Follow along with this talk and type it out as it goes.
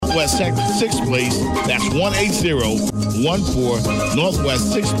Northwest 6th Place. That's 18014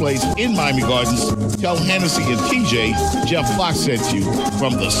 Northwest 6th Place in Miami Gardens. Tell Hennessy and TJ Jeff Fox sent you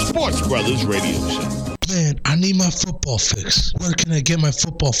from the Sports Brothers Radio Show. Man, I need my football fix. Where can I get my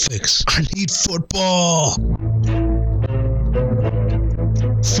football fix? I need football.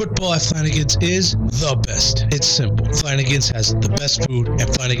 Football at Flanagan's is the best. It's simple. Flanagan's has the best food, and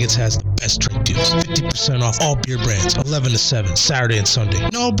Flanagan's has the best drink deals. 50% off all beer brands, 11 to 7, Saturday and Sunday.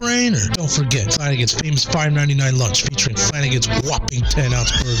 No brainer. Don't forget Flanagan's famous $5.99 lunch featuring Flanagan's whopping 10-ounce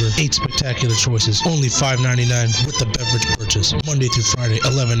burger, 8 spectacular choices, only $5.99 with the beverage purchase, Monday through Friday,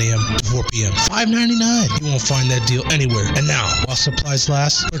 11 a.m. to 4 p.m. $5.99. You won't find that deal anywhere. And now, while supplies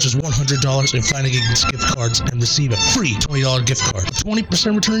last, purchase $100 in Flanagan's gift cards and receive a free $20 gift card. 20%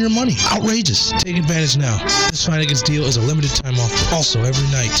 return your money. Outrageous. Take advantage now. This Flanagan's deal is a limited time offer. Also, every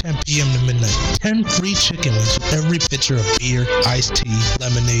night, 10 p.m. to midnight. 10 free chicken wings with every pitcher of beer, iced tea,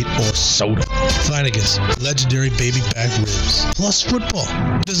 lemonade, or soda. Flanagan's legendary baby back ribs. Plus football.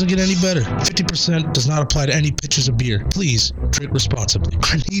 It doesn't get any better. 50% does not apply to any pitchers of beer. Please drink responsibly.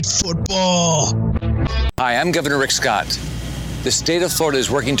 I need football. Hi, I'm Governor Rick Scott. The state of Florida is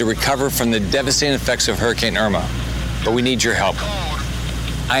working to recover from the devastating effects of Hurricane Irma, but we need your help.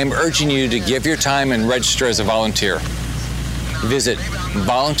 I am urging you to give your time and register as a volunteer. Visit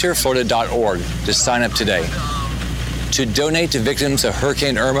volunteerflorida.org to sign up today. To donate to victims of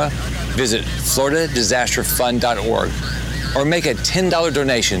Hurricane Irma, visit floridadisasterfund.org or make a $10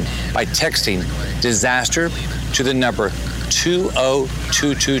 donation by texting disaster to the number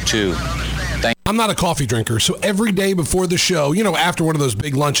 20222. I'm not a coffee drinker, so every day before the show, after one of those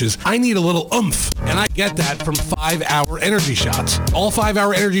big lunches, I need a little oomph, and I get that from 5-Hour Energy Shots. All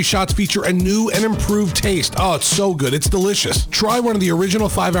 5-Hour Energy Shots feature a new and improved taste. Oh, it's so good. It's delicious. Try one of the original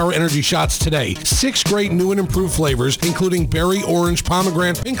 5-Hour Energy Shots today. 6 great new and improved flavors, including berry, orange,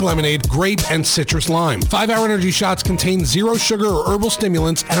 pomegranate, pink lemonade, grape, and citrus lime. 5-Hour Energy Shots contain 0 sugar or herbal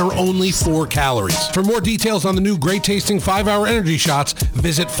stimulants and are only 4 calories. For more details on the new great-tasting 5-Hour Energy Shots,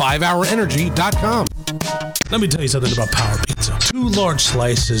 visit 5hourenergy.com. Let me tell you something about Power Pizza. 2 large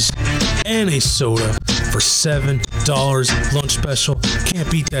slices and a soda for $7 lunch special. Can't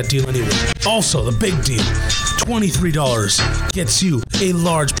beat that deal anywhere. Also, the big deal, $23 gets you a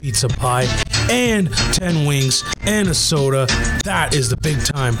large pizza pie and 10 wings and a soda. That is the big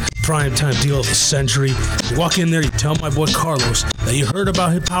time, prime time deal of the century. You walk in there, you tell my boy Carlos that you heard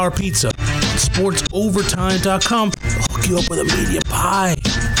about his Power Pizza. SportsOvertime.com. They'll hook you up with a medium pie.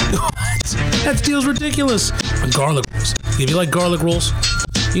 What? That deal's ridiculous. And garlic rolls. If you like garlic rolls,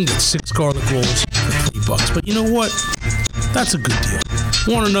 you can get 6 garlic rolls for $3. But you know what? That's a good deal.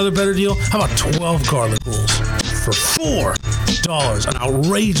 Want another better deal? How about 12 garlic rolls for $4? An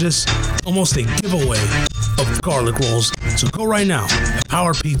outrageous, almost a giveaway of garlic rolls. So go right now at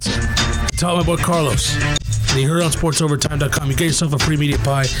Power Pizza. Tell my boy Carlos. And you heard it on SportsOvertime.com. You get yourself a free media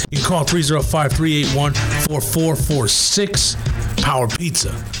pie. You can call 305-381-4446. Power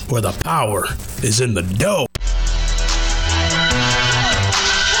Pizza, where the power is in the dough.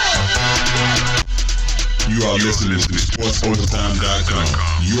 You are listening to SportsOvertime.com.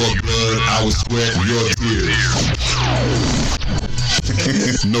 Your blood, our sweat, your tears.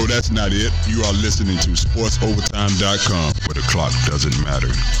 No, that's not it. You are listening to SportsOvertime.com, where the clock doesn't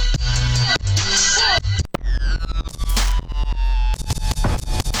matter.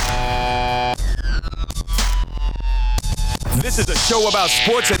 This is a show about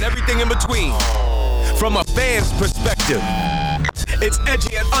sports and everything in between. From a fan's perspective, it's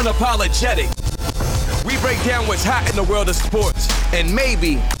edgy and unapologetic. We break down what's hot in the world of sports and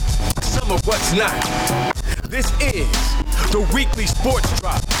maybe some of what's not. This is the Weekly Sports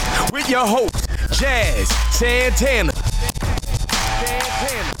Drop with your host, Jazz Santana.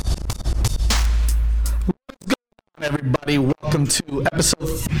 Everybody, welcome to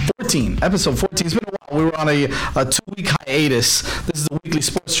episode 14. It's been a while. We were on a 2-week hiatus. This is the Weekly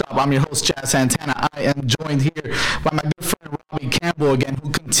Sports Drop. I'm your host, Jazz Santana. I am joined here by my good friend Robbie Campbell again,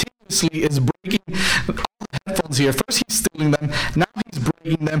 who continuously is breaking all the headphones here. First he's stealing them, now he's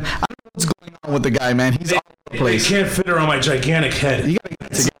breaking them. I don't know what's going on with the guy, man. He's all over the place. They can't fit around my gigantic head. You gotta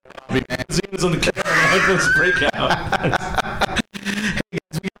get it together, Robbie, man. Zina's on the camera, my headphones break out. Hey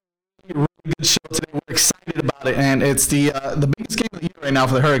guys, we got a really good show today. We're excited about it, and it's the biggest game of the year right now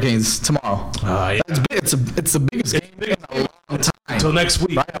for the Hurricanes tomorrow. Yeah. It's the biggest game in a long time. Until next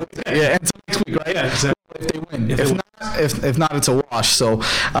week. Right? Yeah, until next week, right? Yeah, exactly. If they win. If not, it's a wash. So,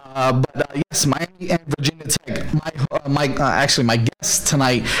 yes, Miami and Virginia Tech. My guests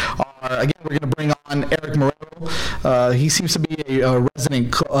tonight Again, we're going to bring on Eric Moreno. He seems to be a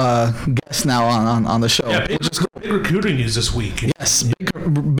resident guest now on the show. Yeah, big recruiting news this week. Yes, big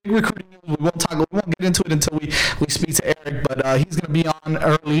recruiting news. We won't get into it until we speak to Eric, but he's going to be on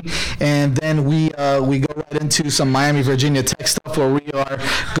early, and then we go right into some Miami, Virginia Tech stuff where we are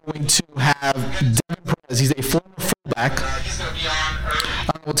going to have Devin Perez. He's a former fullback.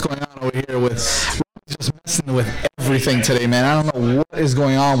 I don't know what's going on over here with just messing with everything today, man. I don't know what is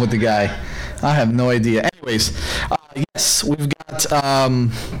going on with the guy. I have no idea. Anyways, yes, we've got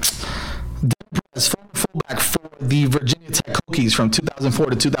Devin Perez, former fullback for the Virginia Tech Hokies from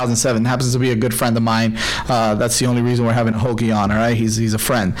 2004 to 2007. Happens to be a good friend of mine. That's the only reason we're having a Hokie on, all right? He's a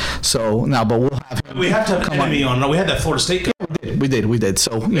friend. So now, but we'll have him. We have to have an enemy on. No, we had that Florida State guy. Yeah, we did.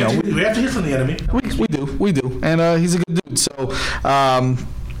 So, you know. We have to hear from the enemy. We do. And he's a good dude. So,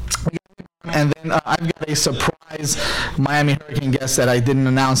 and then I've got a surprise Miami Hurricane guest that I didn't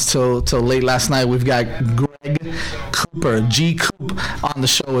announce till late last night. We've got Greg Cooper, G. Coop, on the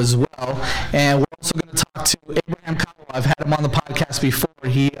show as well. And we're also going to talk to Abraham Cowell. I've had him on the podcast before.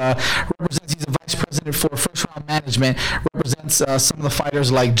 He's a vice president for first round management, represents some of the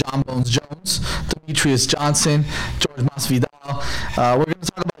fighters like John Bones Jones, Demetrius Johnson, George Masvidal. We're going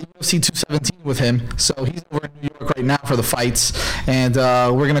to talk about UFC217 with him. So he's over in New York right now for the fights, and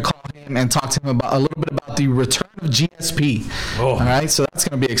we're going to call him and talk to him about a little bit about the return of GSP. All right, so that's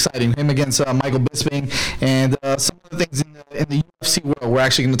going to be exciting. Him against Michael Bisping and some of the things in the UFC world. We're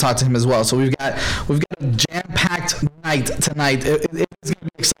actually going to talk to him as well. So we've got a jam-packed night tonight. It's going to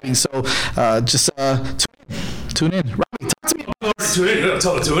be exciting. So just tune in. Robbie, talk to me.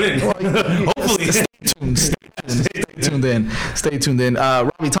 Tune in. Hopefully, Stay tuned in.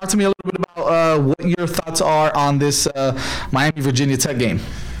 Robbie, talk to me a little bit about what your thoughts are on this Miami Virginia Tech game.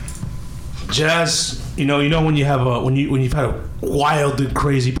 Jazz, you know when you have when you've had a wild and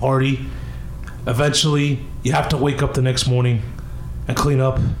crazy party, eventually you have to wake up the next morning and clean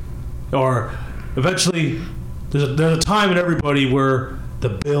up, or eventually there's a time in everybody where the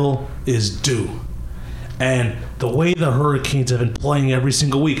bill is due. And the way the Hurricanes have been playing every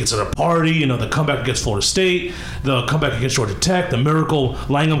single week, it's at a party, the comeback against Florida State, the comeback against Georgia Tech, the miracle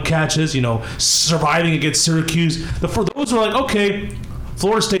Langham catches, surviving against Syracuse. For those who are like, okay,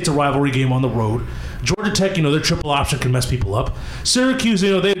 Florida State's a rivalry game on the road. Georgia Tech, their triple option can mess people up. Syracuse,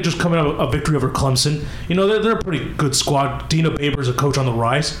 they just coming out of a victory over Clemson. They're a pretty good squad. Dina Baber's a coach on the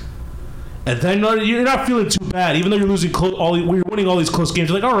rise. And then you're not feeling too bad, even though you're losing you're winning all these close games.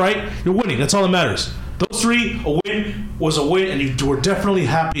 You're like, all right, you're winning. That's all that matters. Those three, a win was a win, and you were definitely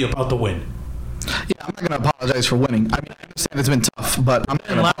happy about the win. Yeah, I'm not going to apologize for winning. I mean, I understand it's been tough, but I'm not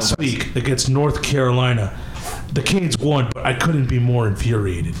going to apologize. Last week against North Carolina, the Canes won, but I couldn't be more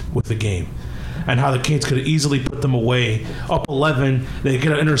infuriated with the game and how the Canes could have easily put them away. Up 11, they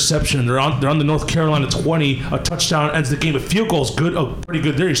get an interception. They're on the North Carolina 20. A touchdown ends the game. A field goal's good, pretty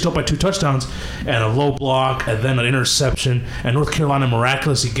good there. You're still by 2 touchdowns, and a low block, and then an interception. And North Carolina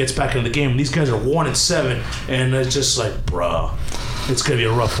miraculously gets back in the game. And these guys are 1-7, and it's just like, bruh. It's going to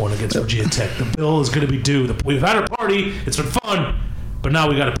be a rough one against Virginia Tech. The bill is going to be due. We've had a party. It's been fun. But now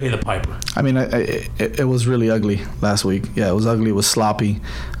we got to pay the piper. I mean, it was really ugly last week. Yeah, it was ugly. It was sloppy.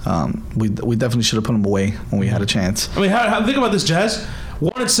 We definitely should have put them away when we had a chance. I mean, think about this, Jazz.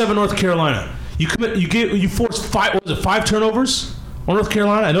 1-7 North Carolina. You forced 5 turnovers on North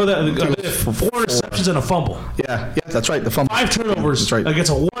Carolina? I know that 4 interceptions and a fumble. Yeah, that's right. The fumble. 5 turnovers that's right.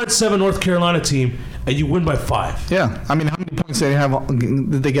 Against a 1-7 North Carolina team, and you win by 5. Yeah, I mean, how many points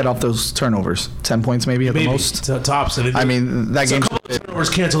did they get off those turnovers? 10 points, maybe at the most. Tops. I mean, that game. A couple of turnovers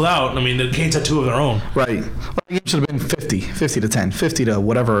canceled out. I mean, the Canes had 2 of their own. Right. Well, the game should have been 50 to 10, 50 to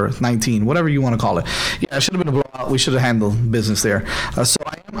whatever, 19, whatever you want to call it. Yeah, it should have been a blowout. We should have handled business there. So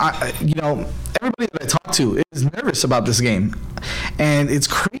everybody that I talk to is nervous about this game. And it's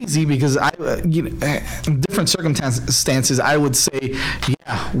crazy because in different circumstances, I would say,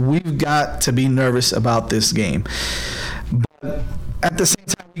 yeah, we've got to be nervous about this game. But at the same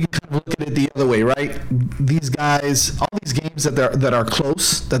time, you can kind of look at it the other way, right? These guys, all these games that are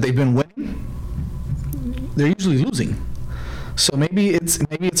close, that they've been winning, they're usually losing. So maybe it's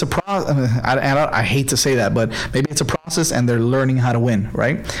a process. I hate to say that, but maybe it's a process, and they're learning how to win,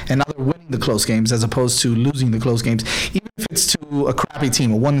 right? And now they're winning the close games as opposed to losing the close games, even if it's to a crappy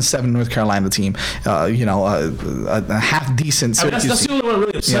team, a 1-7 North Carolina team, a half decent. That's the only one I'm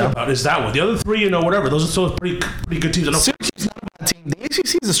really upset about is that one. The other 3, whatever. Those are still pretty good teams. Syracuse is not a bad team. The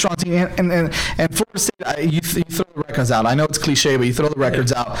ACC is a strong team, and Florida State, you throw the records out. I know it's cliche, but you throw the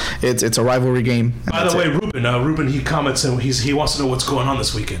records out. It's a rivalry game. By the way, Ruben, he comments and he wants to know what's going on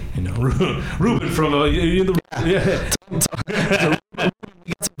this weekend. Ruben from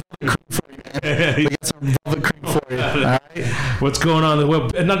We got some velvet cream for you. All right. What's going on?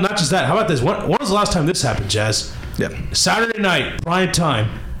 And not just that. How about this? When was the last time this happened, Jazz? Yeah. Saturday night, prime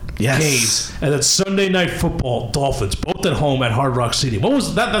time. Yes. Canes, and then Sunday night football, Dolphins, both at home at Hard Rock Stadium. What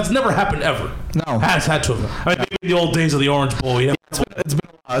was that? That's never happened ever. No. Has had to have. I mean, maybe in the old days of the Orange Bowl. You know? It's been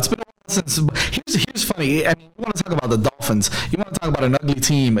a while. It's been a while since. Here's funny. I mean, you want to talk about the Dolphins. You want to talk about an ugly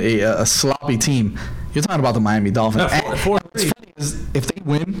team, a sloppy team. You're talking about the Miami Dolphins. Yeah, what's funny is if they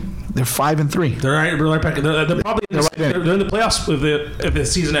win, they're 5-3. They're right back. They're probably they're in the playoffs if the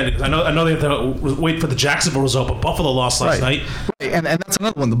season ended. I know they have to wait for the Jacksonville result, but Buffalo lost last night. Right, and that's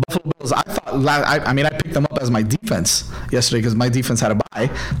another one. The Buffalo Bills. I thought. I picked them up as my defense yesterday because my defense had a bye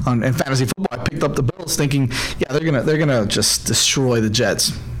in fantasy football. I picked up the Bills thinking, yeah, they're gonna just destroy the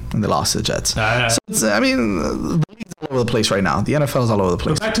Jets. And they lost to the Jets. So it's, the league's all over the place right now. The NFL is all over the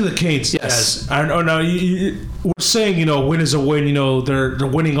place. But back to the Canes. Yes. We're saying win is a win. They're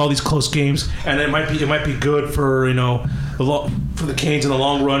winning all these close games, and it might be good for for the Canes in the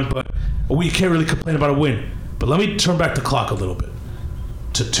long run. But we can't really complain about a win. But let me turn back the clock a little bit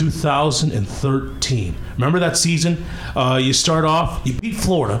to 2013. Remember that season? You start off, you beat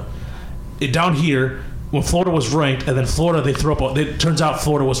Florida down here. When Florida was ranked, and then Florida, they threw up. It turns out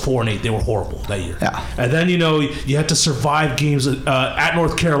Florida was 4-8. They were horrible that year. Yeah. And then you had to survive games at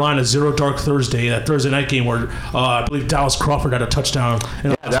North Carolina, Zero Dark Thursday, that Thursday night game where I believe Dallas Crawford had a touchdown.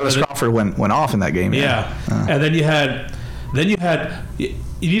 Dallas Crawford went off in that game. Yeah. And then you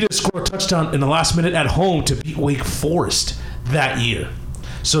needed to score a touchdown in the last minute at home to beat Wake Forest that year.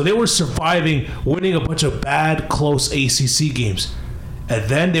 So they were surviving, winning a bunch of bad, close ACC games. And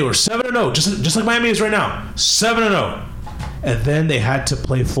then they were 7-0, just like Miami is right now, 7-0. And then they had to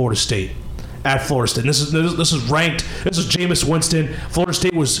play Florida State at Florida State. And this is ranked. This is Jameis Winston. Florida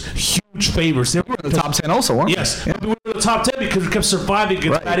State was huge favorites. They were in the top 10 also, weren't we? Yes, we were in the top 10 because we kept surviving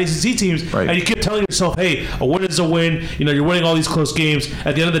against bad ACC teams, and you kept telling yourself, "Hey, a win is a win." You're winning all these close games.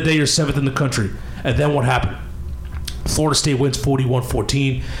 At the end of the day, you're 7th in the country. And then what happened? Florida State wins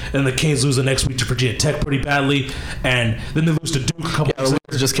 41-14, and the Canes lose the next week to Virginia Tech pretty badly, and then they lose to Duke a couple weeks later.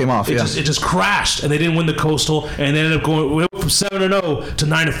 It just came off. It just crashed, and they didn't win the Coastal, and they ended up going from 7-0 to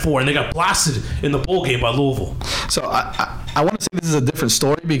 9-4, and they got blasted in the bowl game by Louisville. So I want to say this is a different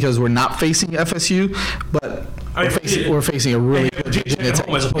story because we're not facing FSU, but we're facing a really good Virginia Tech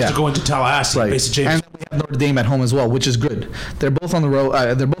as opposed to going to Tallahassee. Right. And then we have Notre Dame at home as well, which is good. They're both on the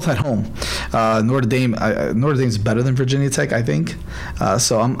road. They're both at home. Notre Dame's better than Virginia Tech, I think.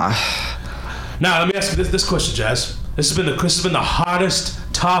 So I'm. Now let me ask you this question, Jazz. This has been the hottest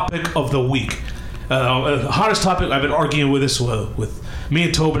topic of the week. Hottest topic. I've been arguing with this with me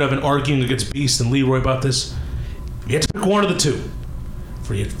and Tobin. I've been arguing against Beast and Leroy about this. You have to pick one of the two.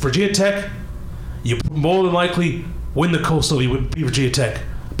 For Virginia Tech, you more than likely win the Coastal. You would beat Virginia Tech,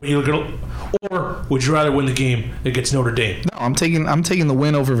 but or would you rather win the game against Notre Dame? No, I'm taking the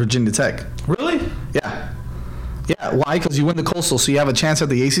win over Virginia Tech. Really? Yeah. Yeah, why? Because you win the Coastal, so you have a chance at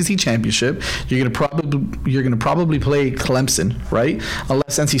the ACC championship. You're gonna probably play Clemson, right?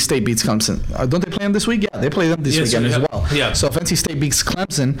 Unless NC State beats Clemson. Don't they play them this week? Yeah, they play them this weekend as well. Yeah. So if NC State beats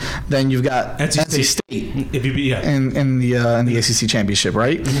Clemson, then you've got NC State if you beat, in the ACC championship,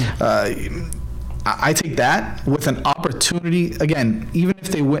 right? Mm-hmm. I take that with an opportunity. Again, even if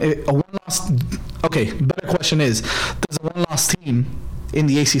they win a one-loss. Okay, better question is: does a one-loss team in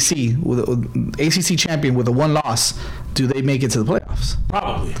the ACC with ACC champion with a one loss, do they make it to the playoffs?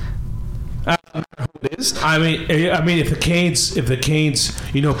 Probably. Who it is? I mean, if the Canes,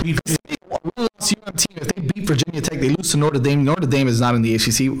 beat one-loss UM team, if they beat Virginia Tech, they lose to Notre Dame. Notre Dame is not in the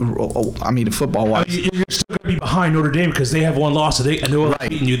ACC. Football-wise, you're still going to be behind Notre Dame because they have one loss, and they will have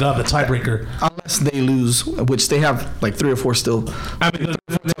beaten you. They'll have the tiebreaker. Unless they lose, which they have like 3 or 4 still. I mean,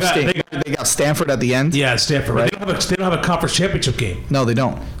 they got Stanford at the end. Yeah, Stanford. Right? They don't have a conference championship game. No, they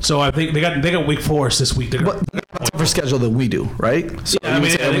don't. So I think they got Wake Forest this week. They got a tougher schedule than we do, right? So yeah,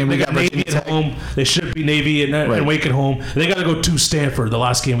 they got Navy at home. They should be Navy and Wake at home. They got to go to Stanford the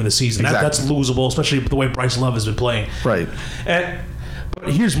last game of the season. Exactly. That's losable, especially the way Bryce Love has been playing. Right.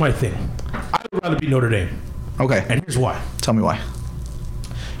 But here's my thing. I would rather beat Notre Dame. Okay. And here's why. Tell me why.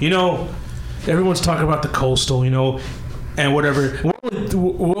 Everyone's talking about the Coastal, and whatever.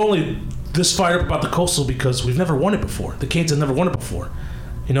 We're only this fired up about the Coastal because we've never won it before. The Canes have never won it before.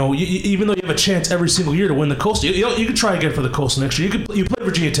 Even though you have a chance every single year to win the Coastal, you can try again for the Coastal next year. You play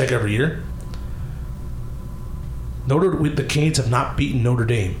Virginia Tech every year. The Canes have not beaten Notre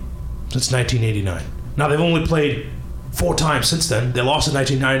Dame since 1989. Now they've only played 4 times since then. They lost in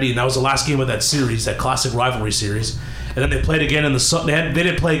 1990, and that was the last game of that series, that classic rivalry series. And then they played again in the Sun. They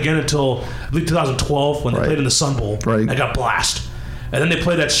didn't play again until I believe 2012 when they played in the Sun Bowl. Right. They got blasted. And then they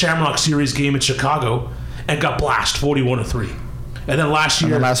played that Shamrock Series game in Chicago and got blasted 41-3. And then last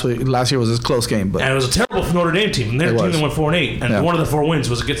year was a close game, but and it was a terrible Notre Dame team. And their team that went 4-8, and one of the 4 wins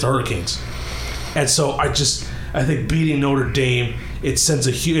was against the Hurricanes. And so I think beating Notre Dame, it sends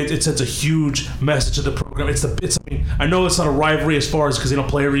a huge message to the program. I mean, I know it's not a rivalry as far as because they don't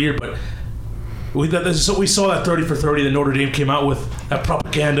play every year, but we saw that 30 for 30 that Notre Dame came out with, that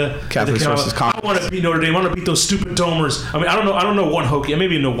propaganda. Catholics versus Conference. I want to beat Notre Dame. I want to beat those stupid Domers. I mean, I don't know one Hokie. I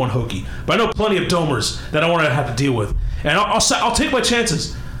maybe know one Hokie, but I know plenty of Domers that I want to have to deal with. And I'll take my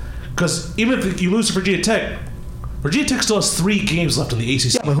chances, because even if you lose to Virginia Tech still has 3 games left in the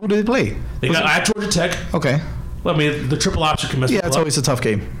ACC. Yeah, but who did they play? They got at Georgia Tech. Okay. Well, I mean, the triple option can mess it's always a tough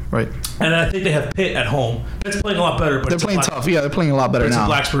game, right? And I think they have Pitt at home. Pitt's playing a lot better, but they're playing tough. Yeah, they're playing a lot better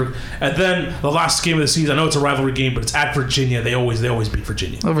now. It's in Blacksburg. And then the last game of the season, I know it's a rivalry game, but it's at Virginia. They always beat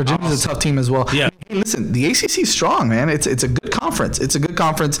Virginia. Well, Virginia's a tough team as well. Yeah. Hey, listen, the ACC is strong, man. It's a good conference. It's a good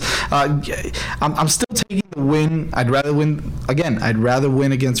conference. I'm still taking the win. I'd rather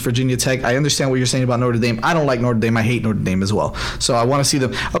win against Virginia Tech. I understand what you're saying about Notre Dame. I don't like Notre Dame. I hate Notre Dame as well. So I want to see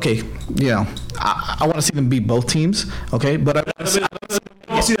them. Okay, I want to see them beat both teams. Okay, but I see that.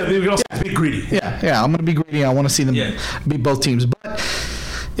 We can also be greedy. Yeah. I'm going to be greedy. I want to see them beat both teams. But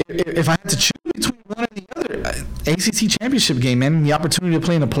if I had to choose between one and the other, ACC championship game, man, the opportunity to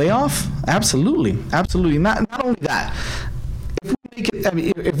play in a playoff, absolutely. Not only that. If we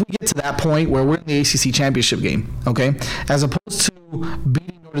get to that point where we're in the ACC championship game, okay, as opposed to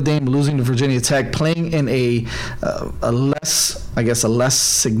beating Notre Dame, losing to Virginia Tech, playing in a less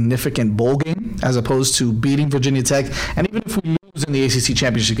significant bowl game, as opposed to beating Virginia Tech, and even if we lose in the ACC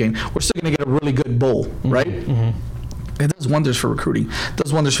championship game, we're still going to get a really good bowl, right? Mm-hmm. It does wonders for recruiting. It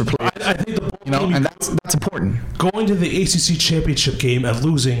does wonders for players. I think the bowl and that's important. Going to the ACC championship game and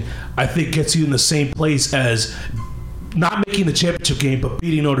losing, I think, gets you in the same place as not making the championship game but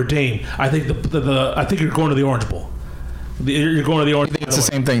beating Notre Dame. I think I think you're going to the Orange Bowl. You're going to the Orange Bowl. It's the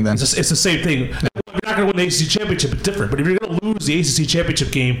same thing then. It's the same thing. You're not going to win the ACC championship. It's different. But if you're going to lose the ACC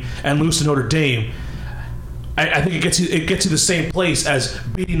championship game and lose to Notre Dame, I think it gets you the same place as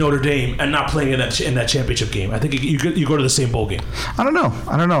beating Notre Dame and not playing in that championship game. I think you go to the same bowl game. I don't know.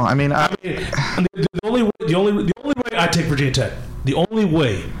 I mean, the only way I take Virginia Tech, the only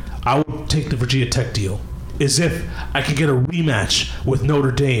way I would take the Virginia Tech deal is if I could get a rematch with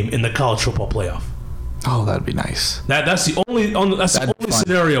Notre Dame in the college football playoff. Oh, that'd be nice. That's the only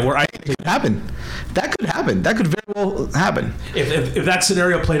scenario where it could happen. That could happen. That could very well happen. If that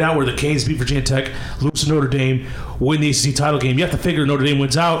scenario played out where the Canes beat Virginia Tech, lose to Notre Dame, win the ACC title game, you have to figure Notre Dame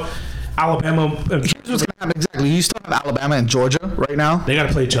wins out. Alabama. Here's what's going to happen exactly. You still have Alabama and Georgia right now. They got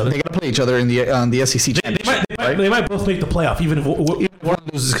to play each other. They got to play each other in the SEC championship. They might both make the playoff, even if one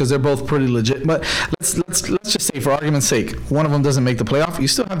loses because they're both pretty legit. But let's just say, for argument's sake, one of them doesn't make the playoff. You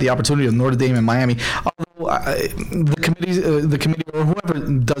still have the opportunity of Notre Dame and Miami. Although the committee or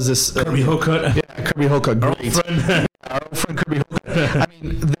whoever does this, Kirby Hocutt. Yeah, Kirby Hocutt. Great. Our old friend Kirby Hocutt. I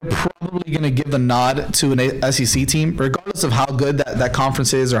mean, they're probably going to give the nod to an SEC team, regardless of how good that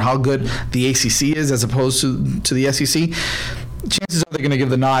conference is or how good the ACC is, as opposed to the SEC. Chances are they're going to give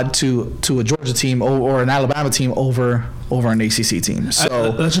the nod to a Georgia team or an Alabama team over an ACC team.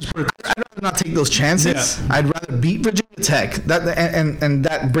 So I'd rather not take those chances. Yeah. I'd rather beat Virginia Tech. And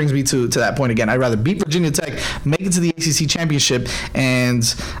that brings me to that point again. I'd rather beat Virginia Tech, make it to the ACC championship, and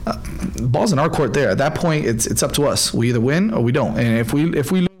ball's in our court there. At that point, it's up to us. We either win or we don't. And if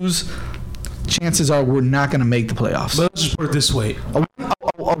we lose, chances are we're not going to make the playoffs. But let's just put it this way: a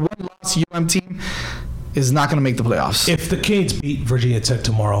one-loss UM team is not going to make the playoffs. If the Canes beat Virginia Tech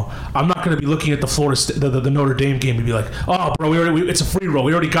tomorrow, I'm not going to be looking at the Notre Dame game and be like, oh, bro, it's a free roll.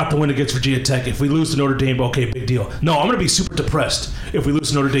 We already got the win against Virginia Tech. If we lose to Notre Dame, okay, big deal. No, I'm going to be super depressed if we lose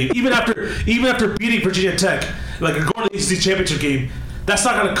to Notre Dame. Even after beating Virginia Tech, like going to the ACC championship game, that's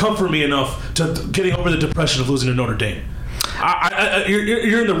not going to comfort me enough to getting over the depression of losing to Notre Dame.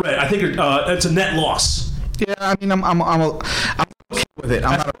 You're in the red. I think it's a net loss. Yeah, I mean, I'm okay with it.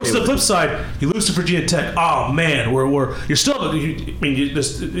 I'm not okay. To the flip side, you lose to Virginia Tech. Oh man, you're still.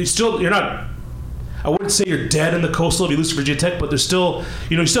 You're not. I wouldn't say you're dead in the Coastal if you lose to Virginia Tech, but there's still,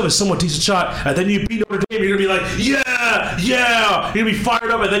 you still have a somewhat decent shot. And then you beat Notre Dame, you're gonna be like, yeah. You're gonna be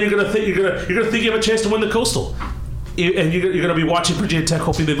fired up, and then you're gonna think you have a chance to win the Coastal, and you're gonna be watching Virginia Tech,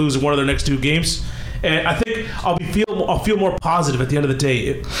 hoping they lose in one of their next 2 games. And I think I'll feel more positive at the end of the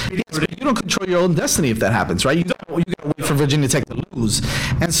day. You don't control your own destiny if that happens, right? You gotta wait for Virginia Tech to lose,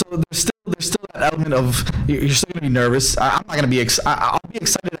 and so there's still that element of you're still gonna be nervous. I'm not gonna be. I'll be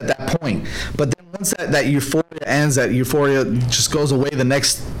excited at that point, but then once that euphoria ends, that euphoria just goes away the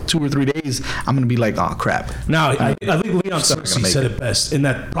next 2 or 3 days, I'm going to be like, oh, crap. Now, I think Leon Cersei said it best in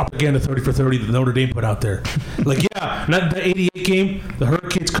that propaganda 30 for 30 that Notre Dame put out there. Like, yeah, not the 88 game, the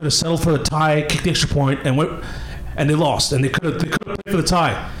Hurricanes could have settled for the tie, kicked the extra point, and they lost. And they could have played for the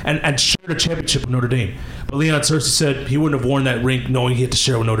tie and shared a championship with Notre Dame. But Leon Cersei said he wouldn't have worn that ring knowing he had to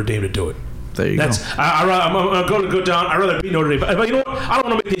share with Notre Dame to do it. There you go. I'm going to go down. I'd rather beat Notre Dame. But you know what? I don't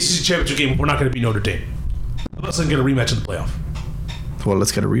want to make the ACC championship game if we're not going to beat Notre Dame. Let's get a rematch in the playoff. Well,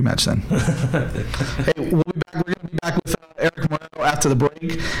 let's get a rematch then. Hey, we'll be back. We're going to be back with Eric Moreno after the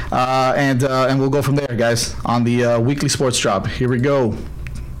break, and we'll go from there, guys, on the weekly sports drop. Here we go.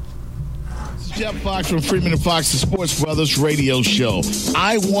 Jeff Fox from Freeman and Fox, the Sports Brothers radio show.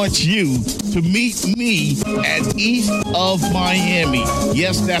 I want you to meet me at East of Miami.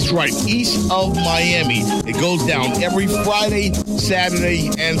 Yes, that's right, East of Miami. It goes down every Friday,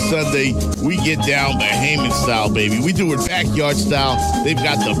 Saturday, and Sunday. We get down Bahamian style, baby. We do it backyard style. They've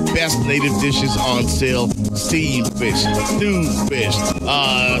got the best native dishes on sale. Steamed fish, stewed fish,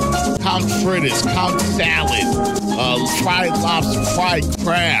 conch fritters, conch salad, fried lobster, fried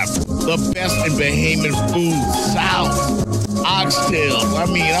crab. The best in Bahamian food, South, oxtails. I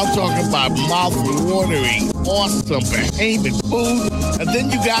mean, I'm talking about mouth-watering, awesome Bahamian food. And then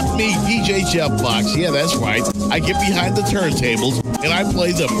you got me, DJ Jeff Fox. Yeah, that's right. I get behind the turntables and I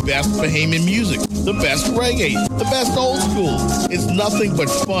play the best Bahamian music, the best reggae, the best old school. It's nothing but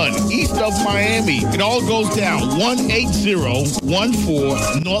fun. East of Miami. It all goes down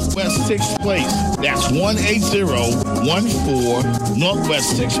 18014 Northwest 6th Place. That's 18014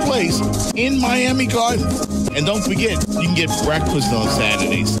 Northwest 6th Place in Miami Gardens. And don't forget, you can get breakfast on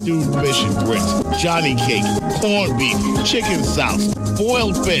Saturdays, stewed fish and grits, Johnny cake, corned beef, chicken sauce,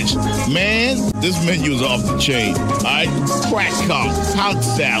 boiled fish. Man, this menu is off the chain. All right, crack conch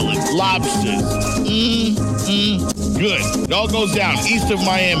salad, lobsters. Good. It all goes down east of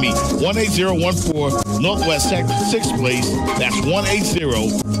Miami, 18014 Northwest 6th Place. That's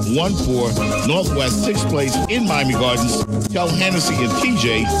 18014 Northwest 6th Place in Miami Gardens. Tell Hennessy and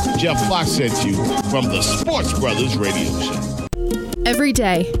TJ Jeff Fox sent you from the Sports Brothers radio show. Every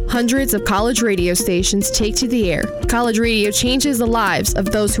day, hundreds of college radio stations take to the air. College radio changes the lives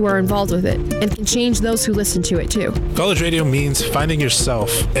of those who are involved with it and can change those who listen to it too. College radio means finding yourself.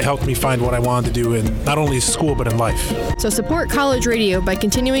 It helped me find what I wanted to do in not only school but in life. So support college radio by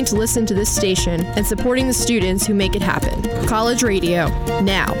continuing to listen to this station and supporting the students who make it happen. College radio,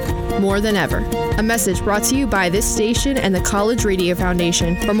 now, more than ever. A message brought to you by this station and the College Radio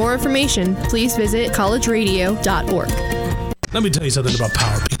Foundation. For more information, please visit collegeradio.org. Let me tell you something about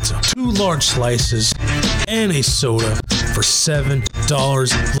Power Pizza. 2 large slices and a soda for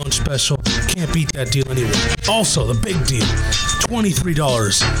 $7 lunch special. Can't beat that deal anywhere. Also, the big deal,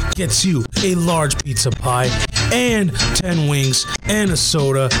 $23 gets you a large pizza pie and 10 wings and a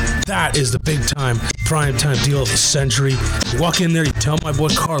soda. That is the big time, prime time deal of the century. You walk in there, you tell my boy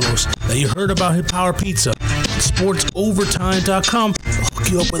Carlos that you heard about his Power Pizza. SportsOvertime.com. They'll hook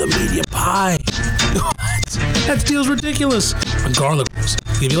you up with a media pie. That deal's ridiculous. And garlic rolls.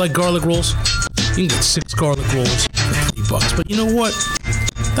 If you like garlic rolls, you can get 6 garlic rolls for $3. But you know what?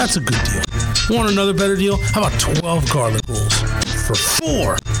 That's a good deal. Want another better deal? How about 12 garlic rolls for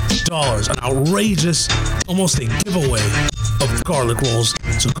 $4? An outrageous, almost a giveaway of garlic rolls.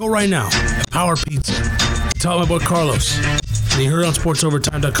 So go right now at Power Pizza. Tell my boy Carlos. And you heard it on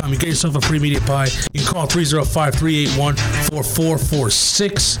SportsOvertime.com. You get yourself a free media pie. You can call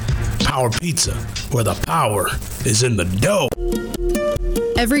 305-381-4446. Power Pizza, where the power is in the dough.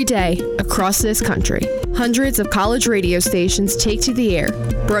 Every day, across this country, hundreds of college radio stations take to the air,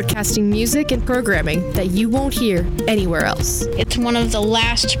 broadcasting music and programming that you won't hear anywhere else. It's one of the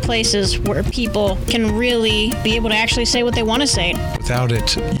last places where people can really be able to actually say what they want to say. Without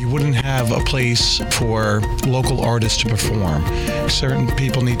it, you wouldn't have a place for local artists to perform. Certain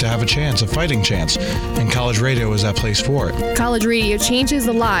people need to have a chance, a fighting chance, and college radio is that place for it. College radio changes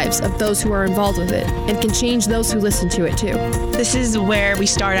the lives of those who are involved with it and can change those who listen to it too. This is where we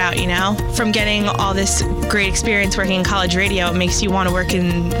start out, you know? From getting all this great experience working in college radio, it makes you want to work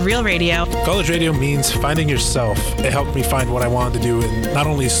in real radio. College radio means finding yourself. It helped me find what I wanted to do in not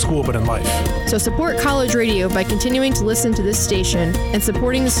only school but in life. So support college radio by continuing to listen to this station and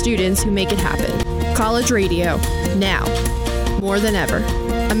supporting the students who make it happen. College radio, now, more than ever.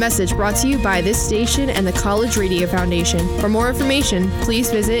 A message brought to you by this station and the College Radio Foundation. For more information, please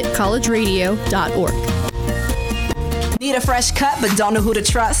visit collegeradio.org. Need a fresh cut but don't know who to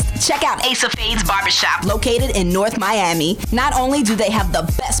trust? Check out Ace of Fades Barbershop, located in North Miami. Not only do they have the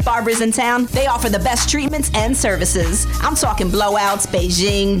best barbers in town, they offer the best treatments and services. I'm talking blowouts,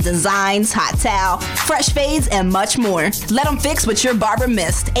 Beijing, designs, hot towel, fresh fades, and much more. Let them fix what your barber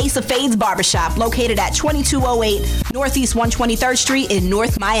missed. Ace of Fades Barbershop, located at 2208 Northeast 123rd Street in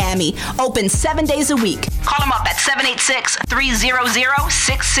North Miami. Open 7 days a week. Call them up at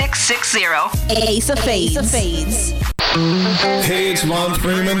 786-300-6660. Ace of Fades. Hey, it's Lon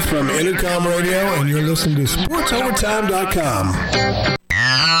Freeman from Intercom Radio, and you're listening to SportsOvertime.com.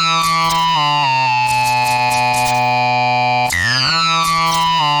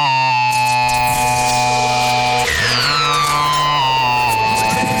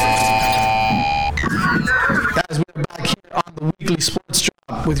 Guys, we're back here on the weekly sports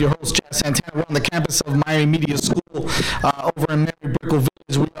drop with your host, Jazz Santana. We're on the campus of Miami Media School over in Mary Brickell Village.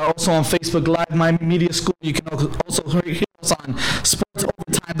 We are also on Facebook Live, Miami Media School. You can also hear us on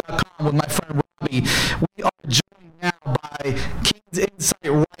sportsovertime.com with my friend Robbie. We are joined now by King's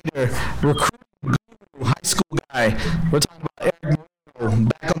Insight writer, recruiting guru, high school guy. We're talking about Eric Moreno,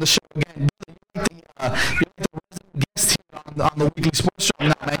 back on the show again. You're like the resident guest here on the weekly sports show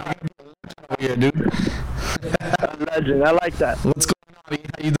now, man. You're going to be a legend over here, dude. A legend. I like that. What's going on, E?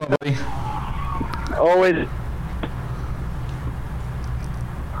 How you doing, buddy? Always.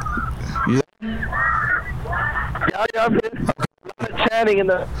 You there? Yeah, I'm here. Okay. A lot of chanting in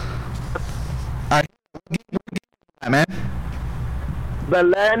the... All right. What man?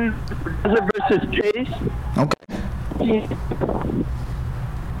 Belen versus Chase. Okay.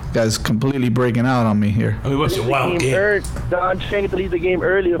 Guys completely breaking out on me here. I mean, what's a wild game? Don Chaney to leave the game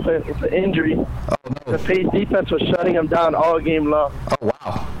early with an injury. Oh, no. The Pace defense was shutting him down all game long. Oh,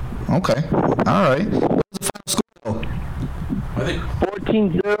 wow. Okay. All right. What was the final score, though? I think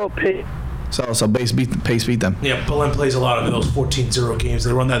 14-0 Pace. So Pace beat them. Yeah, Belen plays a lot of those 14-0 games.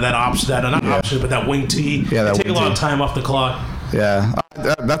 They run that wing tee. Yeah, that take a lot of time off the clock. Yeah,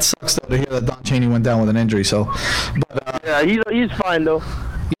 that sucks though to hear that Don Chaney went down with an injury. So, but yeah, he's fine though.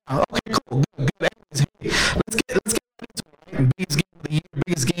 Yeah, okay, cool, good. Anyways, hey, let's get into it. Right? Biggest game of the year,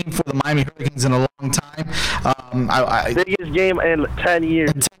 biggest game for the Miami Hurricanes in a long time. Biggest game in 10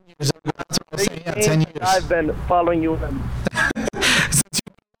 years. In 10 years, that's what I was saying. Yeah, 10 years. I've been following you.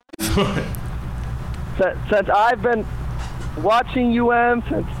 Since I've been watching UM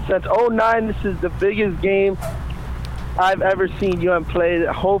since 2009, this is the biggest game I've ever seen UM play.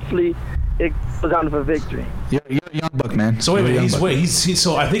 Hopefully, it goes down to a victory. You're a young buck, man. So so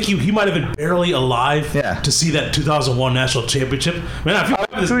I think he might have been barely alive to see that 2001 national championship. Man, I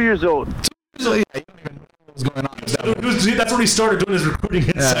was 2 years old. 2 years old, yeah. You don't even know what was going on. That's when he started doing his recruiting.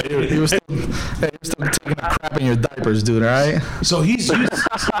 Yeah, he was still taking a crap in your diapers, dude. All right. So he hasn't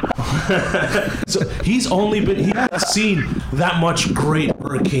seen that much great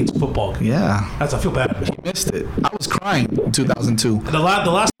Hurricanes football. Yeah. I feel bad. He missed it. I was crying in 2002. The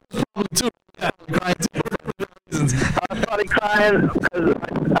last probably too. Yeah, I was crying too. I was probably crying because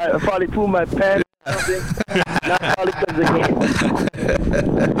I probably pulled my pants. Not probably because of the game.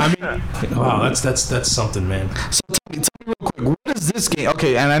 I mean, wow, that's something, man. So tell me real quick, what is this game?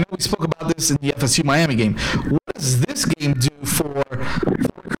 Okay, and I know we spoke about this in the FSU Miami game. What does this game do for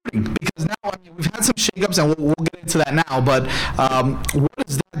recruiting? Because now, I mean, we've had some shakeups, and we'll get into that now. But what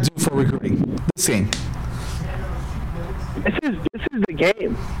does that do for recruiting? This game. This is the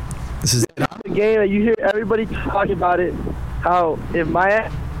game. This is the game that you hear everybody talking about it. How if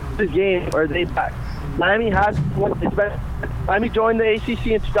Miami this game or they back. Miami has won. Miami joined the ACC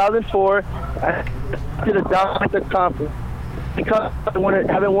in 2004 to the dominant conference because they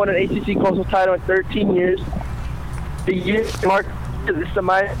haven't won an ACC Coastal title in 13 years. The year mark is the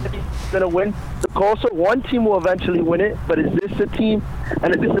Miami going to win the Coastal. One team will eventually win it, but is this the team?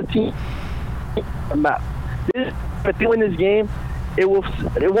 And if this is the team, map. If they win this game, it won't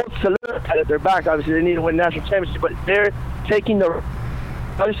solidify that they're back. Obviously, they need to win national championship, but they're taking the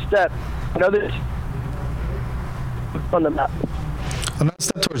another step, another on the map. Another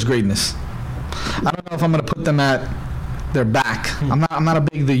step towards greatness. I don't know if I'm going to put them at their back. I'm not a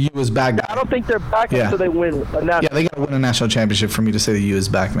big the U is back guy. I don't think they're back until they win a national. Yeah, they got to win a national championship for me to say the U is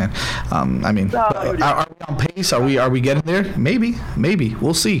back, man. I mean, are we on pace? Are we getting there? Maybe.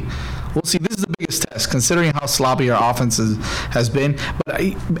 We'll see. This is the biggest test, considering how sloppy our offense has been. But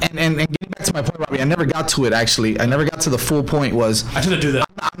and getting back to my point, Robbie, I never got to it. Actually, I never got to the full point. Was I shouldn't do that.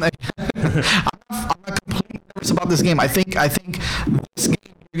 I'm not completely nervous about this game. I think this game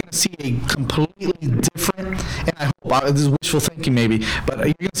you're going to see a completely different, and I hope this is wishful thinking maybe, but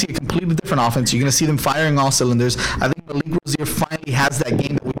you're going to see a completely different offense. You're going to see them firing all cylinders. I think Malik Rozier finally has that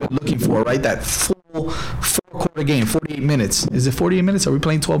game that we've been looking for, right? That full 4-quarter game, 48 minutes. Is it 48 minutes? Are we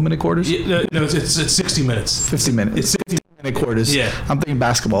playing 12-minute quarters? Yeah, no, it's 60 minutes. 50 minutes. It's 15-minute quarters. Yeah. I'm thinking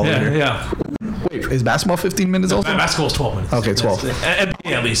basketball over here. Yeah. Wait, is basketball 15 minutes also? Basketball's 12 minutes. Okay, 12.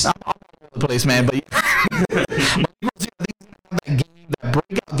 NBA at least. I'm all over the place, man. But that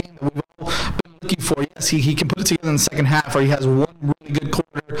breakout game that we've all been looking for. Yes, he can put it together in the second half, or he has one really good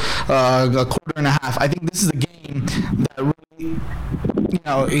quarter, a quarter and a half. I think this is a game that really,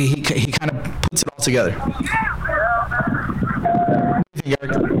 he kind of puts it all together. What do you think,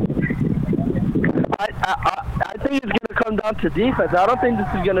 Eric? I think it's going to come down to defense. I don't think this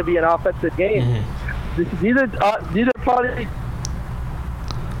is going to be an offensive game. Mm-hmm. These are probably.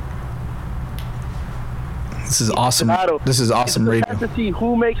 This is awesome. This is awesome radio. To see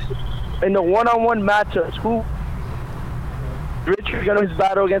who makes in the one-on-one matchups, who Richard's going to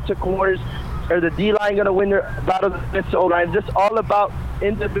battle against the corners, or the D-line going to win their battles against the O-line. It's just all about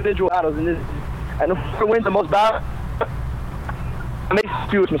individual battles, and whoever wins the most battles makes the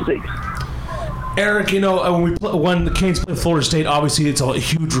fewest mistakes. Eric, when the Canes play Florida State, obviously it's a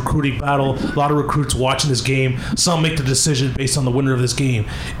huge recruiting battle. A lot of recruits watching this game. Some make the decision based on the winner of this game.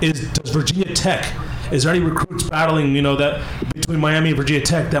 Does Virginia Tech? Is there any recruits battling, that between Miami and Virginia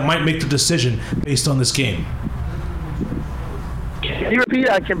Tech that might make the decision based on this game? Can you repeat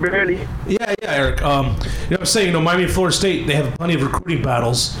that? I can barely. Yeah, Eric. I'm saying, Miami and Florida State, they have plenty of recruiting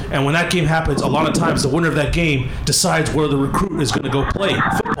battles, and when that game happens, a lot of times the winner of that game decides where the recruit is going to go play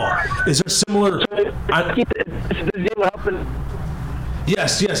football. Is there similar?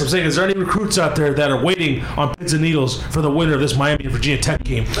 Yes. I'm saying, is there any recruits out there that are waiting on pins and needles for the winner of this Miami and Virginia Tech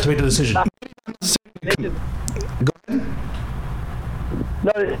game to make the decision? Go ahead.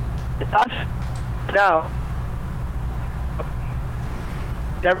 No, it's us now.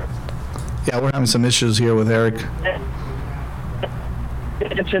 Yeah, we're having some issues here with Eric.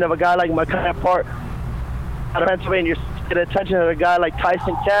 Attention of a guy like Makai Park out of Pennsylvania. Get attention of a guy like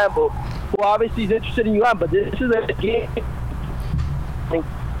Tyson Campbell, who obviously is interested in you on, but this is a game. And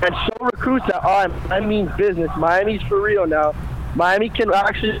show recruits that Miami means business. Miami's for real now. Miami can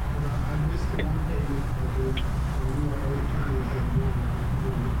actually.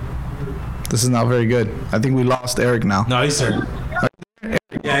 This is not very good. I think we lost Eric now. No, he's there.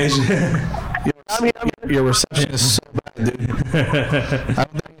 Yeah, he's Your reception is so bad, dude.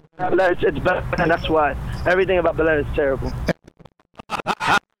 It's better, and that's why. Everything about Belen is terrible.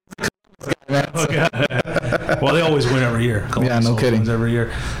 Well, they always win every year. Yeah, no kidding. Every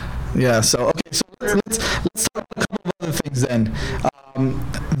year. Yeah. So let's talk about a couple of other things then.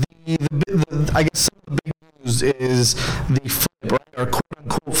 I guess some of the big news is the flip, right, or quote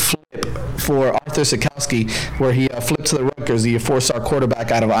unquote flip for Arthur Sikowski, where he flipped to the Rutgers, the 4-star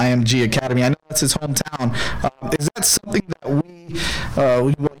quarterback out of IMG Academy. I know that's his hometown. Is that something that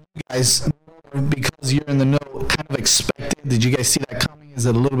you guys, because you're in the know, kind of expected? Did you guys see that coming? Is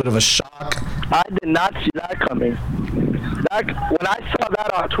it a little bit of a shock? I did not see that coming. When I saw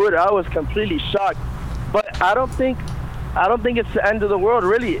that on Twitter, I was completely shocked. But I don't think it's the end of the world,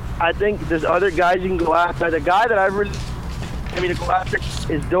 really. I think there's other guys you can go after. The guy that to go after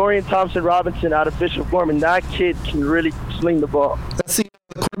is Dorian Thompson-Robinson out of Bishop Gorman. That kid can really sling the ball. That's the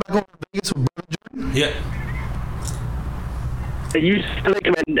quarterback over Vegas with Brevin Jordan? Yeah. You stick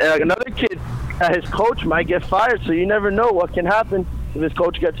him, and another kid, his coach might get fired, so you never know what can happen. If his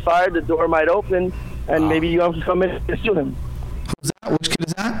coach gets fired, the door might open, and maybe you have to come in and steal him. Who's that? Which kid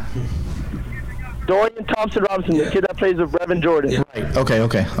is that? Dorian Thompson-Robinson, the kid that plays with Brevin Jordan. Yeah. Right. Okay.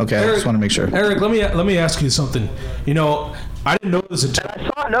 Eric, I just want to make sure. Eric, let me ask you something. I didn't know this until. And I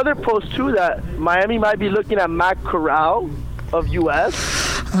saw another post too that Miami might be looking at Matt Corral of UF.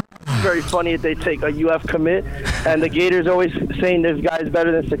 Very funny if they take a UF commit, and the Gators always saying this guy's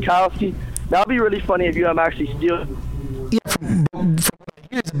better than Sikowski. That'll be really funny if UM actually steals. Yeah, from what I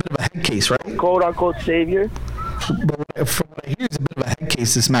hear, it's a bit of a head case, right? Quote unquote savior. But from what I hear, it's a bit of a head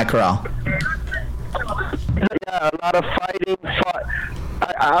case. This Matt Corral. Yeah, a lot of fighting.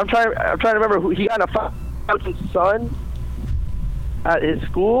 I'm trying to remember who he got in a fight with his son at his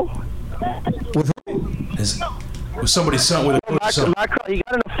school. With who? With somebody's son. With a son. He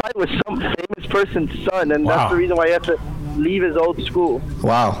got in a fight with some famous person's son, and that's the reason why he had to leave his old school.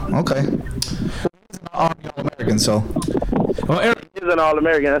 Wow. Okay. He's an All-American, so. Well, Eric is an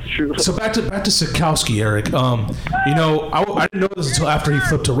All-American. That's true. So back to Sikowski, Eric. I didn't know this until after he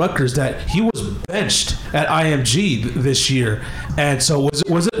flipped to Rutgers that he was benched at IMG this year, and so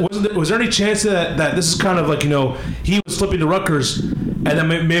was there any chance that this is kind of like he was flipping to Rutgers, and then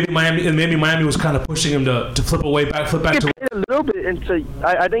maybe Miami was kind of pushing him to flip back to. a little bit into.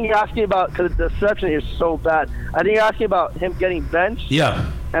 I think you're asking about, because the deception here is so bad. I think you're asking about him getting benched. Yeah.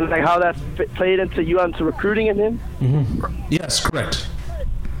 And like how that played into UM's recruiting in him. Mm-hmm. Yes, correct.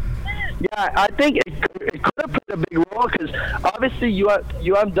 Yeah, I think it could have played a big role because obviously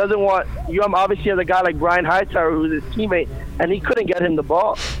UM doesn't want. UM obviously has a guy like Brian Hightower who's his teammate, and he couldn't get him the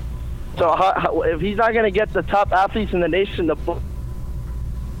ball. So if he's not going to get the top athletes in the nation the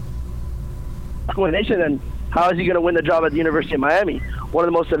nation, then how is he going to win the job at the University of Miami, one of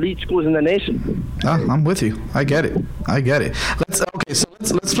the most elite schools in the nation? I'm with you. I get it. Let's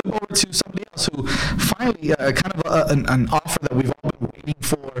flip over to somebody else who finally kind of an offer that we've all been waiting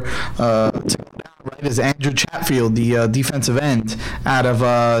for to go down. Right, is Andrew Chatfield, the defensive end out of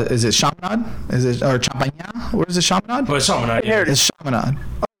is it Chaminade? Is it or Champagnat? Where is it, Chaminade? Oh, it's Chaminade. It's Chaminade.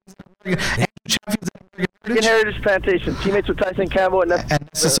 Andrew Chatfield's American Heritage Plantation, teammates with Tyson Campbell and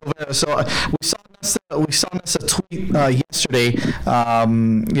Nessa Silvera. So we saw Nessa tweet yesterday,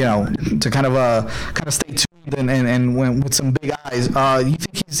 to kind of stay tuned and went with some big eyes. You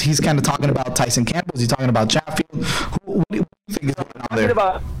think he's kind of talking about Tyson Campbell? Is he talking about Chatfield? What do you think is going on there?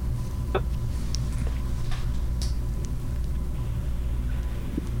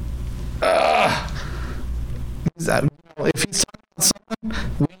 If he's talking about someone,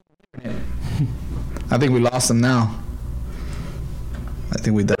 we ain't hearing it. I think we lost him now. I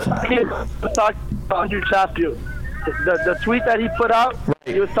think we definitely. Talking about Andrew Chatfield. The tweet that he put out,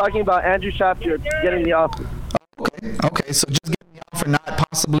 he was talking about Andrew Chatfield getting the offer. Okay, so just getting the offer, not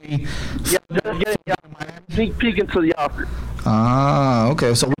possibly. Yeah, just getting the offer. Sneak peek into the offer.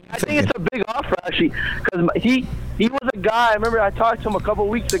 Okay. So I think it's a big offer actually, because he was a guy. I remember I talked to him a couple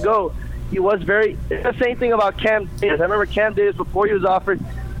weeks ago. He was it's the same thing about Cam Davis. I remember Cam Davis before he was offered,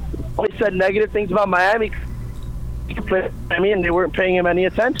 always said negative things about Miami. He could play Miami, and they weren't paying him any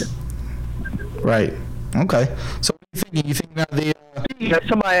attention. Right. Okay. So what are you thinking? You think that That's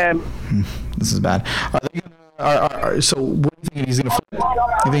to Miami. This is bad. Are they gonna? So what do you think? He's gonna flip?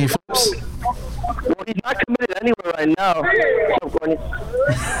 You think he flips? Well, he's not committed anywhere right now.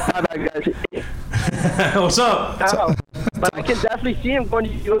 My bad, guys. What's up? But I can definitely see him going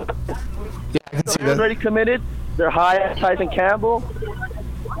to U.S. Yeah, I can see They're already committed. They're high at Tyson Campbell.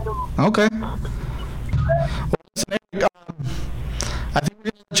 Okay. Well, listen, Eric, I think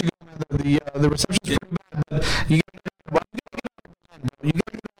we're gonna let you go, man. The reception's pretty bad, but you gotta get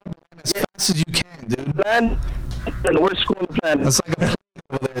as fast as you can, dude. Plan, and we're schooling the plan. That's like a plane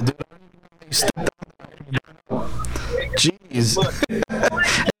over there, dude. I don't even know you stepped down. Jeez. I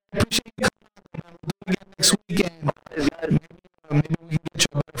appreciate you coming on, man. We'll do it again next weekend. Maybe we can get you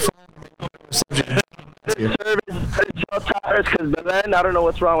a better phone. Because then I don't know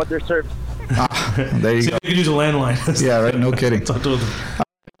what's wrong with their service. There you go. You can use a landline. Yeah, right. No kidding. Talk to him.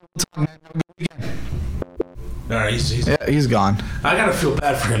 Man, have a good weekend. All right, he's gone. I gotta feel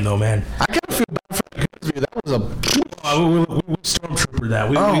bad for him though, man. I gotta feel bad for him. That was a. We stormtrooper that.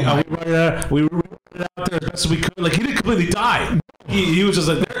 We ran it out there as best as we could. Like he didn't completely die. He was just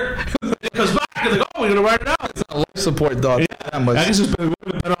like there. It comes back and like, we're gonna ride it out. It's a life support dog. Yeah. I guess it's better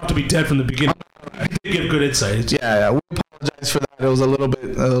off to be dead from the beginning. He did give good insight. Yeah. We apologize for that. It was a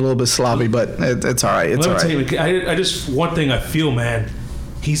little bit sloppy, but it's all right. It's all right. Let me tell you, I just one thing I feel, man.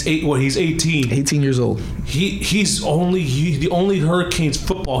 He's 18. 18 years old. The only Hurricanes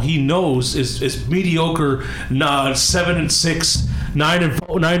football he knows is mediocre. 7-6,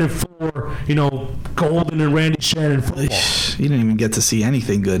 9-4. Golden and Randy Shannon football. You didn't even get to see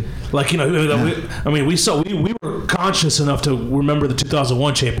anything good. Like we were conscious enough to remember the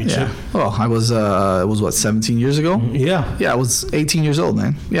 2001 championship. Yeah. Well, I was it was what 17 years ago. Yeah. Yeah, I was 18 years old,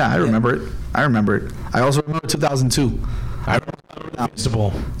 man. Yeah, I remember it. I also remember 2002. I remember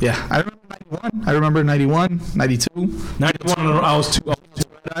Invincible. Yeah, I remember 91. I remember 91, 92. 91, I was 2.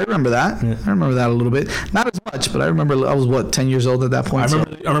 I remember that. Yeah. I remember that a little bit. Not as much, but I remember I was 10 years old at that point. I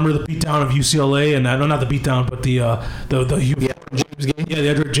remember the beatdown of UCLA, and not the beatdown, but the James game. Yeah, the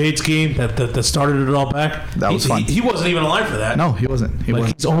Edward James game that started it all back. That was fun. He wasn't even alive for that. No, he wasn't. He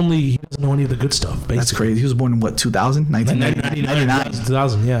doesn't know any of the good stuff. Basically. That's crazy. He was born in what, 2000? 1999.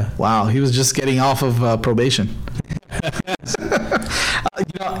 2000, yeah. Wow, he was just getting off of probation.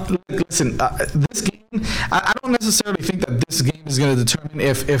 Listen, this game, I don't necessarily think that this game is going to determine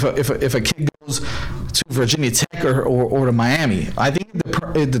if a kid goes to Virginia Tech or to Miami. I think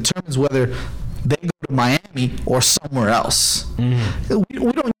it determines whether they go to Miami or somewhere else. Mm.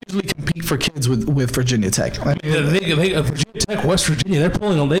 We don't usually compete for kids with Virginia Tech. I mean, Virginia Tech, West Virginia,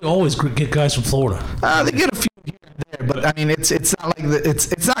 they always get guys from Florida. They get a few here and there, but I mean, it's not like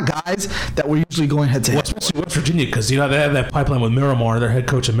it's not guys that we're usually going head to head. Especially West Virginia, because they have that pipeline with Miramar. Their head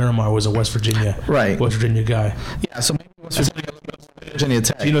coach at Miramar was a West Virginia guy. Yeah, so maybe Virginia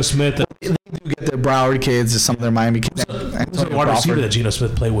Tech. Geno Smith. They do get their Broward kids, some of their Miami kids. Who's the wide receiver that Geno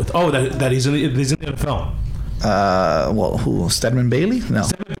Smith played with? Oh, that he's in the NFL. Well, who? Stedman Bailey? No.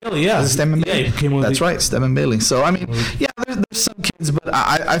 Stedman Bailey, yeah. Stedman Bailey? He came with That's right, Stedman Bailey. So, I mean, yeah, there's some kids, but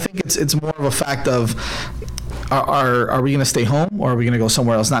I think it's more of a fact of are we going to stay home or are we going to go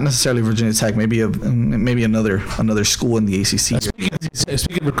somewhere else? Not necessarily Virginia Tech, maybe another school in the ACC.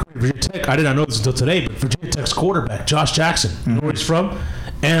 Speaking of Virginia Tech, I did not know this until today, but Virginia Tech's quarterback, Josh Jackson, you know where he's from?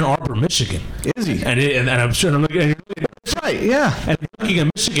 Ann Arbor, Michigan. Is he? And I'm sure I'm looking. That's right. Yeah. And looking at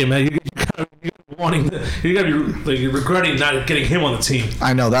Michigan, man, you're gotta be regretting not getting him on the team.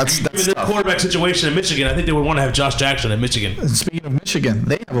 I know that's the quarterback situation in Michigan. I think they would want to have Josh Jackson in Michigan. And speaking of Michigan,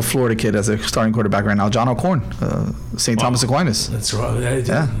 they have a Florida kid as a starting quarterback right now, John O'Corn, St. Thomas Aquinas. That's right.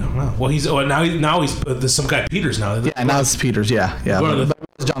 Yeah. Well, now he's there's some guy Peters now. Yeah, now it's Peters. Yeah. But it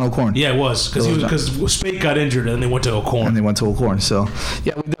was John O'Corn. Yeah, it was because Spade got injured and they went to O'Corn. So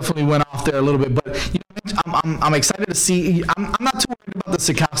yeah, we definitely went off there a little bit, but I'm excited to see. I'm not too worried about the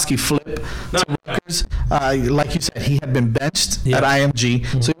Sikowski flip to Rutgers. Like you said, he had been benched at IMG,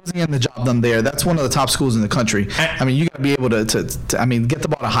 so he wasn't getting the job done there. That's one of the top schools in the country. I mean, you got to be able to get the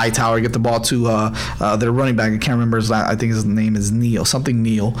ball to Hightower, get the ball to their running back. I can't remember his last. I think his name is Neal.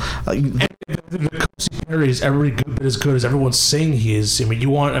 Nicosi Perry is every bit as good as everyone's saying he is. I mean, you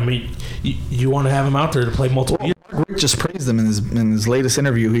want to have him out there to play multiple years. Rick just praised him in his latest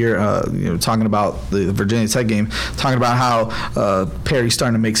interview here, talking about the Virginia Tech game, talking about how Perry's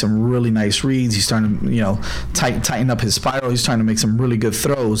starting to make some really nice reads. He's starting to tighten up his spiral. He's trying to make some really good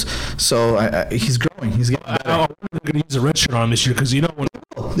throws. So he's growing. He's getting better. I wonder if they're going to use a red shirt on him this year because he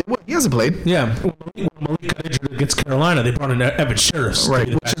hasn't played. Yeah, when Malik got injured against Carolina, they brought in Evan Sheriff. Right,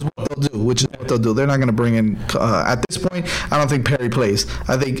 which is what they'll do. They're not going to bring in at this point. I don't think Perry plays.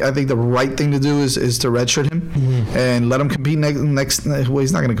 I think the right thing to do is to redshirt him and let him compete next. Well,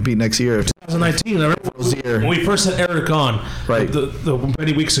 he's not going to compete next year. 2019. When we first had Eric on, right, the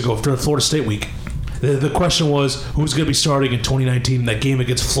many weeks ago during Florida State week. The question was who's going to be starting in 2019 that game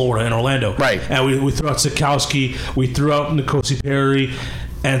against Florida in Orlando. Right. And we threw out Sikowski, we threw out Nicosi Perry,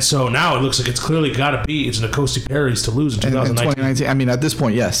 and so now it looks like it's clearly got to be Nicosi Perry's to lose in 2019. In 2019. I mean, at this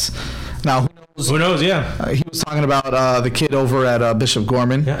point, yes. Now, who knows? Yeah. He was talking about the kid over at Bishop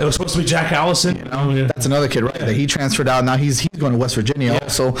Gorman. Yeah, it was supposed to be Jack Allison. That's another kid, right? That he transferred out. Now he's going to West Virginia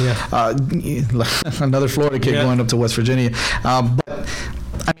also. Yeah. Another Florida kid going up to West Virginia. But,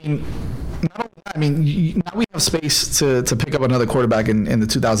 I mean... now we have space to pick up another quarterback in the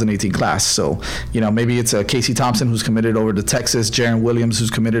 2018 class. So, maybe it's Casey Thompson who's committed over to Texas, Jaron Williams who's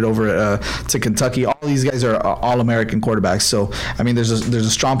committed over to Kentucky. All these guys are All-American quarterbacks. So, I mean, there's a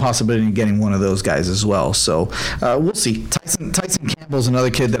strong possibility of getting one of those guys as well. So, we'll see. Tyson Campbell's another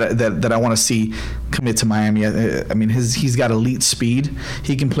kid that I want to see commit to Miami. I mean, he's got elite speed.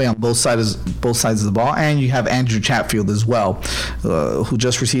 He can play on both sides of the ball. And you have Andrew Chatfield as well, who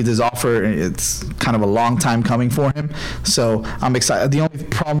just received his offer. It's kind of a long time coming for him, so I'm excited. The only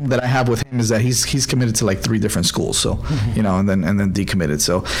problem that I have with him is that he's committed to like 3 different schools, so and then decommitted.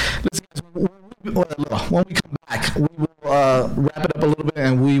 So when we come back, we will wrap it up a little bit,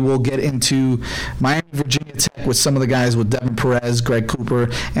 and we will get into Miami, Virginia Tech with some of the guys, with Devin Perez, Greg Cooper,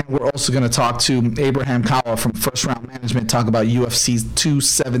 and we're also going to talk to Abraham Kawa from First Round Management, talk about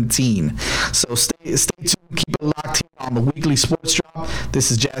UFC217. So stay tuned, keep it locked here on the Weekly Sports Drop. This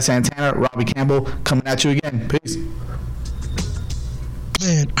is Jazz Santana, Robbie Campbell, coming at you again. Peace.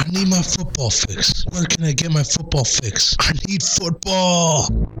 Man, I need my football fix. Where can I get my football fix? I need football.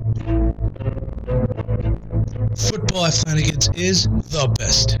 Football at Flanagan's is the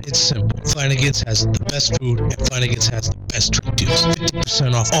best. It's simple. Flanagan's has the best food, and Flanagan's has the best drink deals.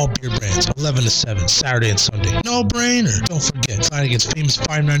 50% off all beer brands, 11 to 7, Saturday and Sunday. No brainer. Don't forget Flanagan's famous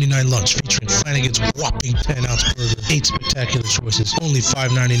 $5.99 lunch featuring Flanagan's whopping 10-ounce burger, 8 spectacular choices, only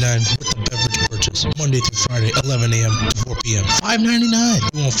 $5.99 with the beverage purchase, Monday through Friday, 11 a.m. to 4 p.m.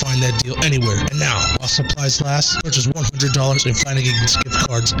 $5.99. You won't find that deal anywhere. And now, while supplies last, purchase $100 in Flanagan's gift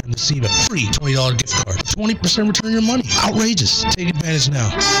cards and receive a free $20 gift card. 20% return your money. Outrageous. Take advantage now.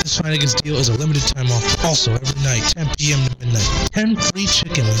 This Flanagan's deal is a limited time offer. Also, every night, 10 p.m. to midnight. 10 free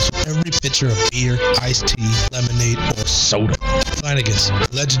chicken wings with every pitcher of beer, iced tea, lemonade, or soda. Flanagan's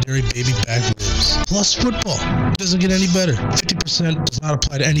legendary baby back ribs. Plus football. It doesn't get any better. 50% does not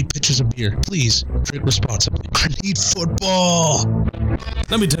apply to any pitchers of beer. Please drink responsibly. I need football.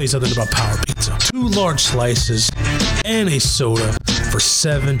 Let me tell you something about Power Pizza. 2 large slices and a soda for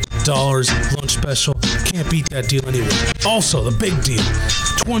 $7 lunch special. Can't beat that deal anywhere. Also, the big deal,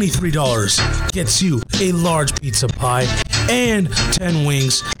 $23 gets you a large pizza pie and 10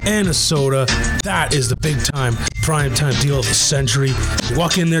 wings and a soda. That is the big time, prime time deal of the century. You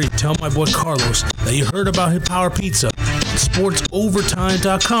walk in there, you tell my boy Carlos that you heard about his Power Pizza.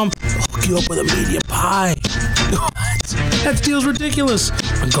 SportsOvertime.com. They'll hook you up with a medium pie. What? That deal's ridiculous.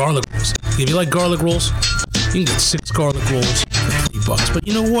 And garlic rolls. If you like garlic rolls, you can get 6 garlic rolls for $3. But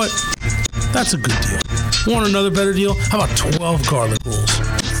you know what? That's a good deal. Want another better deal? How about 12 garlic rolls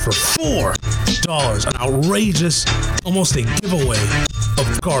for $4? An outrageous, almost a giveaway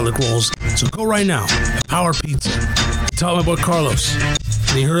of garlic rolls. So go right now at Power Pizza. Tell my boy Carlos.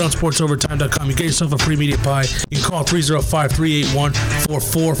 And you heard it on SportsOvertime.com. You get yourself a free media pie. You can call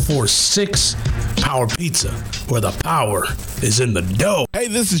 305-381-4446. Power Pizza, where the power is in the dough. Hey,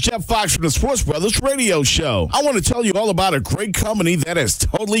 this is Jeff Fox from the Sports Brothers Radio Show. I want to tell you all about a great company that has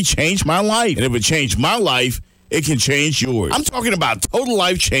totally changed my life. And if it changed my life, it can change yours. I'm talking about Total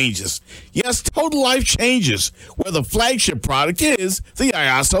Life Changes. Yes, Total Life Changes, where the flagship product is the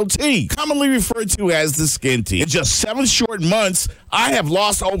ISO Tea, commonly referred to as the skin tea. In just 7 short months, I have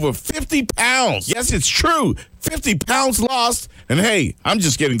lost over 50 pounds. Yes, it's true. 50 pounds lost. And hey, I'm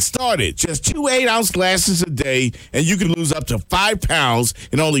just getting started. Just 2 8-ounce glasses a day, and you can lose up to 5 pounds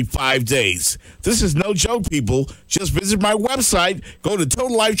in only 5 days. This is no joke, people. Just visit my website. Go to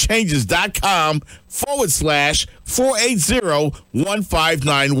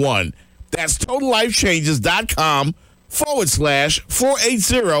totallifechanges.com/480-1591. That's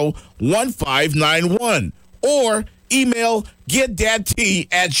totallifechanges.com/480-1591. Or email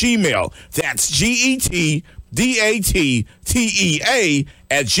getthattea@gmail. That's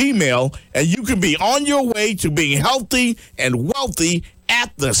GETDATTEA@gmail, and you can be on your way to being healthy and wealthy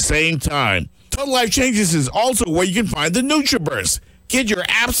at the same time. Total Life Changes is also where you can find the NutriBurst. Get your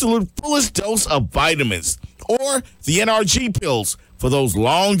absolute fullest dose of vitamins, or the NRG pills for those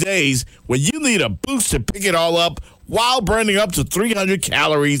long days when you need a boost to pick it all up while burning up to 300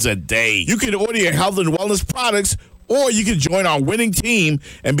 calories a day. You can order your health and wellness products, or you can join our winning team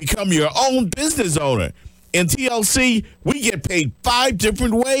and become your own business owner. In TLC, we get paid 5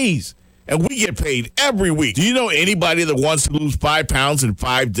 different ways, and we get paid every week. Do you know anybody that wants to lose 5 pounds in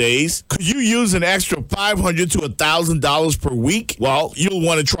 5 days? Could you use an extra $500 to $1,000 per week? Well, you'll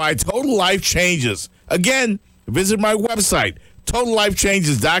want to try Total Life Changes. Again, visit my website,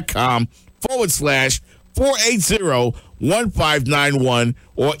 totallifechanges.com/480-1591,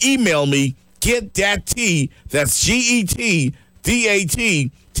 or email me, getthattea, that's GETDATTEA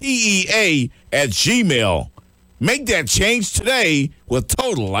 @gmail. Make that change today with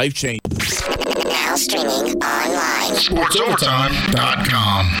Total Life Change. Now streaming online.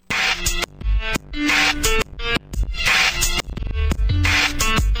 SportsOvertime.com.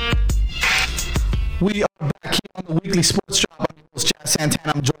 We are back here on the weekly sports drop. I'm your host, Chad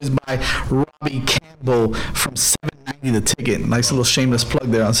Santana. I'm joined by Robbie Campbell from 790 The Ticket. Nice little shameless plug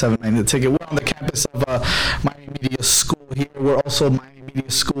there on 790 The Ticket. We're on the campus of Miami Media School here. We're also Miami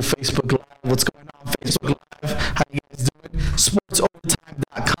Media School Facebook Live. What's going on Facebook Live? How you guys doing?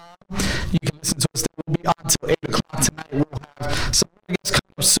 SportsOvertime.com. You can listen to us there. We'll be on till 8 o'clock tonight. We'll have some guests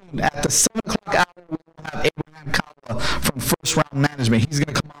coming up soon. At the 7 o'clock hour, we'll have Abraham Kawa from First Round Management. He's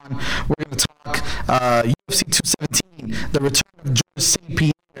going to come on. We're going to talk UFC217, the return of George St.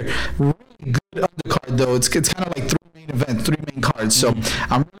 Pierre. Really good undercard, though. It's kind of like 3 main events, 3 main cards. So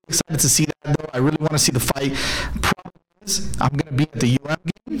I'm really excited to see that, though. I really want to see the fight. Problem is, I'm going to be at the UM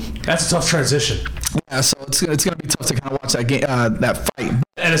game. That's a tough transition. Yeah, so it's going to be tough to kind of watch that game, that fight.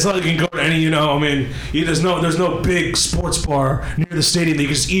 And it's not like you can go to any, there's no big sports bar near the stadium that you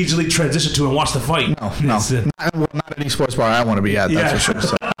can just easily transition to and watch the fight. No. Not any sports bar I want to be at, that's for sure.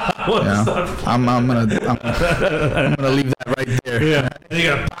 So, I'm gonna leave that right there. Yeah. And you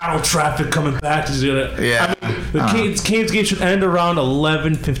got battle traffic coming back. Yeah. The Canes game should end around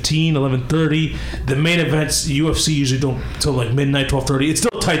 11:15, 11:30. The main events, UFC usually don't till like midnight, 12:30. It's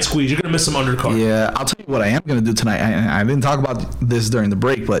still a tight squeeze. You're gonna miss some undercard. Yeah, I'll tell you what I am gonna do tonight. I didn't talk about this during the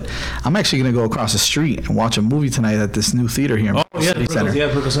break, but I'm actually gonna go across the street and watch a movie tonight at this new theater here in Brickell City Center.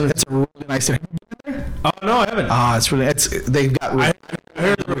 Brickell Center. It's a really nice theater. Have you been there? Oh no, I haven't. They've got. I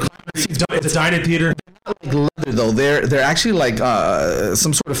heard the recliner seats. It's a dining theater. Not like leather though. They're actually like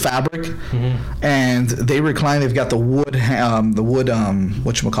some sort of fabric, and they recline. They've got the wood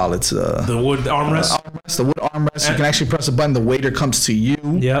whatchamacallit, the wood armrest. The wood armrest. You can actually press a button. The waiter comes to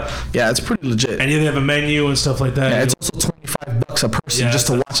you. Yep. Yeah, it's pretty legit. And they have a menu and stuff like that. Yeah, it's also $25 a person just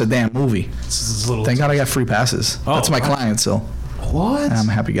to watch a damn movie. Thank God I got free passes. That's my client, so. What? I'm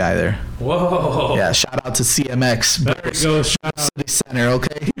a happy guy there. Whoa. Yeah, shout out to CMX. There you go. Shout out. City Center,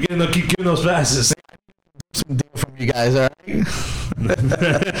 okay? Keep giving those passes. sweet deal from you guys, all right?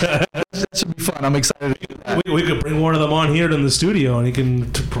 That should be fun. I'm excited to do that. We could bring one of them on here to the studio, and he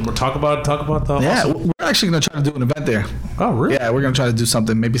can talk about the. Yeah, awesome. we're actually going to try to do an event there. Oh, really? Yeah, we're going to try to do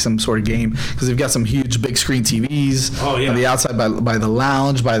something, maybe some sort of game, because they've got some huge big screen TVs. Oh, yeah. On the outside by the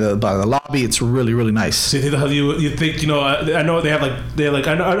lounge, by the lobby. It's really, really nice. So you think I know they have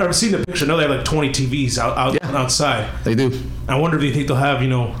I've seen the picture. I know they have like 20 TVs outside. They do. I wonder if you think they'll have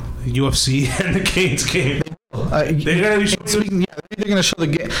UFC and the Canes game. They're going to show the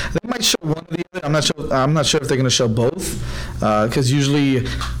game. They might show one or the other. I'm not sure if they're going to show both, because usually,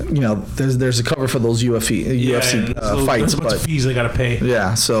 there's a cover for those UFC fights. There's a bunch of fees they got to pay.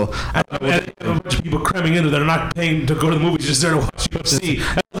 Yeah, so and a bunch of people cramming in that are not paying to go to the movies, just there to watch UFC.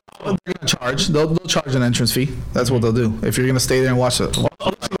 They're going to charge. They'll charge an entrance fee. That's what they'll do. If you're going to stay there and watch it. Go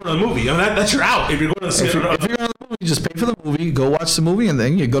to the movie. I mean, that's your out. If you're going to see if you're going to the movie, you just pay for the movie, go watch the movie, and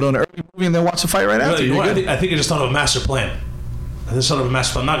then you go to an early movie and then watch the fight right after. I think I just thought of a master plan. I'm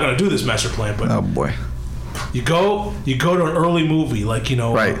not going to do this master plan, but oh boy. You go to an early movie, like a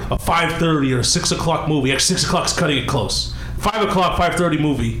 5:30 or a 6 o'clock movie. Actually, 6 o'clock's cutting it close. 5 o'clock, 5:30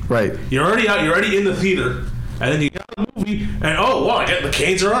 movie. Right. You're already out. You're already in the theater, and then you get out of the movie, and I get the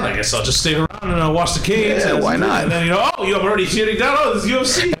Canes are on. I guess I'll just stay around and I'll watch the Canes. Yeah, why not? And then I'm already sitting down. Oh, this is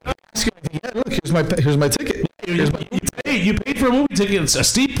UFC. Yeah, look, here's my ticket. You paid for a movie ticket. It's a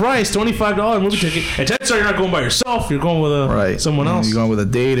steep price, $25 movie ticket. And chances are you're not going by yourself. You're going with someone else. You're going with a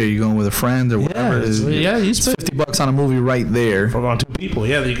date, or you're going with a friend, or whatever. You spend $50 on a movie right there for 2 people.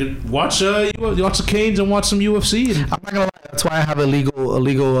 Yeah, you could watch you watch the Canes and watch some UFC. I'm not gonna lie. That's why I have illegal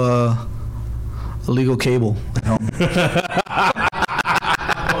cable at home.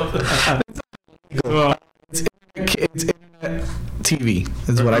 It's internet TV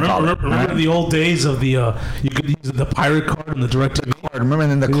is what I call it. Remember the old days of the you could use the pirate card and the direct TV card. Remember,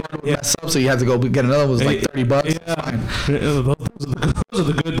 and then the card would mess up, so you had to go get another. It was like $30. Those are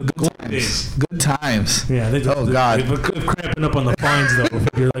the good days. Good times. Yeah. God. They're cramping up on the fines though. If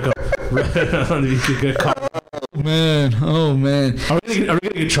you're like you could get caught. Oh man. Are we gonna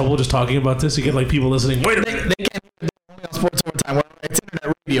get in trouble just talking about this? You get like people listening. Wait a minute. They can't do on Sports Overtime. Well, it's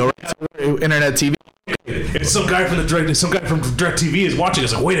internet radio, right? So internet TV. If some guy from DirecTV is watching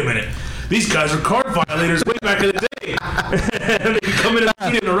us, like, wait a minute, these guys are card violators way back in the day. And they can come in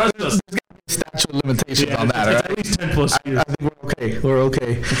and arrest us. There's got to be statute of limitations on that, right? At least 10 plus years. I think we're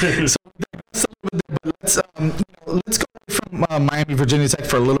okay. So let's go from Miami, Virginia Tech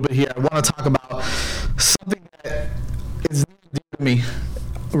for a little bit here. I want to talk about something that is near and dear to me.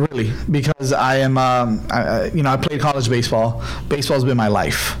 Really, because I am, I played college baseball. Baseball's been my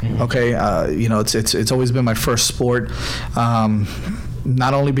life. Okay, it's always been my first sport.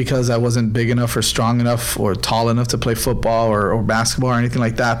 Not only because I wasn't big enough or strong enough or tall enough to play football or basketball or anything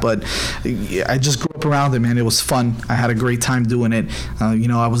like that, but I just grew up around it, man. It was fun. I had a great time doing it.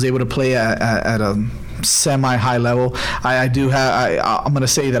 I was able to play at a semi-high level. I'm going to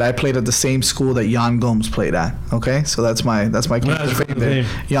say that I played at the same school that Jan Gomes played at. Okay, so that's my claim to fame there.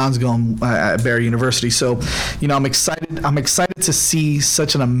 Jan Gomes at Barry University. So, I'm excited. I'm excited to see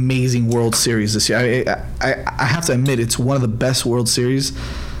such an amazing World Series this year. I have to admit, it's one of the best World Series,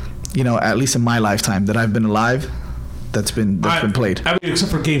 at least in my lifetime that I've been alive. That's been played. I mean,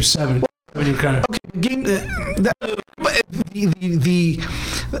 except for Game 7. I mean, you're kind of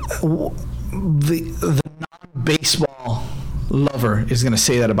the non-baseball lover is going to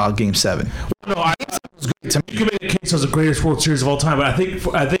say that about Game 7. No, you can make a case as the greatest World Series of all time, but I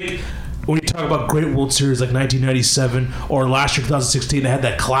think when you talk about great World Series like 1997 or last year 2016, they had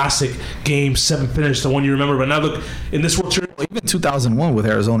that classic Game 7 finish, the one you remember. But now look, in this World Series, even 2001 with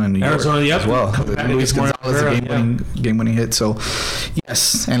Arizona and New York as well. Luis Gonzalez, game-winning hit. So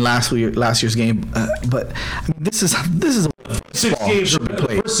yes, and last year's game. But I mean, this is 6 games.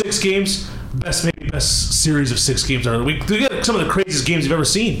 The first 6 games, best series of 6 games. We get some of the craziest games you've ever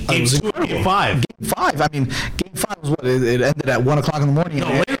seen. Games 2 and Game 5. Game 5. I mean, Game 5 was what it ended at 1 o'clock in the morning. No,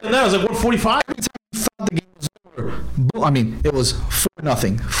 later than that, it was like 1:45. Every time you thought the game was over, I mean, it was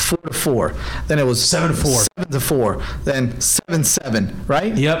 4-0, 4-4. Then it was 7-4, 7-4. Then 7-7.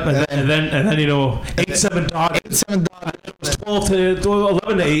 Right? Yep. And then 8-7 Dodgers. 8-7 Dodgers. It was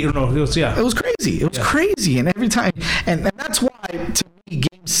 11-8. Or no, it was It was crazy. It was crazy, and every time, and that's why to me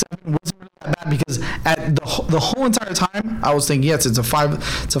Game 7 wasn't really that bad, because at the whole entire time I was thinking, yes, it's a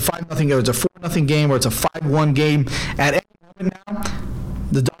 5-0 game, or it's a 4-0 game, or it's a 5-1 game. At any moment now,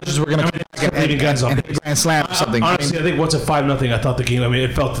 the Dodgers were going to come back and hit a grand slam or something. Honestly, I think once at 5-0, I thought the game. I mean,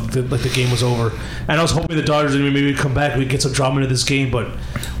 it felt like the game was over, and I was hoping the Dodgers would maybe come back, we'd get some drama into this game. But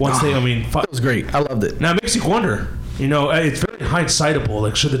once it was great. I loved it. Now it makes you wonder. You know, it's very hindsightable.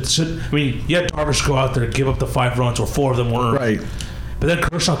 Like, Darvish go out there and give up the 5 runs, or 4 of them were earned. Right. But then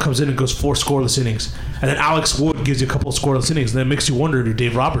Kershaw comes in and goes 4 scoreless innings. And then Alex Wood gives you a couple of scoreless innings. And then it makes you wonder if you're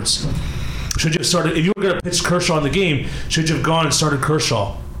Dave Roberts. Should you have started, if you were going to pitch Kershaw in the game, should you have gone and started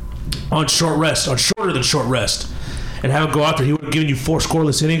Kershaw on shorter than short rest? And have him go out there, he would have given you 4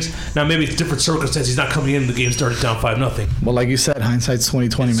 scoreless innings. Now maybe it's different circumstances. He's not coming in the game started down 5-0. Well, like you said, hindsight's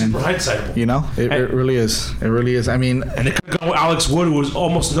 20/20, man. Super hindsightable. You know, it really is. It really is. I mean, and they could have gone with Alex Wood, who was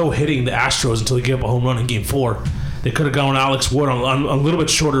almost no hitting the Astros until he gave up a home run in Game 4. They could have gone with Alex Wood on a little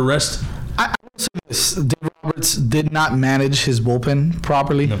bit shorter rest. I will say this: Dave Roberts did not manage his bullpen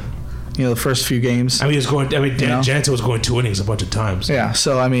properly. No. You know, the first few games. Dave Jansen was going 2 innings a bunch of times. Yeah,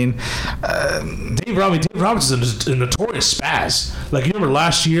 so I mean, Dave Roberts is a notorious spaz. Like, you remember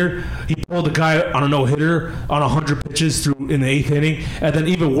last year, he pulled the guy on a no-hitter on 100 pitches through in the 8th inning, and then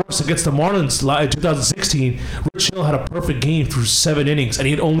even worse against the Marlins in 2016, Rich Hill had a perfect game through 7 innings, and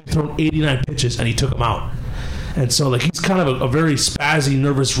he had only thrown 89 pitches, and he took him out. And so, like, he's kind of a very spazzy,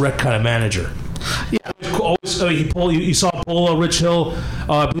 nervous wreck kind of manager. Yeah, you saw pull Rich Hill.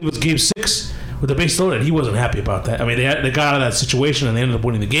 I believe it was Game 6 with the base loaded. He wasn't happy about that. I mean, they got out of that situation and they ended up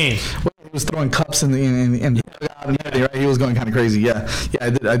winning the game. Well, he was throwing cups in the right? He was going kind of crazy. Yeah,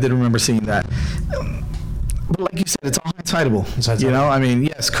 I did remember seeing that. But like you said, it's all hindsightable. You know, I mean,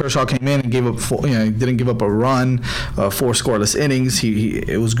 yes, Kershaw came in and gave up he didn't give up a run, 4 scoreless innings.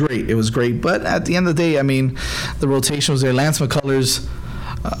 It was great. It was great. But at the end of the day, I mean, the rotation was there. Lance McCullers,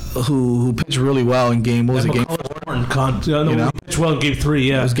 who pitched really well in game. What was it? Game 4. He pitched well in Game 3.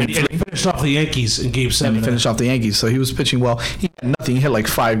 Yeah, and he finished off the Yankees in Game 7. And he finished off the Yankees, so he was pitching well. He had nothing. He hit like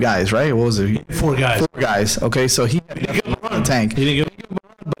 5 guys, right? What was it? 4 guys. 4 guys. Okay, so he had nothing in the tank. He didn't give him a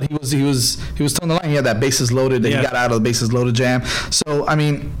run, but he was towing the line. He had that bases loaded. He got out of the bases loaded jam. So I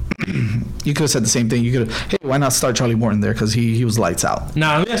mean, you could have said the same thing. You could have, hey, why not start Charlie Morton there? Because he was lights out.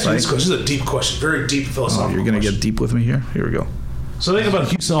 Now, let me ask you this question. This is a deep question, very deep philosophical. You're gonna get deep with me here. Here we go. So think about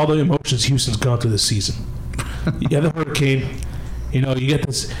Houston, all the emotions Houston's gone through this season. You have the hurricane, you get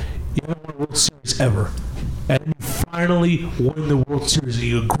this, you haven't won a World Series ever. And then you finally win the World Series.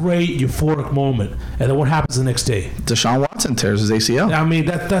 A great, euphoric moment. And then what happens the next day? Deshaun Watson tears his ACL. I mean,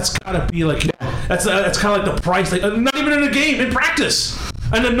 that's got to be like, that's kind of like the price. Like, not even in a game, in practice.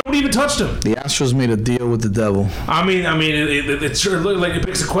 And then nobody even touched him. The Astros made a deal with the devil. I mean, it sure like it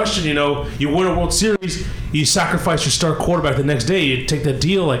begs the question. You win a World Series, you sacrifice your star quarterback the next day. You take that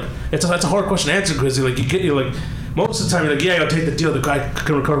deal. Like that's a hard question to answer because most of the time you're like, yeah, I'll take the deal. The guy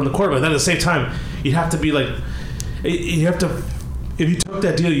can recover from the quarterback. Then at the same time, you'd have to be like, you have to. If you took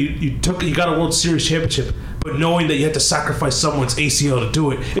that deal, you got a World Series championship, but knowing that you had to sacrifice someone's ACL to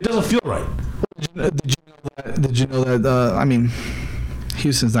do it, it doesn't feel right. Did you know that? I mean,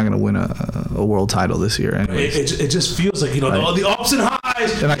 Houston's not going to win a world title this year. It just feels like, the ups and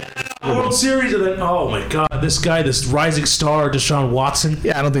highs, World Series, and then, oh my God, this rising star, Deshaun Watson.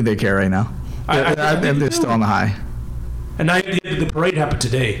 Yeah, I don't think they care right now. They're still on the high. And now the parade happened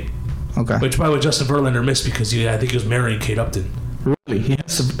today. Okay. Which, by the way, Justin Verlander missed because I think he was marrying Kate Upton. Really?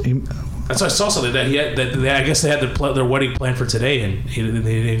 That's why I saw something that I guess they had their wedding planned for today, and they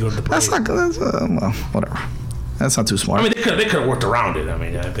didn't go to the parade. Well, whatever. That's not too smart. I mean, they could have worked around it. I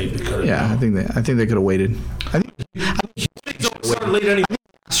mean, I think they could have. Yeah, I think they could have waited. I think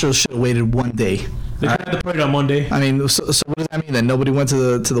Astros should have waited one day. They could have the parade on Monday. I mean, so what does that mean? That nobody went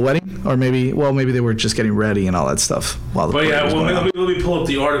to the wedding, or maybe they were just getting ready and all that stuff while the parade was going on. Let me pull up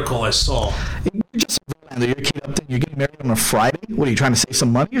the article I saw. You're just Verlander. You're Kate Upton. You're getting married on a Friday. What are you trying to save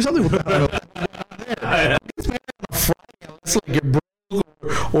some money or something? Getting married on a Friday unless like you're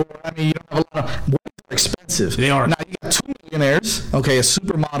broke or I mean you don't have a lot of. Expensive. They are. Now you got 2 millionaires, okay, a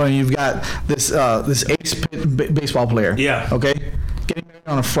supermodel, and you've got this ace baseball player. Yeah. Okay. Getting married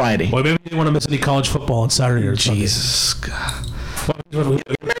on a Friday. Well, maybe they want to miss any college football on Saturday or Sunday. Jesus God. Get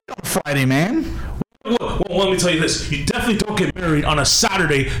married on a Friday, man. Well, let me tell you this. You definitely don't get married on a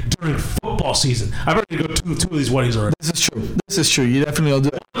Saturday during football season. I've already go to 2 of these weddings already. This is true. You definitely will do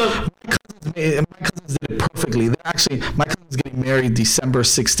it. My cousins did it perfectly. My cousin's getting married December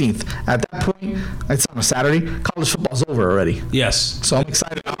 16th. At that point, it's on a Saturday. College football's over already. Yes. So I'm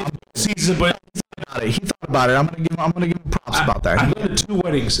excited. Season, but he thought about it. I'm gonna give him props about that. I been to 2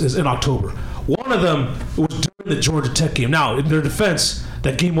 weddings in October. One of them was during the Georgia Tech game. Now, in their defense,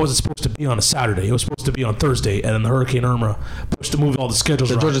 that game wasn't supposed to be on a Saturday. It was supposed to be on Thursday, and then the Hurricane Irma pushed to move all the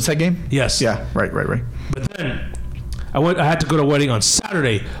schedules around. The Georgia Tech game? Yes. Yeah. Right. But then I had to go to a wedding on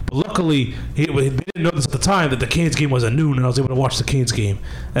Saturday, but luckily they didn't know this at the time that the Canes game was at noon, and I was able to watch the Canes game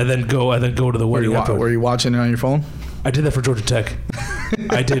and then go to the wedding. Were you watching it on your phone? I did that for Georgia Tech.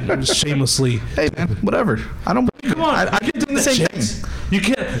 I did shamelessly. Hey man, whatever. I don't believe Come on. I've been doing the same thing. You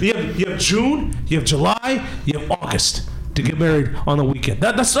can't. You have June, you have July, you have August to get married on the weekend.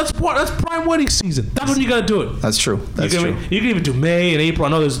 That's prime wedding season. That's when you got to do it. That's true. That's true. You can even do May and April. I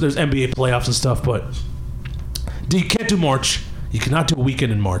know there's NBA playoffs and stuff, but you can't do March. You cannot do a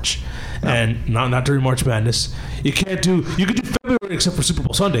weekend in March, and not during March Madness. You can do February except for Super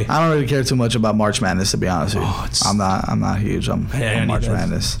Bowl Sunday. I don't really care too much about March Madness, to be honest with you. I'm not huge on March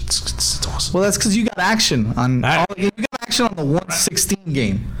Madness. It's awesome. Well, that's because you got action on you got action on the 116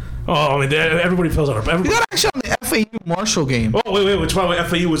 game. Oh, I mean, everybody feels on it. You got action on the FAU Marshall game. Oh, wait. Which, by the way,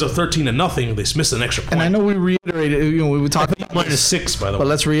 FAU was a 13-0. They missed an extra point. And I know we reiterated, we talked about -6, by the way. But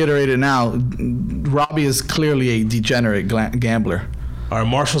let's reiterate it now. Robbie is clearly a degenerate gambler. All right,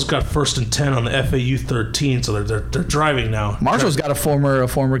 Marshall's got 1st and 10 on the FAU 13, so they're driving now. Marshall's got a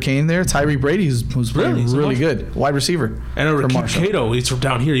former Cane there, Tyree Brady, who's really good, wide receiver. And over Cato, he's from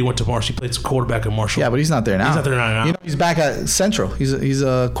down here. He went to Marshall. He played some quarterback in Marshall. Yeah, but he's not there now. He's not there now. You know, he's back at Central. He's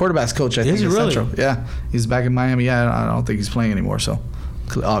a quarterbacks coach. I think. Is he at really? Central. Yeah, he's back in Miami. Yeah, I don't think he's playing anymore. So,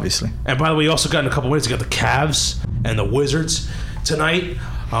 obviously. And by the way, you also got in a couple minutes. You got the Cavs and the Wizards tonight.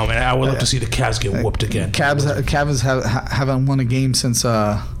 And I would love to see the Cavs get whooped again. Cavs haven't won a game since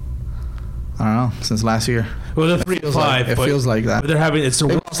I don't know, since last year. Well, they're 3-5. It feels like that. But they're having they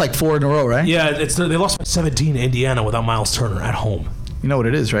lost like 4 in a row, right? Yeah, they lost by 17 to Indiana without Miles Turner at home. You know what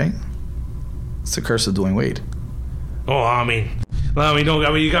it is, right? It's the curse of Dwayne Wade. Oh, I mean,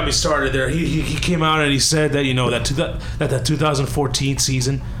 you got me started there. He came out and he said that that 2014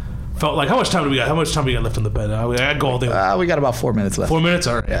 season felt like how much time do we got left in the bed? I go all day. We got about 4 minutes left. 4 minutes,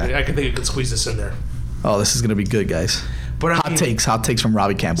 all right. Yeah. I can think I could squeeze this in there. Oh, this is gonna be good, guys. But hot takes from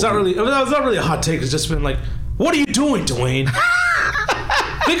Robbie Campbell. It's not really a hot take. It's just been like, what are you doing, Dwayne?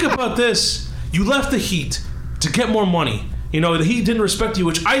 Think about this. You left the Heat to get more money. The Heat didn't respect you,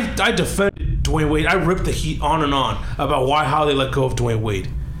 which I defended Dwayne Wade. I ripped the Heat on and on about how they let go of Dwayne Wade.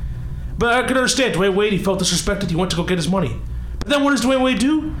 But I can understand Dwayne Wade. He felt disrespected. He went to go get his money. But then what does Dwayne Wade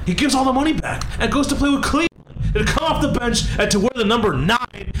do? He gives all the money back and goes to play with Cleveland. To come off the bench and to wear the number 9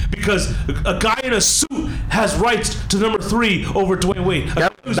 because a guy in a suit has rights to number 3 over Dwayne Wade. A guy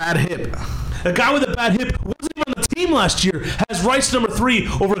with a bad hip. A guy with a bad hip who wasn't even on the team last year has rights to number 3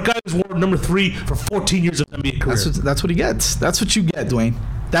 over a guy who's worn number 3 for 14 years of NBA career. That's what he gets. That's what you get, Dwayne.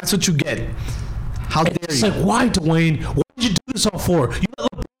 That's what you get. How dare you? It's like, why, Dwayne? What did you do this all for? You let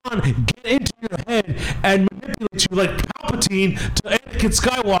LeBron get into your head and manipulate you like Palpatine to Anakin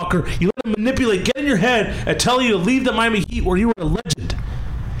Skywalker. You let him get in your head and tell you to leave the Miami Heat where you were a legend.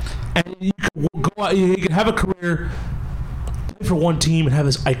 And you could go out, you could have a career, play for one team and have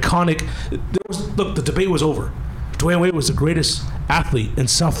this iconic... the debate was over. Dwayne Wade was the greatest athlete in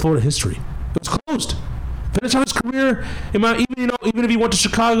South Florida history. It was closed. Finish out his career, even if he went to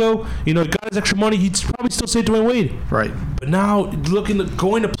Chicago, got his extra money, he'd probably still say Dwayne Wade. Right. But now,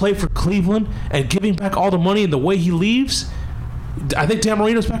 going to play for Cleveland and giving back all the money and the way he leaves, I think Dan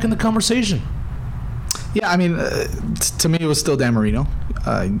Marino's back in the conversation. Yeah, I mean, to me, it was still Dan Marino,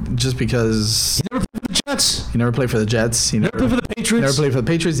 just because... He never played for the Jets. He never played for the Jets. He never played for the Patriots. He never played for the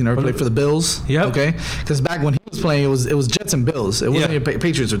Patriots. He never played for the Bills. Yeah. Okay? Because back when he was playing, it was Jets and Bills. It wasn't even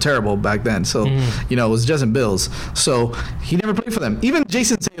Patriots were terrible back then. So, it was Jets and Bills. So, he never played for them. Even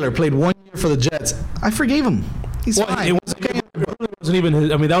Jason Taylor played 1 year for the Jets. I forgave him. He's fine. It wasn't even his,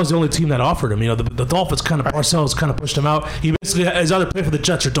 that was the only team that offered him. The Dolphins Parcells kind of pushed him out. He basically has either play for the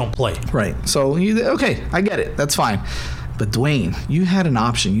Jets or don't play. Right. So, okay, I get it. That's fine. But Dwayne, you had an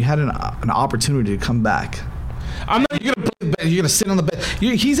option. You had an opportunity to come back. You're gonna sit on the bench.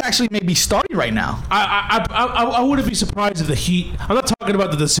 He's actually maybe starting right now. I wouldn't be surprised if the Heat. I'm not talking about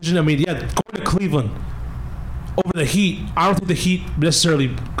the decision. Going to Cleveland over the Heat. I don't think the Heat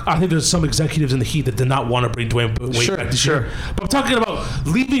necessarily. I think there's some executives in the Heat that did not want to bring Dwayne Wade back this year. But I'm talking about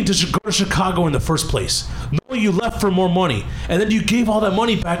leaving to go to Chicago in the first place. Knowing you left for more money, and then you gave all that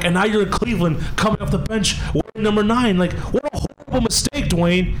money back, and now you're in Cleveland coming off the bench wearing number 9. Like, what a horrible mistake,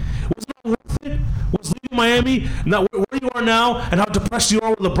 Dwayne. Was it not worth it? Was leaving Miami, now where you are now, and how depressed you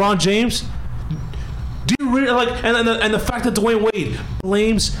are with LeBron James? Do you really and the fact that Dwayne Wade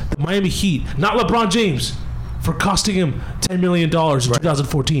blames the Miami Heat, not LeBron James, for costing him $10 million in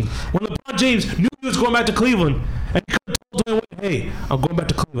 2014. When LeBron James knew he was going back to Cleveland, and he could have told Dwayne Wade, hey, I'm going back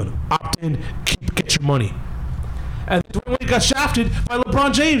to Cleveland. Opt in, get your money. And Dwayne Wade got shafted by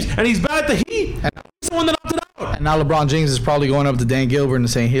LeBron James, and he's bad at the Heat. And he's the one that opted out. And now LeBron James is probably going up to Dan Gilbert and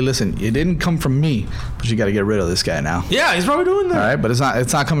saying, hey, listen, it didn't come from me, but you got to get rid of this guy now. Yeah, he's probably doing that. All right, but it's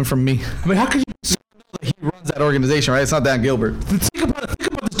not coming from me. I mean, how could you... He runs that organization, right? It's not Dan Gilbert. Think about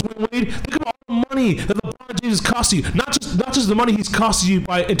this, Dwayne Wade. Think about all the money that LeBron James he's costing you. Not just the money he's costed you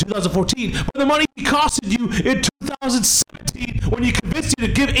in 2014, but the money he costed you in 2017 when you convinced you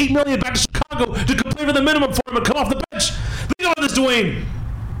to give $8 million back to Chicago to play for the minimum for him and come off the bench. Think about this, Dwayne.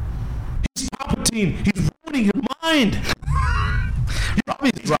 He's Palpatine. He's ruining your mind.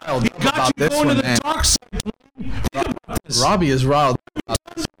 Robbie's riled up got about you this going one, to the man. dark side, Dwayne. Think about this. Robbie is riled.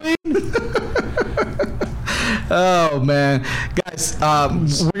 Oh man, guys,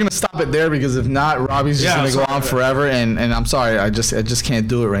 we're gonna stop it there because if not, Robbie's just gonna go on forever. And I'm sorry, I just can't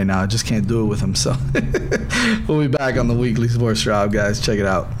do it right now. I just can't do it with him. So we'll be back on the Weekly Sports Drop, guys. Check it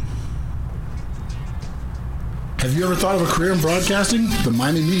out. Have you ever thought of a career in broadcasting? The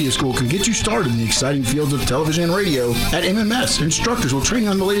Miami Media School can get you started in the exciting fields of television and radio. At MMS, instructors will train you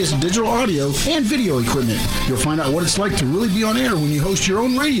on the latest digital audio and video equipment. You'll find out what it's like to really be on air when you host your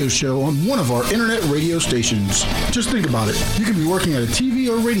own radio show on one of our internet radio stations. Just think about it. You could be working at a TV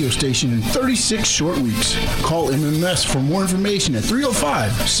or radio station in 36 short weeks. Call MMS for more information at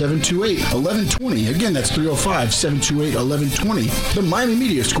 305-728-1120. Again, that's 305-728-1120. The Miami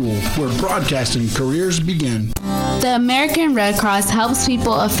Media School, where broadcasting careers begin. The American Red Cross helps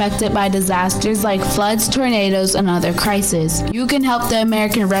people affected by disasters like floods, tornadoes, and other crises. You can help the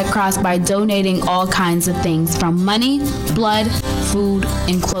American Red Cross by donating all kinds of things from money, blood, food,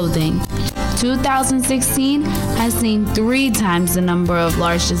 and clothing. 2016 has seen 3 times the number of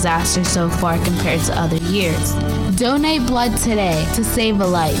large disasters so far compared to other years. Donate blood today to save a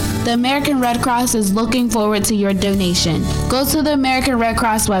life. The American Red Cross is looking forward to your donation. Go to the American Red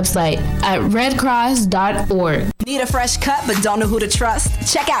Cross website at redcross.org. Need a fresh cut but don't know who to trust?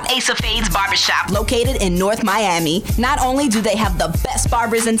 Check out Ace of Fades Barbershop, located in North Miami. Not only do they have the best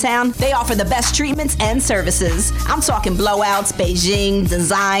barbers in town, they offer the best treatments and services. I'm talking blowouts, Beijing,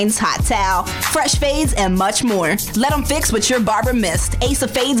 designs, hot towel, fresh fades, and much more. Let them fix what your barber missed. Ace of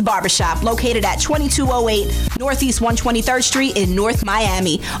Fades Barbershop, located at 2208 Northeast 123rd Street in North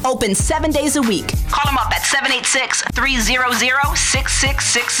Miami. Open 7 days a week. Call them up at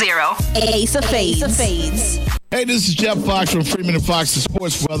 786-300-6660. Ace of Fades. Hey, this is Jeff Fox from Freeman and Fox, the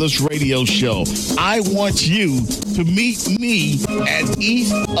Sports Brothers radio show. I want you to meet me at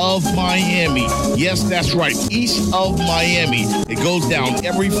East of Miami. Yes, that's right, East of Miami. It goes down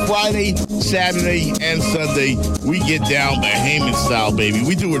every Friday, Saturday, and Sunday. We get down Bahamian style, baby.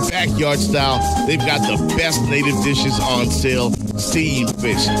 We do it backyard style. They've got the best native dishes on sale. Steamed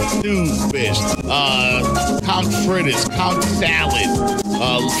fish, stewed fish, conch fritters, conch salad,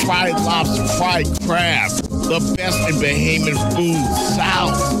 fried lobster, fried crab. The best in Bahamian food,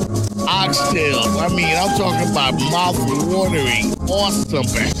 South, oxtails. I mean, I'm talking about mouth-watering, awesome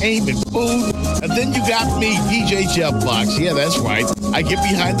Bahamian food. And then you got me, DJ Jeff Fox. Yeah, that's right. I get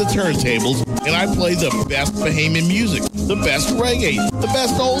behind the turntables and I play the best Bahamian music, the best reggae, the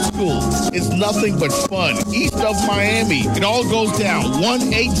best old school. It's nothing but fun. East of Miami. It all goes down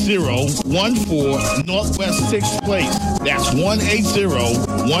 18014 Northwest 6th Place. That's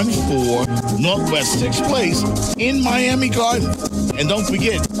 18014 Northwest 6th Place in Miami Gardens. And don't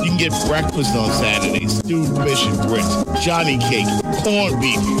forget, you can get breakfast on Saturdays, stewed fish and grits, Johnny cake, corned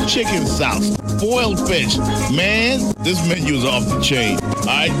beef, chicken sauce, boiled fish. Man, this menu is off the chain. All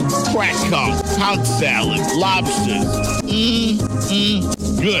right, crack conch, conch salad, lobsters.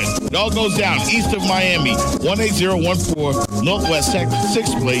 Good. It all goes down east of Miami, 18014 Northwest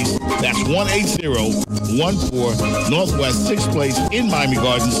 6th Place. That's 18014 Northwest 6th Place in Miami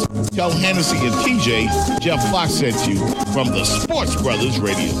Gardens. Tell Hennessy and TJ Jeff Fox sent you from the Sports Brothers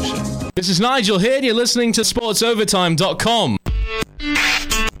Radio Show. This is Nigel here, and you're listening to SportsOvertime.com.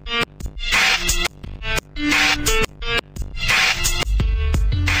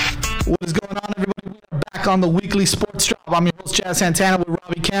 What is going on, everybody? We are back on the Weekly Sports Drop. I'm your host, Chaz Santana, with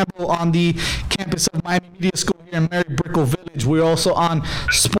Robbie Campbell on the campus of Miami Media School here in Mary Brickell Village. We're also on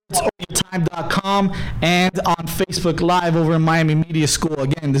SportsOvertime.com and on Facebook Live over in Miami Media School.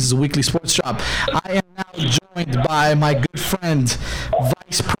 Again, this is a Weekly Sports Drop. I am now joined by my good friend,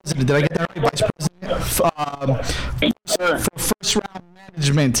 Vice President. Did I get that right? Vice President for First Round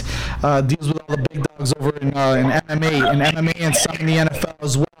Management. Deals with all the big dogs over in MMA and some in the NFL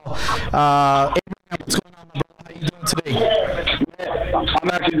as well. Abraham, what's going on, my brother? How you doing today? I'm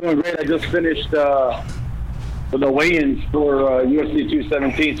actually doing great. I just finished the weigh-ins for UFC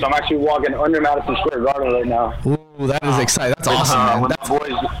 217, so I'm actually walking under Madison Square Garden right now. Ooh, that is exciting. That's awesome, man. With my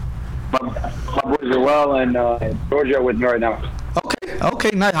boys are well, and Georgia are with me right now.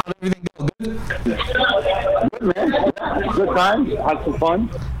 Okay, nice. How did everything go? Good? Good, man. Good time. Had some fun.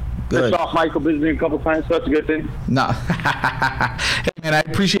 Good. Pissed off Michael Bisping a couple times, so that's a good thing. No. Hey, man, I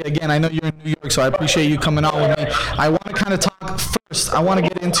appreciate, again, I know you're in New York, so I appreciate you coming on with me. I want to kind of talk first. I want to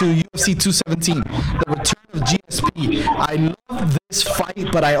get into UFC 217, the return of GSP, I love this fight,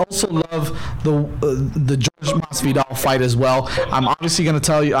 but I also love the George Masvidal fight as well. I'm obviously going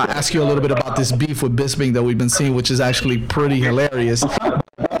to ask you a little bit about this beef with Bisping that we've been seeing, which is actually pretty hilarious. Talk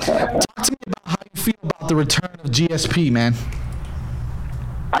to me about how you feel about the return of GSP, man.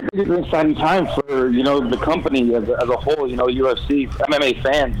 I think it's an exciting time for, the company as a whole, UFC, MMA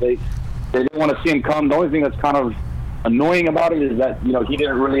fans. They didn't want to see him come. The only thing that's kind of annoying about it is that, he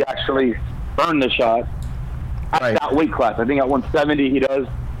didn't really actually earn the shot at that weight class. I think at 170 he does.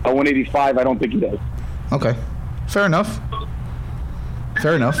 At 185, I don't think he does. Okay. Fair enough.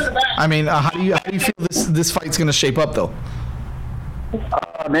 I mean, how do you feel this fight's going to shape up, though?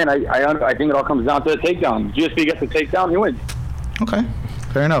 Man, I think it all comes down to a takedown. GSP gets a takedown, he wins. Okay.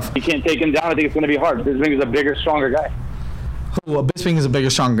 Fair enough. You can't take him down. I think it's going to be hard. Bisping is a bigger, stronger guy. Bisping is a bigger,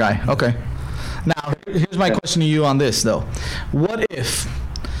 stronger guy. Okay. Now, here's my question to you on this, though. What if,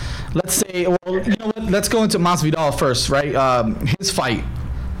 let's say, let's go into Masvidal first, right? His fight.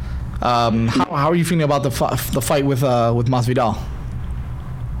 How are you feeling about the fight with Masvidal?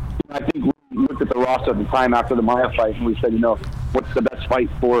 I think we looked at the roster at the time after the Maya fight, and we said, what's the best fight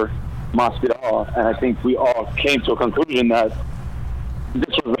for Masvidal? And I think we all came to a conclusion that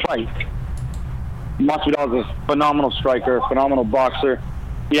this was the fight. Masvidal is a phenomenal striker, phenomenal boxer.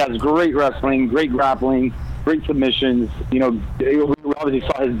 He has great wrestling, great grappling, great submissions. We obviously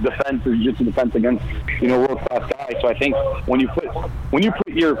saw his defense, his jiu-jitsu defense against, world-class guys. So I think when you put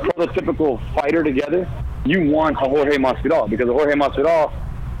your prototypical fighter together, you want a Jorge Masvidal, because a Jorge Masvidal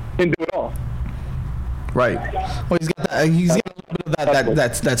can do it all. Right. Well, he's got a little bit of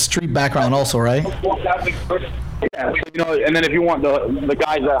that street background also, right? Yeah. So, and then if you want the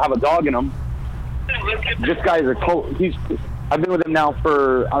guys that have a dog in them, this guy is I've been with him now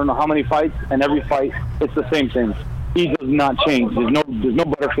for I don't know how many fights, and every fight it's the same thing. He does not change. There's no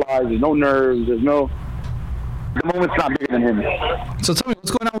butterflies. There's no nerves. The moment's not bigger than him. So tell me,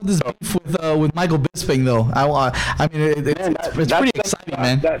 what's going on with this beef with Michael Bisping, though? I mean, it's pretty exciting,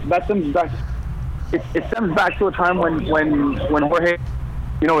 man. It stems back to a time when Jorge,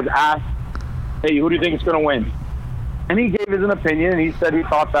 was asked, "Hey, who do you think is going to win?" And he gave his opinion, and he said he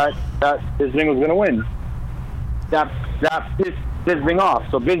thought that Bisping was going to win. That pissed Bisping off.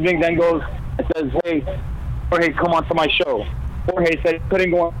 So Bisping then goes and says, "Hey, Jorge, come on to my show." Jorge said he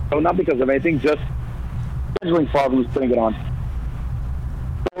couldn't go on, not because of anything, just scheduling problems couldn't get on.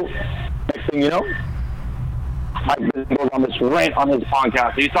 So next thing you know, Mike Bisping goes on this rant on his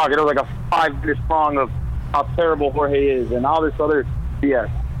podcast. He's talking like a 5-minute song of how terrible Jorge is and all this other BS.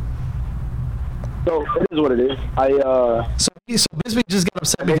 So it is what it is. So Bisping just got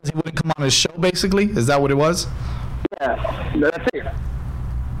upset because he wouldn't come on his show, basically? Is that what it was? Yeah, that's it.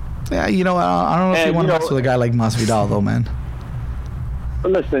 Yeah, I don't know if you want to mess with a guy like Masvidal, though, man.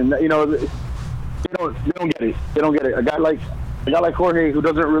 Listen, they don't get it. They don't get it. A guy like Jorge, who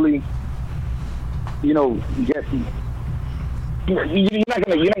doesn't really, get. You're not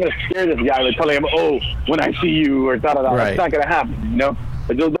gonna scare this guy by telling him, "Oh, when I see you," or da da da. It's not gonna happen.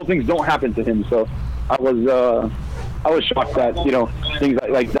 Those things don't happen to him. So I was shocked that things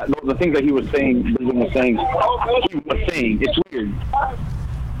like that. The things that he was saying, it's weird.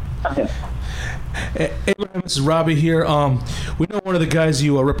 Abraham, this is Robbie here. We know one of the guys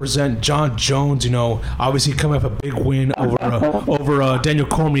you represent, John Jones. Obviously coming up a big win over Daniel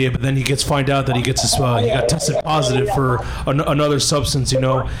Cormier, but then he find out that he got tested positive for another substance.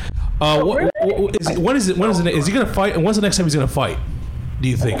 When is he gonna fight? And when's the next time he's gonna fight? Do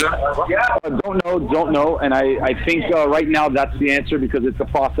you think? Don't know. And I think right now that's the answer, because it's a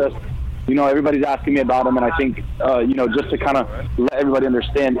process. Everybody's asking me about him, and I think, just to kind of let everybody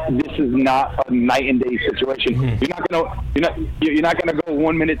understand, this is not a night and day situation. Mm-hmm. You're not gonna go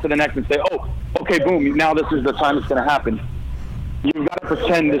 1 minute to the next and say, "Oh, okay, boom, now this is the time it's gonna happen." You've got to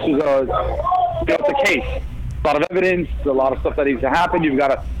pretend this is it's a case. A lot of evidence, a lot of stuff that needs to happen. You've got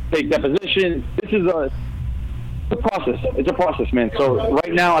to take depositions. This is a process. It's a process, man. So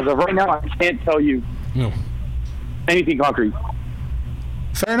as of right now, I can't tell you anything concrete.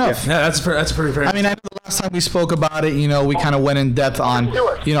 Fair enough. Yeah, that's pretty fair. I mean, I know the last time we spoke about it, we kind of went in depth on,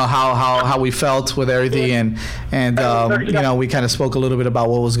 how we felt with everything, and we kind of spoke a little bit about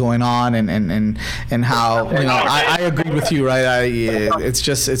what was going on, and how I agreed with you, right? It's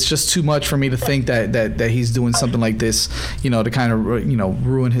just too much for me to think that he's doing something like this, to kind of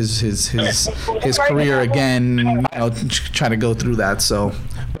ruin his career again, trying to go through that. So,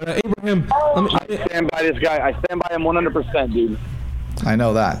 but Abraham, I stand by this guy. I stand by him 100%, dude. I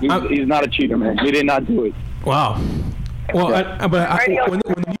know that. He's not a cheater, man. He did not do it. Wow. Well, when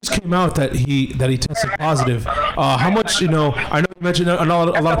the news came out that he tested positive, how much, I know mentioned a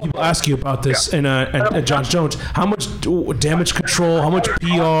lot of people ask you about this, and John Jones. How much damage control? How much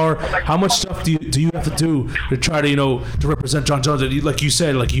PR? How much stuff do you have to do to try to to represent John Jones? Like you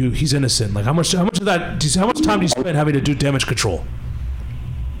said, he's innocent. Like how much of that? How much time do you spend having to do damage control?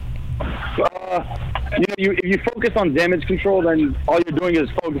 If you focus on damage control, then all you're doing is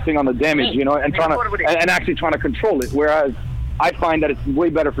focusing on the damage, and actually trying to control it. Whereas I find that it's way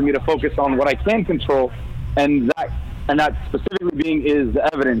better for me to focus on what I can control, and that specifically being is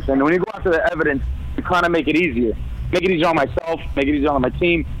the evidence. And when you go after the evidence, you kind of make it easier. Make it easier on myself, make it easier on my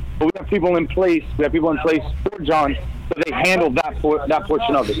team. But we have people in place. We have people in place for John, so they handle that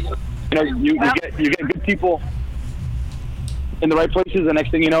portion of it. You get good people in the right places, and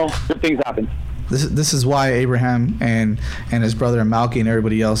next thing you know, good things happen. This is why Abraham and his brother and Malky and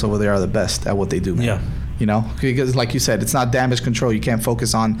everybody else over there are the best at what they do, man. Yeah. Because like you said, it's not damage control. You can't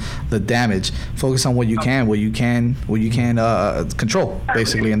focus on the damage. Focus on what you can control,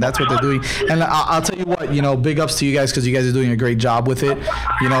 basically, and that's what they're doing. And I'll tell you what, big ups to you guys because you guys are doing a great job with it.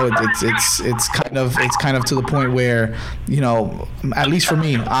 It's kind of to the point where, at least for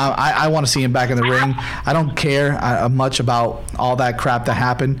me, I want to see him back in the ring. I don't care much about all that crap that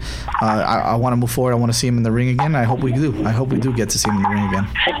happened. I want to move forward. I want to see him in the ring again. I hope we do. I hope we do get to see him in the ring again.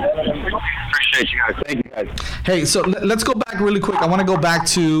 Appreciate you guys. Thank you guys. Hey, so let's go back really quick. I want to go back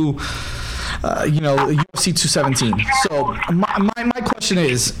to UFC217. So my question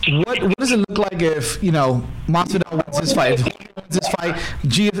is, what does it look like if Masvidal wins his fight? If he wins this fight,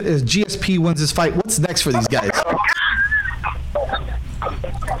 GSP wins this fight. What's next for these guys?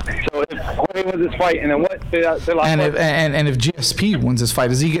 So if Jorge wins this fight, and then what? And if GSP wins this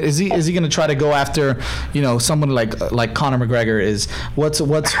fight, is he going to try to go after someone like Conor McGregor is? What's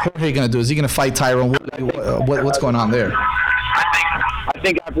Jorge going to do? Is he going to fight Tyrone? What's going on there? I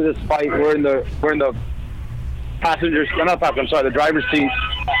think after this fight, we're in the the driver's seat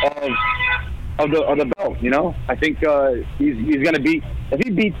of the belt. I think he's going to beat, if he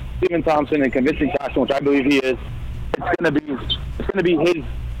beats Stephen Thompson in convincing fashion, which I believe he is. It's going to be his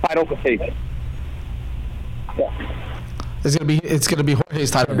title to take. Yeah. It's going to be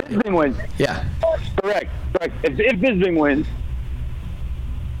Jorge's title. If Bisping wins. Yeah. Correct. If Bisping wins,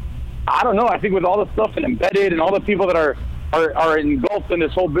 I don't know. I think with all the stuff and embedded and all the people that are engulfed in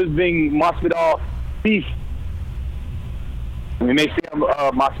this whole Bisping-Masvidal beef, we may see a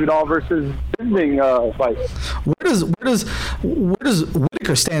Masvidal versus Bisping fight. Where does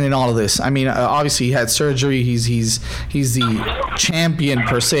Whitaker stand in all of this? I mean, obviously he had surgery. He's the champion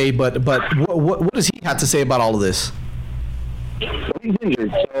per se, but what does he have to say about all of this? He's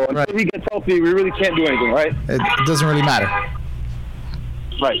injured, so until he gets healthy, we really can't do anything, right? It doesn't really matter.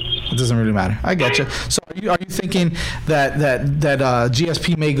 Right. It doesn't really matter. I get you. So are you thinking that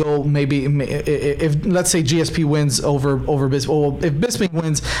GSP may go if let's say GSP wins over Bisping? Well, if Bisping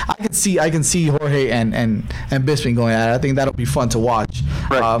wins, I can see Jorge and Bisping going at it. I think that'll be fun to watch.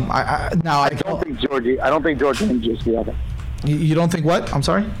 Right. I don't think Georgie and GSP happen. You don't think what? I'm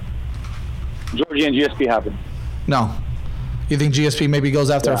sorry. Georgie and GSP happen. No. You think GSP maybe goes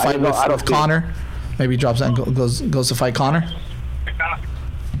after a fight with Conor? Maybe drops out and goes to fight Conor?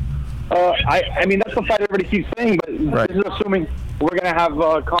 I mean, that's the fight everybody keeps saying, but this is assuming we're going to have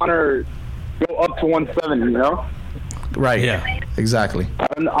Conor go up to 170, Right. Yeah. Exactly. I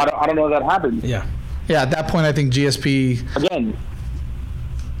don't know if that happens. Yeah. Yeah. At that point, I think GSP again.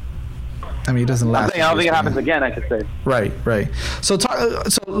 I mean, it doesn't last. I don't think it happens again, I should say. Right. So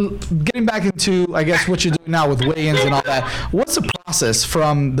getting back into, I guess, what you're doing now with weigh-ins and all that, what's the process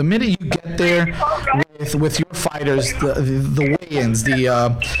from the minute you get there with your fighters, the weigh-ins, the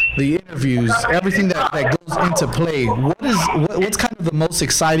interviews, everything that goes into play? What's kind of the most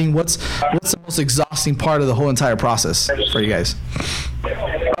exciting? What's the most exhausting part of the whole entire process for you guys?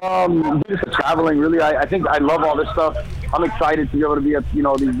 Just traveling, really. I think I love all this stuff. I'm excited to be able to be at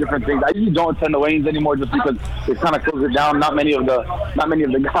these different things. I usually don't attend the weigh-ins anymore just because it kind of closes it down. Not many of the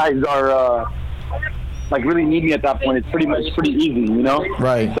guys are really need me at that point. It's pretty easy,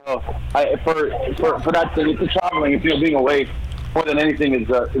 Right. So for that thing, it's the traveling. Being away more than anything is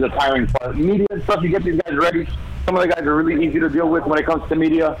a tiring part. Media and stuff, you get these guys ready. Some of the guys are really easy to deal with when it comes to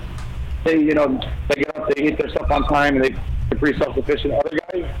media. They get up, they hit their stuff on time, and they're pretty self-sufficient. Other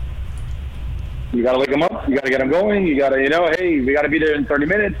guys, you got to wake them up. You got to get them going. You got to, hey, we got to be there in 30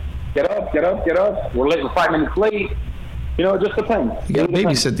 minutes. Get up. We're late. We're 5 minutes late. It just depends. You got to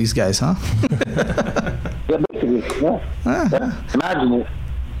babysit these guys, huh? Yeah, basically. Yeah. Imagine it.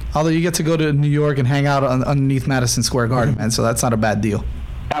 Although you get to go to New York and hang out underneath Madison Square Garden, man, so that's not a bad deal.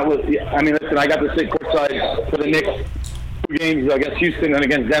 Listen, I got to sit courtside for the Knicks 2 games against Houston and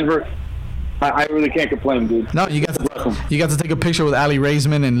against Denver. I really can't complain, dude. No, you got to take a picture with Ali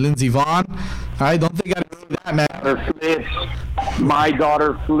Raisman and Lindsey Vonn. All right, don't think I didn't see that, man. My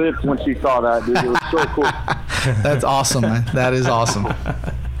daughter flipped when she saw that, dude. It was so cool. That's awesome, man. That is awesome.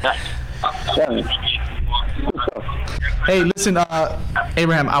 Hey, listen,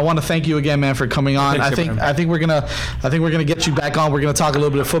 Abraham, I want to thank you again, man, for coming on. Thanks, I think we're gonna get you back on. We're gonna talk a little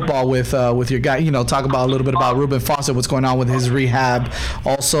bit of football with your guy. You know, talk about a little bit about Reuben Foster, what's going on with his rehab.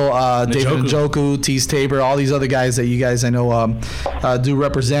 Also, David Njoku, Tease Tabor, all these other guys that you guys I know do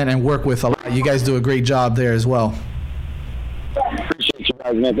represent and work with a lot. You guys do a great job there as well. Appreciate you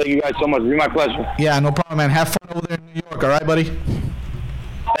guys, man. Thank you guys so much. It's been my pleasure. Yeah, no problem, man. Have fun over there in New York. All right, buddy.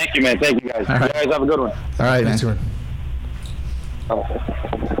 Thank you, man. Thank you, guys. All right. You guys have a good one. All right, Thanks, man.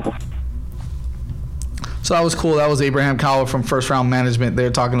 So that was cool. That was Abraham Cowell from First Round Management.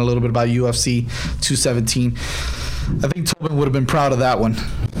 They're talking a little bit about UFC 217. I think Tobin would have been proud of that one.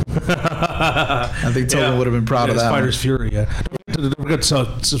 I think Tobin would have been proud of that Fighter's one. Fury, yeah. Important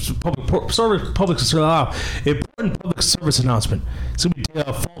public service announcement. It's going to be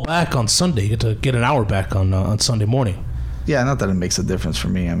fall back on Sunday. You get to get an hour back on Sunday morning. Yeah, not that it makes a difference for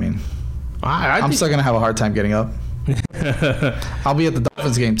me. I mean, I'm still going to have a hard time getting up. I'll be at the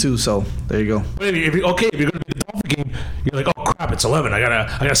Dolphins game too, so there you go. But if you're going to be at the Dolphins game, you're like, oh crap, it's 11. I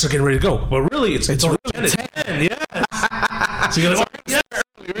gotta start getting ready to go. But really, it's really 10. Yeah. So you're like,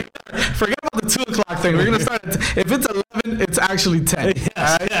 forget about the 2 o'clock thing. We're gonna start. If it's 11, it's actually 10. Yes,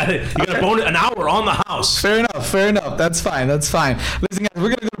 right? Yeah. You got to bone it an hour on the house. Fair enough. That's fine. Listen, guys,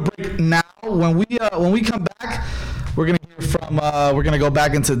 we're gonna go to break now. When we come back, we're gonna hear from. We're gonna go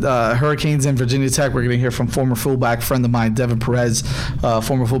back into Hurricanes and Virginia Tech. We're gonna hear from former fullback friend of mine, Devin Perez,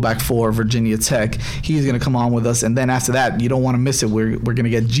 former fullback for Virginia Tech. He's gonna come on with us, and then after that, you don't want to miss it. We're gonna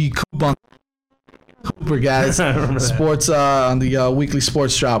get G. Cooper, guys. Sports on the weekly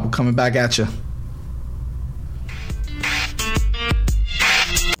sports drop. We're coming back at you.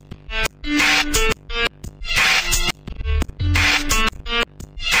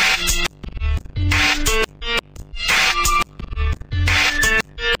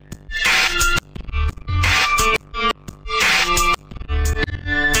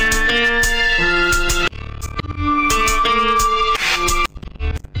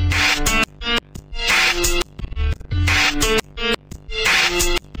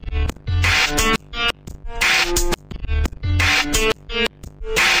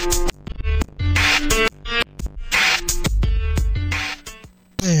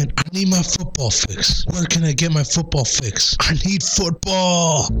 Man, I need my football fix. Where can I get my football fix? I need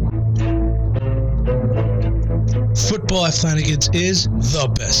football. Football at Flanagan's is the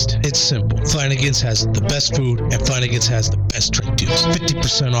best. It's simple. Flanagan's has the best food and Flanagan's has the best drink deals.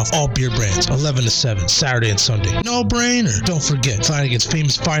 50% off all beer brands, 11 to 7, Saturday and Sunday. No brainer. Don't forget Flanagan's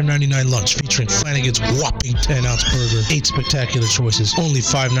famous $5.99 lunch featuring Flanagan's whopping 10-ounce burger, 8 spectacular choices, only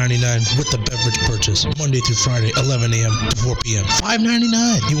 $5.99 with the beverage purchase, Monday through Friday, 11 a.m. to 4 p.m.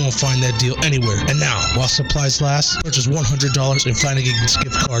 $5.99. You won't find that deal anywhere. And now, while supplies last, purchase $100 in Flanagan's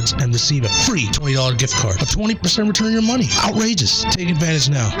gift cards and receive a free $20 gift card. A 20% return your money. Outrageous. Take advantage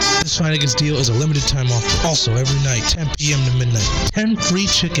now. This Flanagan's deal is a limited time offer. Also, every night, 10 p.m. to midnight. 10 free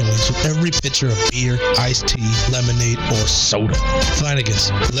chicken wings with every pitcher of beer, iced tea, lemonade, or soda. Flanagan's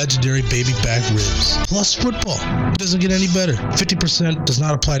legendary baby back ribs. Plus football. It doesn't get any better. 50% does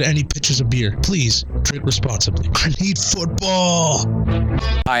not apply to any pitchers of beer. Please drink responsibly. I need football.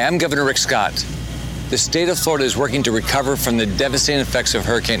 Hi, I'm Governor Rick Scott. The state of Florida is working to recover from the devastating effects of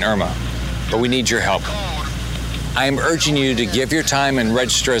Hurricane Irma, but we need your help. I am urging you to give your time and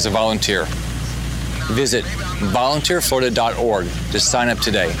register as a volunteer. Visit volunteerflorida.org to sign up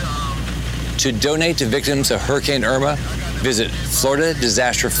today. To donate to victims of Hurricane Irma, visit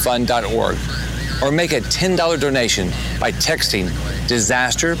floridadisasterfund.org or make a $10 donation by texting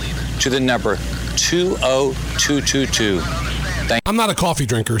disaster to the number 20222. I'm not a coffee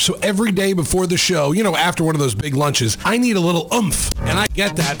drinker, so every day before the show, after one of those big lunches, I need a little oomph. And I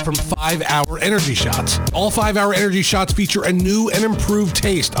get that from 5-Hour Energy Shots. All 5-Hour Energy Shots feature a new and improved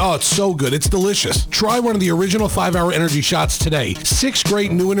taste. Oh, it's so good. It's delicious. Try one of the original 5-Hour Energy Shots today. 6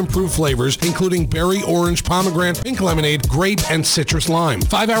 great new and improved flavors, including berry, orange, pomegranate, pink lemonade, grape, and citrus lime.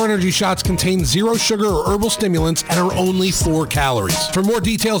 5-Hour Energy Shots contain 0 sugar or herbal stimulants and are only 4 calories. For more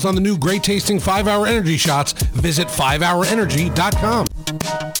details on the new great tasting 5-Hour Energy Shots, visit 5hourenergy.com.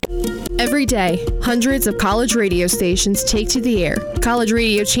 Every day, hundreds of college radio stations take to the air. College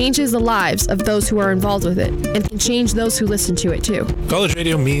radio changes the lives of those who are involved with it and can change those who listen to it too. College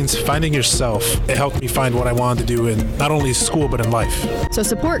radio means finding yourself. It helped me find what I wanted to do in not only school but in life. So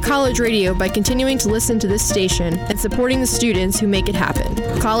support college radio by continuing to listen to this station and supporting the students who make it happen.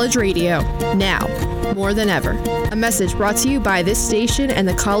 College radio, now, more than ever. A message brought to you by this station and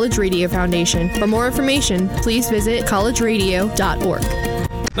the College Radio Foundation. For more information, please visit collegeradio.org.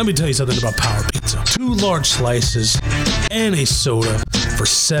 Let me tell you something about Power Pizza. 2 large slices and a soda for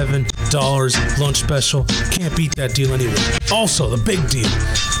 $7 lunch special. Can't beat that deal anywhere. Also, the big deal,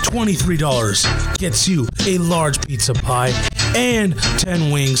 $23 gets you a large pizza pie and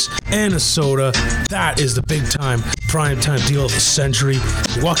 10 wings and a soda. That is the big time, prime time deal of the century.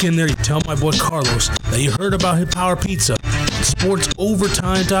 You walk in there, you tell my boy Carlos that you heard about his Power Pizza.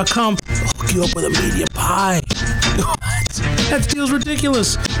 SportsOvertime.com. I'll hook you up with a media pie. What? That deal's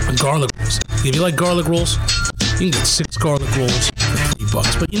ridiculous. And garlic rolls. If you like garlic rolls, you can get 6 garlic rolls for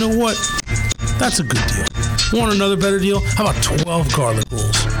 $3. But you know what? That's a good deal. Want another better deal? How about 12 garlic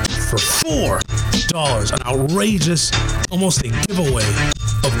rolls for $4? An outrageous, almost a giveaway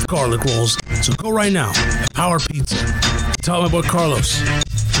of garlic rolls. So go right now at Power Pizza. Tell my boy Carlos.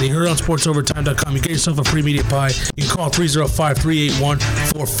 And you heard it on SportsOvertime.com. You get yourself a free media pie. You can call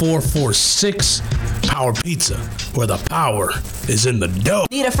 305-381-4446. Power Pizza, where the power is in the dough.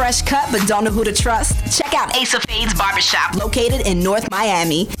 Need a fresh cut but don't know who to trust? Check out Ace of Fades Barbershop, located in North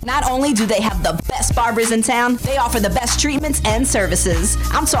Miami. Not only do they have the best barbers in town, they offer the best treatments and services.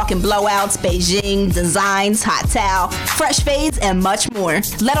 I'm talking blowouts, Beijing, designs, hot towel, fresh fades, and much more.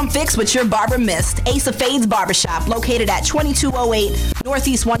 Let them fix what your barber missed. Ace of Fades Barbershop, located at 2208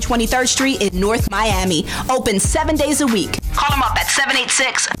 Northeast 123rd Street in North Miami. Open 7 days a week. Call them up at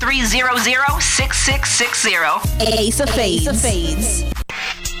 786-300-6660. Ace of Fades. Ace of Fades.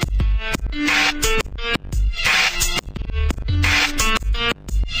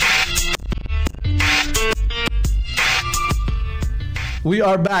 We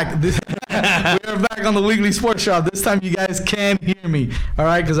are back. We are back on the Weekly Sports Shop. This time you guys can hear me, all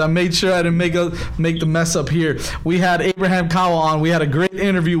right? Because I made sure I didn't make the mess up here. We had Abraham Cowell on. We had a great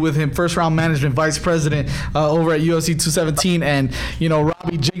interview with him, first-round management vice president over at UFC217. And, you know,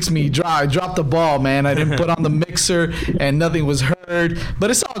 Robbie jinxed me. I dropped the ball, man. I didn't put on the mixer, and nothing was heard.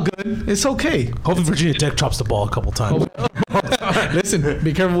 But it's all good. It's okay. Hopefully Virginia Tech drops the ball a couple times. Listen,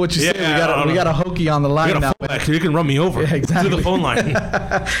 be careful what you say. We got a Hokie on the line now. You can run me over. Yeah, exactly. Through the phone line.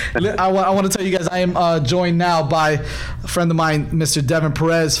 I want to tell you guys, I am joined now by a friend of mine, Mr. Devin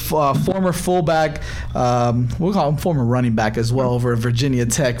Perez, former fullback. We'll call him former running back as well over at Virginia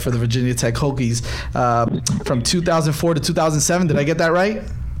Tech for the Virginia Tech Hokies from 2004 to 2007. Did I get that right?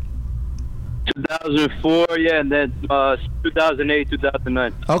 2004, yeah, and then 2008,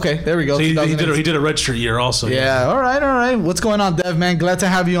 2009. Okay, there we go. So he did a redshirt year also. Yeah, all right. What's going on, Dev, man? Glad to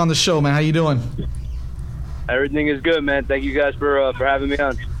have you on the show, man. How you doing? Everything is good, man. Thank you guys for having me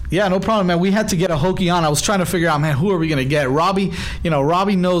on. Yeah, no problem, man. We had to get a Hokie on. I was trying to figure out, man, who are we going to get? Robbie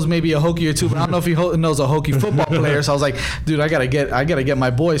knows maybe a Hokie or two, but I don't know if he knows a Hokie football player. So I was like, dude, I got to get my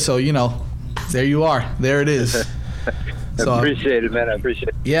boy. So, there you are. There it is. I appreciate it, man. I appreciate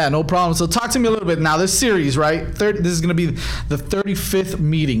it. Yeah, no problem. So talk to me a little bit now. This series, right? This is going to be the 35th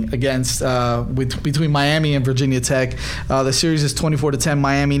meeting against between Miami and Virginia Tech. The series is 24-10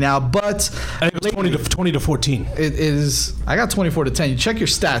 Miami now, but I think it's 20 to 14. It is. I got 24-10. You check your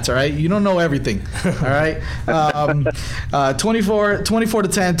stats, all right? You don't know everything, all right? 24-10,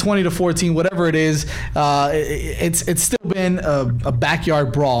 20-14, whatever it is. It's still been a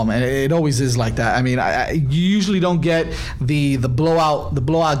backyard brawl, man. It always is like that. I mean, you usually don't get the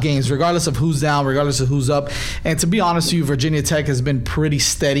blowout games, regardless of who's down, regardless of who's up. And to be honest with you, Virginia Tech has been pretty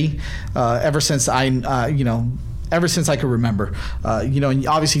steady ever since ever since I could remember. And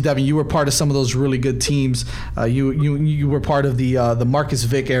obviously, Devin, you were part of some of those really good teams. You were part of the Marcus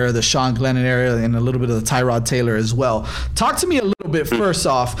Vick era, the Sean Glennon era, and a little bit of the Tyrod Taylor as well. Talk to me a little bit, first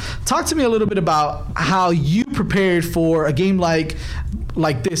off, about how you prepared for a game like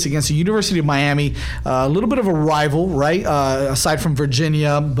this against the University of Miami. A little bit of a rival, right? Aside from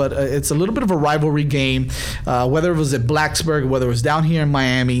Virginia, but it's a little bit of a rivalry game, whether it was at Blacksburg, whether it was down here in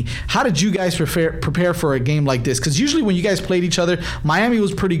Miami. How did you guys prepare for a game like this? Because usually when you guys played each other, Miami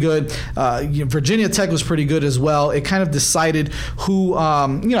was pretty good. Virginia Tech was pretty good as well. It kind of decided who,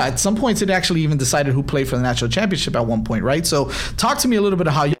 at some points it actually even decided who played for the national championship at one point, right? So talk to me a little bit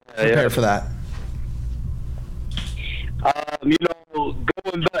of how you prepared for that.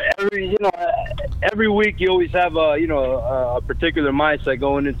 Going back every week you always have a particular mindset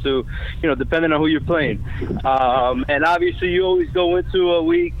going into, depending on who you're playing. And obviously you always go into a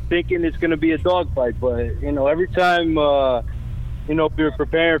week thinking it's going to be a dogfight, but every time we were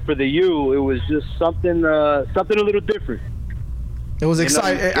preparing for the U, it was just something a little different. It was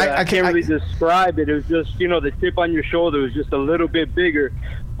exciting. I can't really describe it. It was just, the chip on your shoulder was just a little bit bigger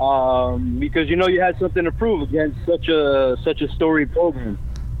because, you had something to prove against such a storied program.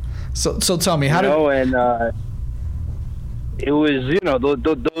 So tell me, how and it was,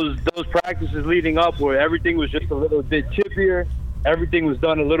 those practices leading up where everything was just a little bit chippier. Everything was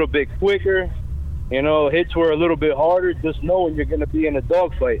done a little bit quicker. Hits were a little bit harder, just knowing you're going to be in a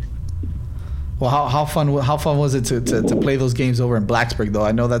dogfight. Well, how fun was it to play those games over in Blacksburg, though?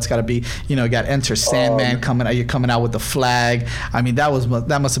 I know that's got to be, you got Enter Sandman coming out. You're coming out with the flag. I mean,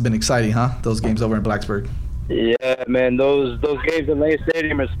 that must have been exciting, huh? Those games over in Blacksburg. Yeah, man, those games in Lane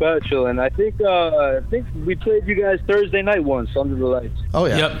Stadium are special, and I think we played you guys Thursday night once under the lights. Oh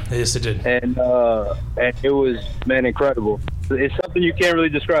yeah. Yep. Yes, it did. And it was, man, incredible. It's something you can't really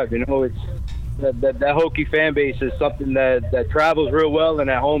describe. It's that Hokie fan base is something that travels real well, and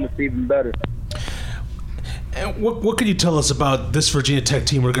at home it's even better. And what can you tell us about this Virginia Tech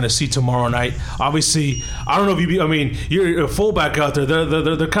team we're going to see tomorrow night? Obviously, I don't know if you're a fullback out there.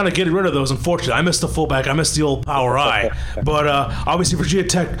 They're kind of getting rid of those, unfortunately. I miss the fullback. I miss the old power eye. But obviously, Virginia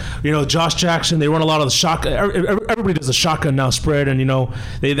Tech, Josh Jackson, they run a lot of the shotgun. Everybody does the shotgun now spread, and,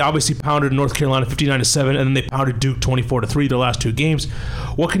 they obviously pounded North Carolina 59-7, and then they pounded Duke 24-3 their last two games.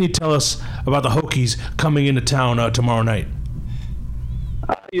 What can you tell us about the Hokies coming into town tomorrow night?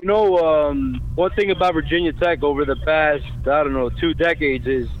 One thing about Virginia Tech over the past, 2 decades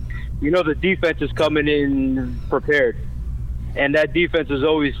is, the defense is coming in prepared, and that defense is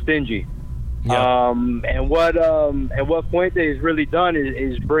always stingy. Yeah. And what Fuente has really done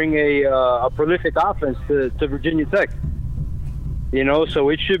is bring a prolific offense to Virginia Tech. So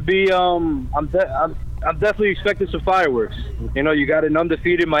it should be. I'm definitely expecting some fireworks. You got an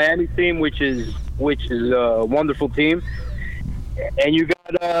undefeated Miami team, which is a wonderful team. And you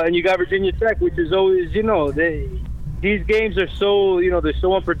got Virginia Tech, which is always, these games are so, they're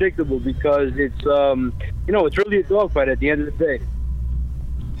so unpredictable because it's, it's really a dogfight at the end of the day.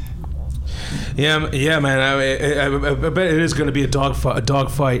 Yeah, man. I bet it is going to be a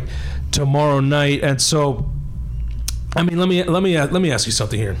dogfight tomorrow night. And so, I mean, let me ask you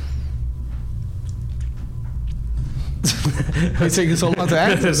something here. It's taking so long to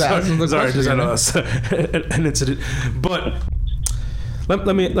answer that. Sorry, just an incident, but. Let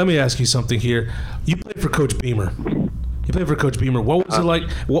me ask you something here. You played for Coach Beamer. What was it like?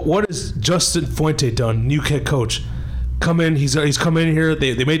 What has Justin Fuente done, new head coach? Come in. He's come in here.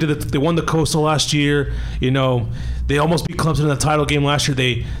 They won the Coastal last year. They almost beat Clemson in the title game last year.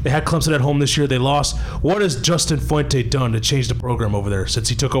 They had Clemson at home this year. They lost. What has Justin Fuente done to change the program over there since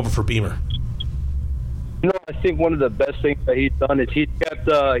he took over for Beamer? I think one of the best things that he's done is he's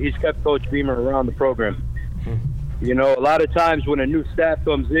kept Coach Beamer around the program. A lot of times when a new staff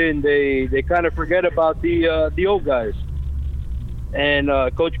comes in, they kind of forget about the old guys. And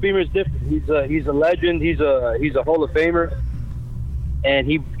Coach Beamer is different. He's a legend. He's a Hall of Famer, and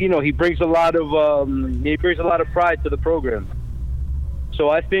he brings a lot of pride to the program. So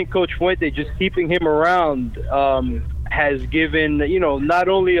I think Coach Fuente, just keeping him around, has given not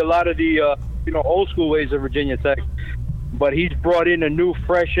only a lot of the old school ways of Virginia Tech, but he's brought in a new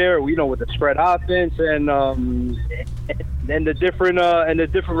fresh air, with the spread offense and the different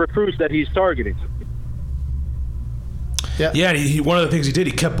recruits that he's targeting. Yeah. One of the things he did,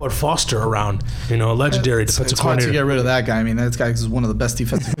 he kept Bud Foster around, a legendary defensive coordinator. It's hard to get rid of that guy. I mean, that guy is one of the best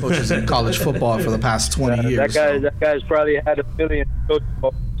defensive coaches in college football for the past 20 years. That guy's probably had a million coaches.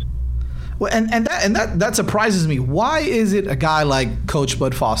 Well, and that surprises me. Why is it a guy like Coach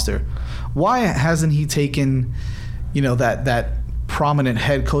Bud Foster? Why hasn't he taken that prominent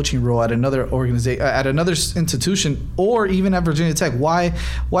head coaching role at another organization, at another institution, or even at Virginia Tech? Why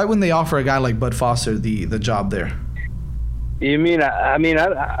wouldn't they offer a guy like Bud Foster the job there? You mean? I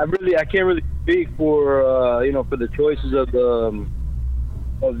can't really speak for for the choices of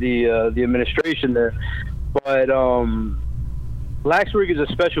the administration there, but Blacksburg is a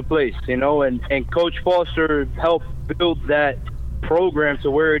special place, and Coach Foster helped build that program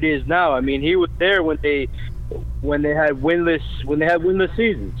to where it is now. I mean, he was there when they had winless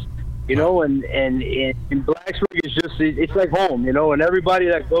seasons, and Blacksburg is it's like home, and everybody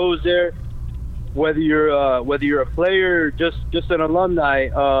that goes there, whether you're a player or just an alumni,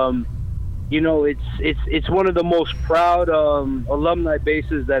 it's one of the most proud alumni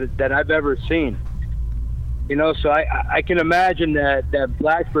bases that I've ever seen. So I can imagine that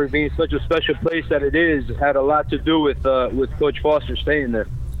Blacksburg being such a special place that it is had a lot to do with Coach Foster staying there.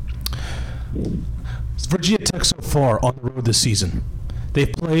 Virginia Tech so far on the road this season,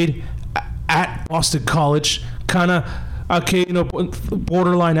 they've played at Boston College, kind of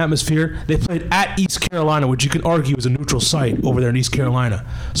borderline atmosphere. They played at East Carolina, which you can argue is a neutral site over there in East Carolina.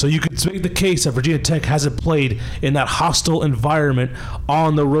 So you could make the case that Virginia Tech hasn't played in that hostile environment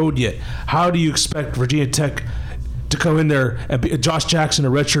on the road yet. How do you expect Virginia Tech to come in there and be Josh Jackson,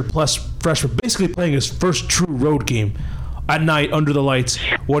 a redshirt plus freshman, basically playing his first true road game at night under the lights?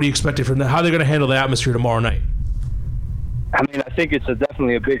 What are you expecting from them? How are they going to handle the atmosphere tomorrow night? I mean, I think it's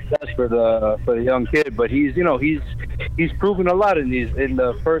definitely a big test for the young kid, but he's proven a lot in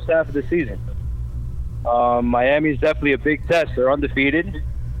the first half of the season. Miami's definitely a big test. They're undefeated.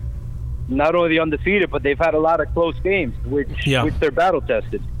 Not only undefeated, but they've had a lot of close games, which they're battle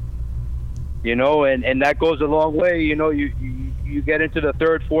tested. And that goes a long way. You get into the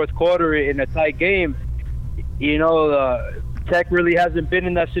third, fourth quarter in a tight game. Tech really hasn't been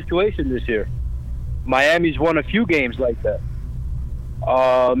in that situation this year. Miami's won a few games like that.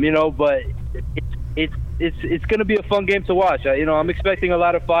 But it's going to be a fun game to watch. I'm expecting a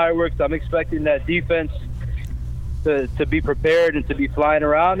lot of fireworks. I'm expecting that defense to be prepared and to be flying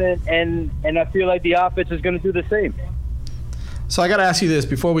around, and I feel like the offense is going to do the same. So I got to ask you this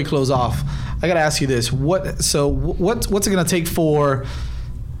before we close off. I got to ask you this. What's it going to take for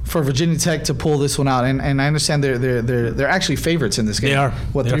Virginia Tech to pull this one out? And I understand they're actually favorites in this game. They are.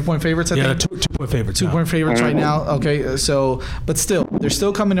 What, 3-point favorites? I think? 2-point favorites. 2-point favorites right now. Okay, so but still, they're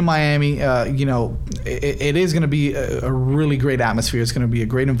still coming to Miami. It is going to be a really great atmosphere. It's going to be a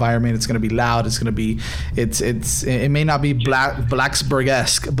great environment. It's going to be loud. It's going to be it may not be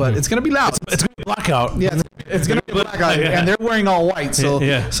Blacksburg-esque, but it's going to be loud. It's going to be blackout. Yeah, it's going to be blackout, and they're wearing all white. So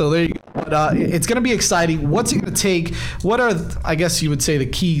there you go. But it's going to be exciting. What's it going to take? What are, I guess you would say, the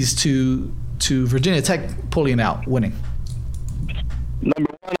keys to Virginia Tech pulling out, winning?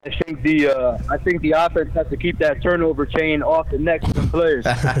 Number one, I think the offense has to keep that turnover chain off the necks of the players.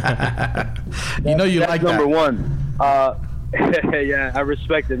 That's number one. Yeah, I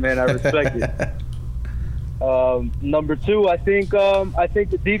respect it, man. I respect it. Number two, I think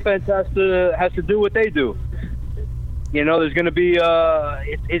the defense has to do what they do. There's going to be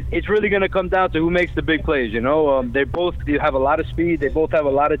it's really going to come down to who makes the big plays. They both have a lot of speed. They both have a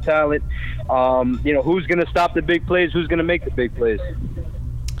lot of talent. Who's going to stop the big plays? Who's going to make the big plays?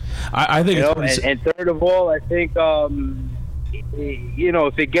 I think. And third of all, I think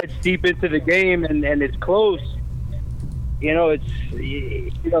if it gets deep into the game and it's close, the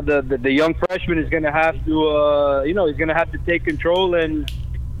young freshman is going to have to he's going to have to take control and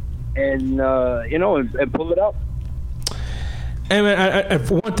pull it up. And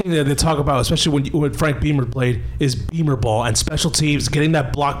one thing that they talk about, especially when Frank Beamer played, is Beamer ball and special teams, getting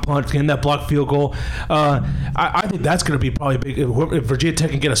that block punt, getting that block field goal. I think that's going to be probably big. If Virginia Tech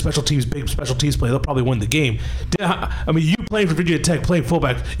can get a big special teams play, they'll probably win the game. You playing for Virginia Tech, playing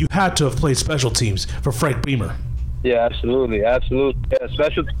fullback, you had to have played special teams for Frank Beamer. Yeah, absolutely. Yeah,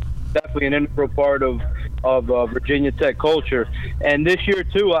 special teams definitely an integral part of Virginia Tech culture. And this year,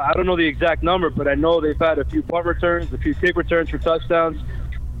 too, I don't know the exact number, but I know they've had a few punt returns, a few kick returns for touchdowns.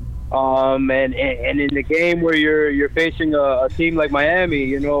 And in the game where you're facing a team like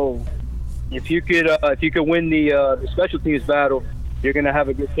Miami, if you could win the special teams battle, you're going to have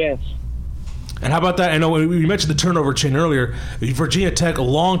a good chance. And how about that? I know we mentioned the turnover chain earlier. Virginia Tech, a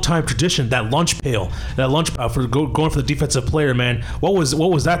long-time tradition, that lunch pail for going for the defensive player, man. What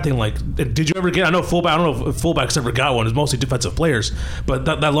was that thing like? Did you ever get? I don't know if fullbacks ever got one. It's mostly defensive players, but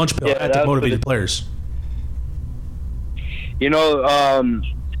that lunch pail had to motivate the players.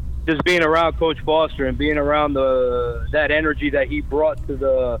 Just being around Coach Foster and being around that energy that he brought to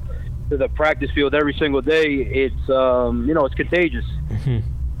the practice field every single day, it's contagious. Mm-hmm.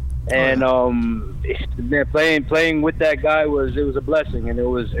 And playing with that guy was a blessing, and it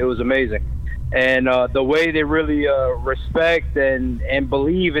was amazing. And the way they really respect and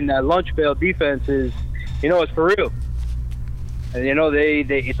believe in that lunch pail defense is, it's for real. And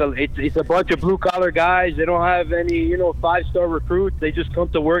it's a bunch of blue collar guys. They don't have any 5-star recruits. They just come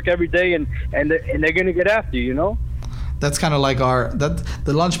to work every day and they're gonna get after you. That's kind of like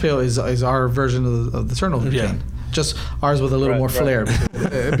the lunch pail is our version of the turnover chain. Just ours with a little more flair,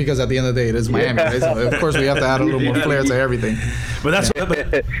 because at the end of the day, it is Miami. Right? So of course, we have to add a little more flair to everything. But that's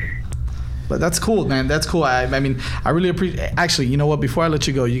but that's cool, man. That's cool. I mean, I really appreciate. Actually, you know what? Before I let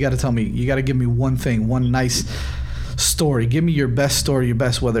you go, you got to tell me. You got to give me one thing, one nice story. Give me your best story, your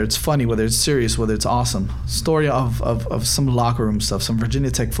best, whether it's funny, whether it's serious, whether it's awesome. Story of some locker room stuff, some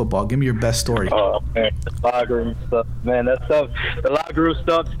Virginia Tech football. Give me your best story. Oh, man, the locker room stuff, man. That stuff, the locker room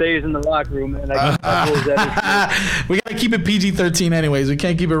stuff stays in the locker room, man. We got to keep it PG-13 anyways. We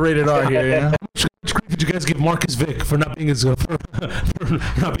can't keep it rated R here, you know? How much grief did you guys give Marcus Vick for not being for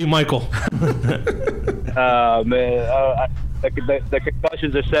not being Michael? Man, the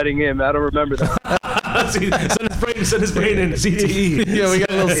concussions are setting in. I don't remember that. Send his brain in CTE. Yeah, we got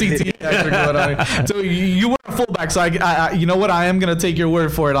a little CTE action going on. So you were a fullback, so I you know what? I am gonna take your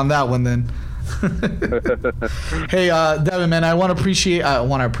word for it on that one then. Hey, Devin, man, I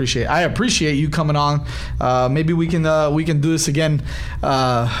appreciate you coming on. Maybe we can do this again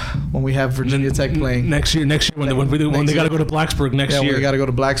when we have Virginia Tech playing next year. When they got to go to Blacksburg next year. Yeah, we got to go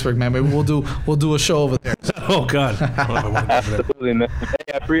to Blacksburg, man. Maybe we'll do a show over there. Oh God, absolutely, man.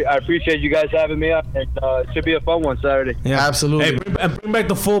 Hey, I appreciate you guys having me up, and it should be a fun one Saturday. Yeah, absolutely. Hey, bring back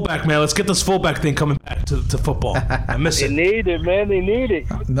the fullback, man. Let's get this fullback thing coming back to football. I miss it. They need it, man. They need it.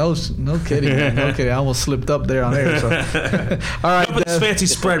 No kidding. Man. Okay, I almost slipped up there on air. So. All right, this fancy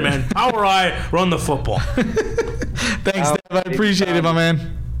spread, man. Power eye, run the football. Thanks, Dev. I appreciate it, my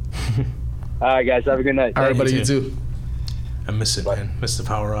man. All right, guys. Have a good night. All right, buddy. You too. I miss it, man. Miss the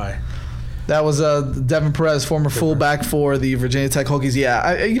power eye. That was Devin Perez, former fullback for the Virginia Tech Hokies. Yeah,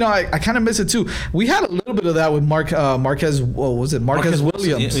 I kind of miss it too. We had a little bit of that with Marquez. What was it? Marquez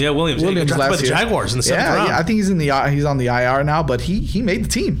Williams. Yeah, Williams last by the year. Jaguars in the 7th round. Yeah, I think he's on the IR now, but he made the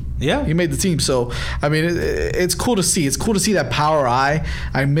team. Yeah, he made the team. So I mean, it's cool to see. It's cool to see that power eye.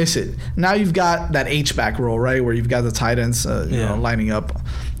 I miss it. Now you've got that H-back role, right, where you've got the tight ends, lining up.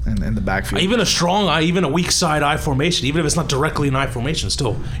 In the backfield. Even a strong eye, even a weak side eye formation, even if it's not directly an eye formation,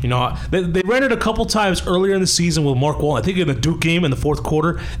 still, they ran it a couple times earlier in the season with Mark Walton. I think in the Duke game in the fourth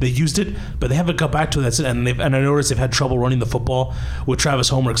quarter, they used it, but they haven't got back to it. And I noticed they've had trouble running the football with Travis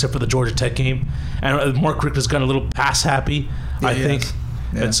Homer, except for the Georgia Tech game. And Mark Richter's gotten a little pass happy, I think.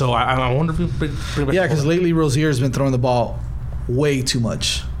 Yeah. And so I wonder if we bring back. Yeah, because lately Rozier has been throwing the ball way too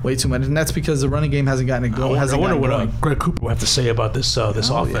much, and that's because the running game hasn't gotten it going. I wonder what Greg Cooper will have to say about this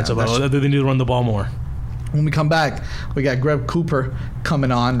offense. About they need to run the ball more. When we come back, we got Greg Cooper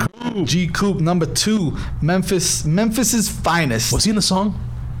coming on. G Coop, number 2, Memphis's finest. Was he in the song?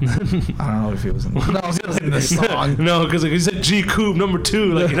 I don't know if he was in the song. No, because he said G Coop number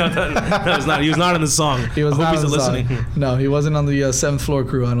 2. That was not. He was not in the song. He was not listening. No, he wasn't on the 7th floor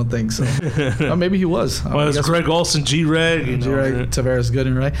crew. I don't think so. Or maybe he was. Well, it's Greg Olson, G Reg, Tavares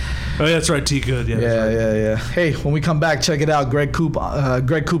Gooden, right? Oh, yeah, that's right. T Good. Yeah. Hey, when we come back, check it out. Greg Cooper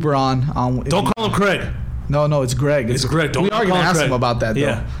on. Don't call him Craig. No, it's Greg. It's Greg. We are going to ask him about that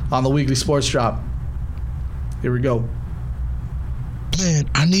though on the Weekly Sports Drop. Here we go. Man,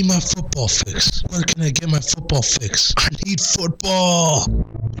 I need my football fix. Where can I get my football fix? I need football.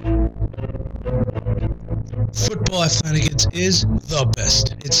 Football at Flanagan's is the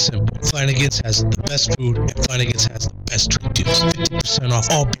best. It's simple. Flanagan's has the best food, and Flanagan's has the best drink deals. 50% off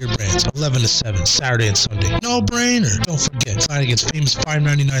all beer brands, 11 to 7, Saturday and Sunday. No brainer. Don't forget Flanagan's famous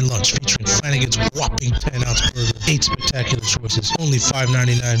 $5.99 lunch featuring Flanagan's whopping 10-ounce burger, 8 spectacular choices, only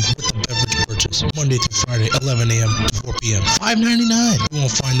 $5.99 with the beverage purchase, Monday through Friday, 11 a.m. to 4 p.m. $5.99. You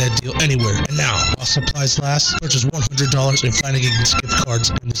won't find that deal anywhere. And now, while supplies last, purchase $100 in Flanagan's gift cards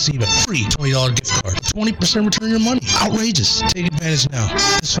and receive a free $20 gift card. 20% return your money. Outrageous. Take advantage now.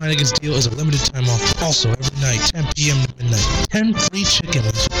 This Flanagan's deal is a limited time offer. Also, every night, 10 p.m. to midnight. 10 free chicken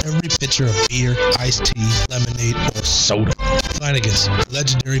wings with every pitcher of beer, iced tea, lemonade, or soda. Flanagan's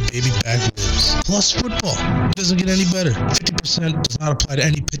legendary baby back ribs. Plus football. It doesn't get any better. 50% does not apply to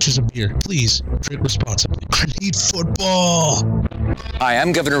any pitchers of beer. Please drink responsibly. I need football. Hi,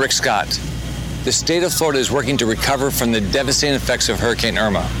 I'm Governor Rick Scott. The state of Florida is working to recover from the devastating effects of Hurricane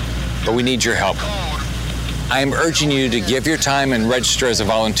Irma, but we need your help. I am urging you to give your time and register as a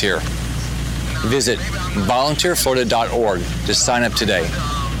volunteer. Visit volunteerflorida.org to sign up today.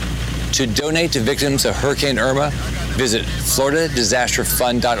 To donate to victims of Hurricane Irma, visit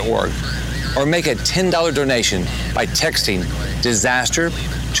floridadisasterfund.org or make a $10 donation by texting disaster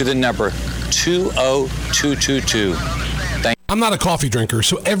to the number 20222. I'm not a coffee drinker,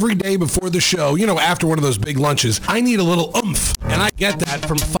 so every day before the show, after one of those big lunches, I need a little oomph. And I get that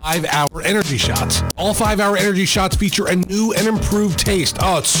from 5-Hour Energy Shots. All 5-Hour Energy Shots feature a new and improved taste.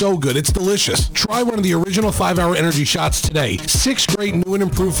 Oh, it's so good. It's delicious. Try one of the original 5-Hour Energy Shots today. 6 great new and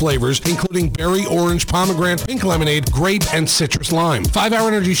improved flavors, including berry, orange, pomegranate, pink lemonade, grape, and citrus lime. 5-Hour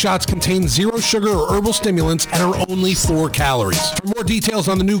Energy Shots contain 0 sugar or herbal stimulants and are only 4 calories. For more details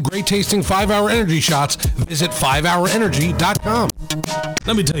on the new great-tasting 5-Hour Energy Shots, visit 5hourenergy.com.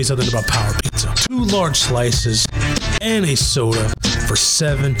 Let me tell you something about Power Pizza. 2 large slices, and a soda for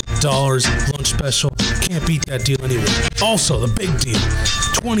 $7 lunch special. Can't beat that deal anywhere. Also, the big deal,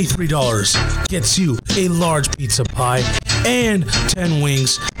 $23 gets you a large pizza pie and 10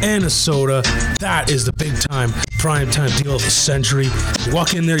 wings and a soda. That is the big time, prime time deal of the century. You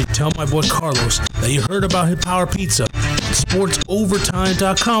walk in there, you tell my boy Carlos that you heard about his Power Pizza.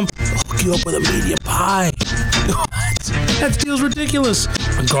 SportsOvertime.com. They'll hook you up with a media pie. That deal's ridiculous.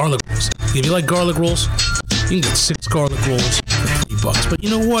 And garlic rolls. If you like garlic rolls, you can get 6 garlic rolls for $3. But you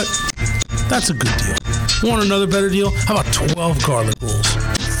know what? That's a good deal. Want another better deal? How about 12 garlic rolls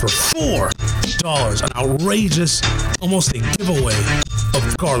for $4? An outrageous, almost a giveaway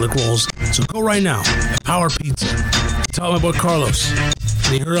of garlic rolls. So go right now at Power Pizza. Tell my boy Carlos.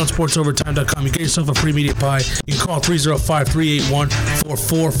 And you heard it on SportsOvertime.com. You get yourself a free media pie. You can call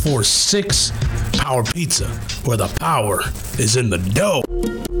 305-381-4446. Power Pizza, where the power is in the dough.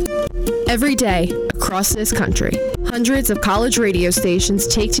 Every day, across this country, hundreds of college radio stations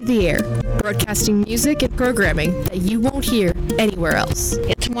take to the air, broadcasting music and programming that you won't hear anywhere else.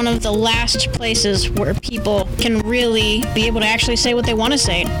 It's one of the last places where people can really be able to actually say what they want to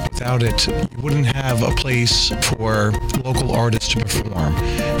say. Without it, you wouldn't have a place for local artists to perform.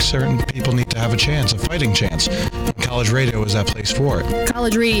 Certain people need to have a chance, a fighting chance. And college radio is that place for it.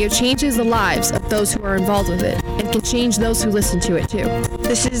 College radio changes the lives of those who are involved with it and can change those who listen to it too.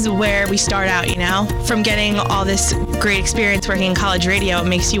 This is where we start out, from getting all this great experience working in college radio. It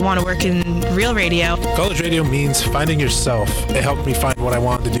makes you want to work in real radio. College radio means finding yourself. It helped me find what I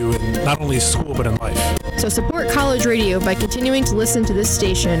wanted to do in not only school but in life. So support college radio by continuing to listen to this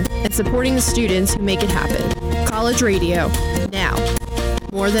station and supporting the students who make it happen. College radio, now,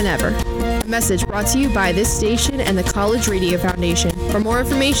 more than ever. A message brought to you by this station and the College Radio Foundation. For more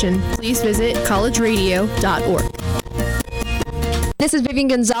information, please visit collegeradio.org. This is Vivian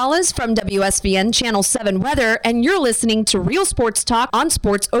Gonzalez from WSVN Channel 7 Weather, and you're listening to Real Sports Talk on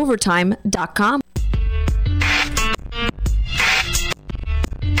SportsOvertime.com.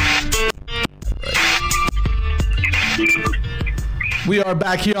 We are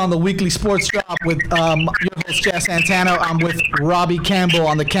back here on the weekly sports drop with your host, Jazz Santana. I'm with Robbie Campbell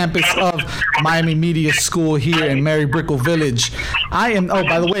on the campus of Miami Media School here in Mary Brickell Village. By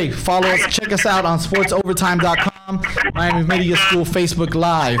the way, follow us, check us out on sportsovertime.com, Miami Media School Facebook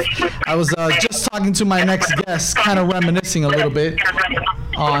Live. I was just talking to my next guest, kind of reminiscing a little bit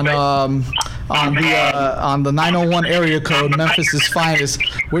on the 901 area code, Memphis's finest.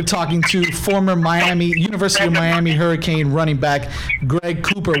 We're talking to former University of Miami Hurricane running back Greg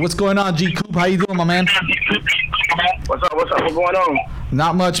Cooper. What's going on, G. Coop? How you doing, my man? What's up? What's going on?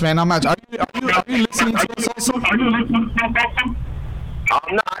 Not much, man. Not much. Are you listening to us also? No,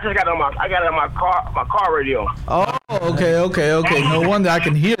 I just got it on my car radio. Oh, okay. No wonder I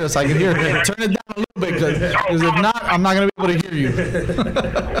can hear us. I can hear it. Turn it down a little bit, because if not, I'm not gonna be able to hear you.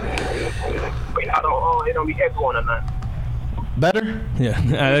 Wait, it don't be echoing or nothing. Better? Yeah.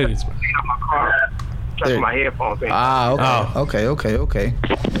 It's my car. That's my headphones thing. Okay.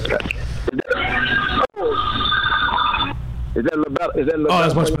 Is that a little better?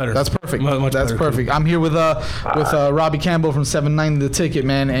 That's much better. That's perfect. That's perfect. I'm here with Robbie Campbell from 790 The Ticket,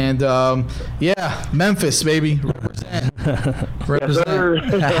 man, and Memphis, baby. Represent.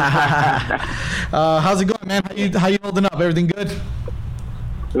 How's it going, man? How you holding up? Everything good?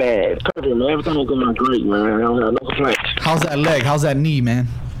 Man, it's perfect, man. Everything's going great, man. I don't have no complaints. How's that leg? How's that knee, man?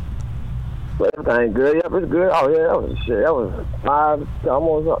 Well, everything good. Yep, it's good. Oh yeah, that was 5,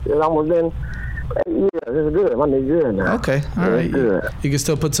 almost been 8 years. It's good. My knee's good now. Okay, all right. Good. You can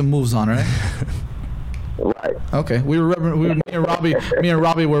still put some moves on, right? Right. Okay. Me and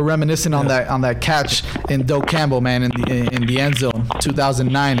Robbie were reminiscing on that catch in Doak Campbell, man, in the end zone,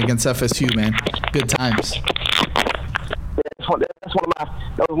 2009 against FSU, man. Good times.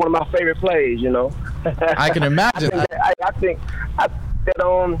 That was one of my favorite plays, I can imagine. I think that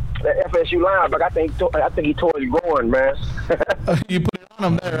FSU linebacker, I think he tore his groin, man. You put it on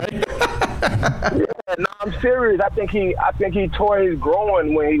him there, right? Yeah, no, I'm serious. I think he tore his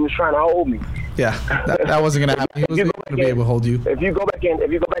groin when he was trying to hold me. Yeah, that wasn't gonna happen. He wasn't gonna be able to hold you. If you go back and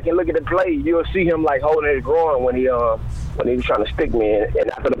look at the play, you'll see him like holding his groin when he was trying to stick me. And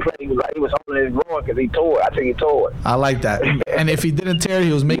after the play, he was holding his groin because he tore it. I think he tore it. I like that. And if he didn't tear it,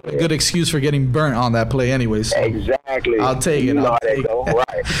 he was making a good excuse for getting burnt on that play anyway. So exactly. I'll take it. Right.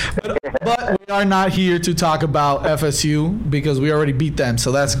 But we are not here to talk about FSU because we already beat them,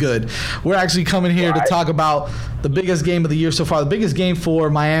 so that's good. We're actually coming here to talk about the biggest game of the year so far, the biggest game for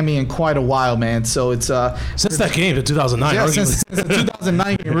Miami in quite a while, man. So it's since that game in 2009. Yeah, since the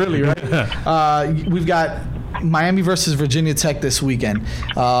 2009 game, really, right? We've got Miami versus Virginia Tech this weekend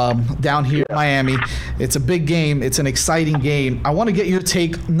down here in Miami. It's a big game. It's an exciting game. I want to get your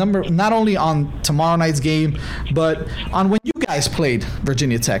take, not only on tomorrow night's game, but on when you guys played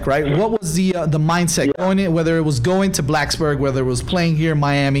Virginia Tech, right? What was the mindset going in, whether it was going to Blacksburg, whether it was playing here in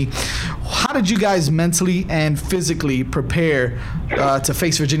Miami? How did you guys mentally and physically prepare to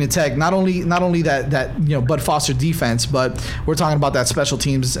face Virginia Tech? Not only that Bud Foster defense, but we're talking about that special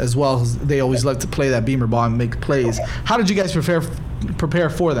teams as well. They always love to play that beamer ball and make plays. How did you guys prepare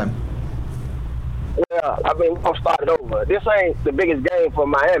for them? Well, I mean, we're going to start it over. This ain't the biggest game for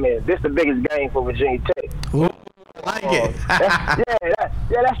Miami. This is the biggest game for Virginia Tech. Ooh, I like it.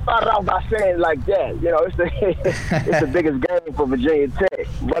 That started off by saying like that. It's the biggest game for Virginia Tech.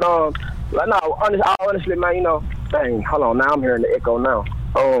 But honestly, man, dang, hold on, now I'm hearing the echo now.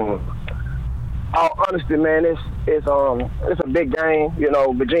 All honesty, man, it's a big game.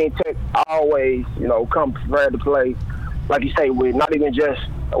 Virginia Tech always, come prepared to play, like you say, with not even just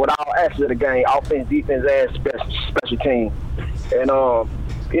with all aspects of the game, offense, defense, and special team. And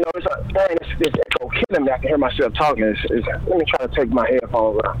it's echo killing me. I can hear myself talking. Let me try to take my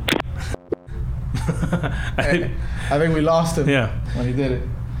headphones out. I think we lost him. When he did it.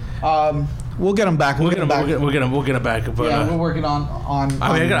 We'll get him back. We'll get him back. We'll get him back. But, we're working on.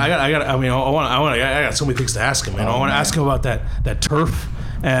 I got so many things to ask him. I want to ask him about that turf.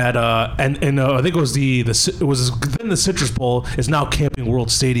 And I think it was then the Citrus Bowl is now Camping World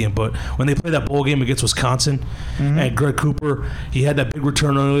Stadium. But when they played that bowl game against Wisconsin, and Greg Cooper, he had that big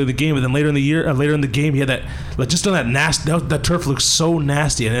return early in the game, and then later in the game, he had that just on that nasty. That turf looked so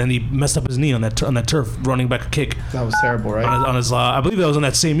nasty, and he messed up his knee on that turf running back a kick. That was terrible, right? On his I believe that was in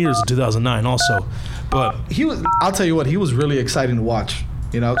that same year as in 2009, also. But he was. I'll tell you what, he was really exciting to watch.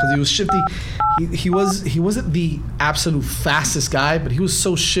 Because he was shifty. He wasn't the absolute fastest guy, but he was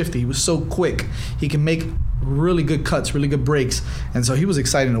so shifty. He was so quick. He can make really good cuts, really good breaks, and so he was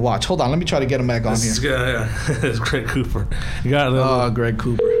exciting to watch. Hold on, let me try to get him back on here. It's Greg Cooper. Greg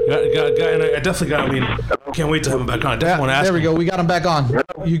Cooper. And I definitely got. I mean, can't wait to have him back on. I definitely want to ask. There we go. We got him back on.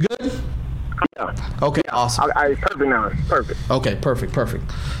 You good? Yeah. Okay, awesome. Perfect now. Perfect. Okay, perfect.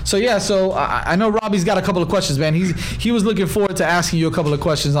 So I know Robbie's got a couple of questions, man. He was looking forward to asking you a couple of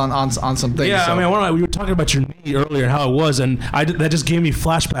questions on some things. Yeah, so. I mean, we were talking about your knee earlier and how it was, and that just gave me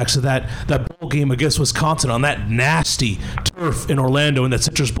flashbacks to that bowl game against Wisconsin on that nasty turf in Orlando in that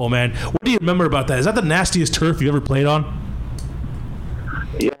Citrus Bowl, man. What do you remember about that? Is that the nastiest turf you ever played on?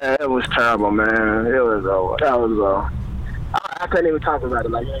 Yeah, it was terrible, man. I couldn't even talk about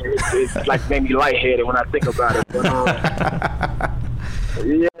it. Like it's like made me lightheaded when I think about it. But,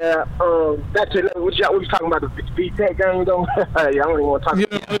 that's it. We was talking about the VaTech game, though. I don't even want to talk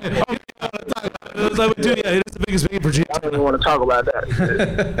about it. It's the biggest game for Virginia. I don't even want to talk about that.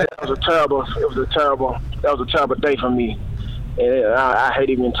 That was a terrible day for me, and I hate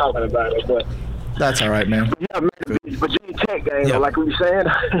even talking about it. But that's all right, man. Yeah, man, the Virginia Tech game, like we were saying,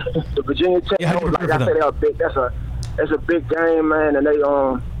 the Virginia Tech game, like I said, they are big. That's a big game, man, and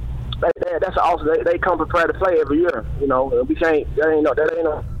that's awesome. They come prepared to play every year, we can't. That ain't no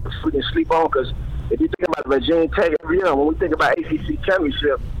we can sleep on, because if you think about Virginia Tech every year, when we think about ACC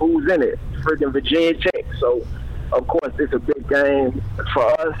championship, who's in it? Freaking Virginia Tech. So, of course, it's a big game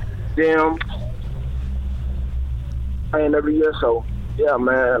for us, them, playing every year. So, yeah,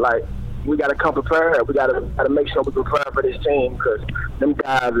 man, like, we got to come prepared. We got to make sure we prepare for this team, because them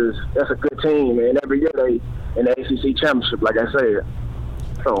guys that's a good team, and every year they in the ACC championship, like I said.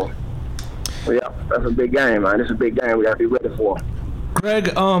 So, yeah, that's a big game, man. It's a big game we got to be ready for.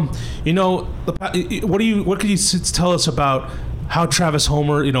 Greg, what can you tell us about how Travis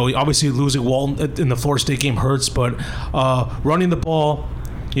Homer, obviously losing Walton in the Florida State game hurts, but running the ball,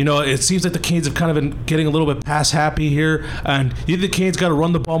 it seems like the Canes have kind of been getting a little bit pass happy here, and you think the Canes got to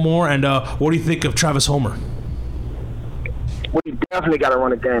run the ball more, and what do you think of Travis Homer? We definitely got to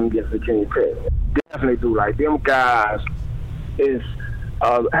run a game against Virginia Tech. Definitely do. Like, them guys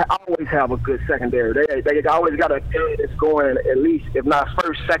always have a good secondary. They always got a team that's going at least, if not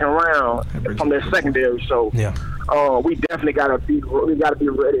first, second round from their secondary. So we definitely got to be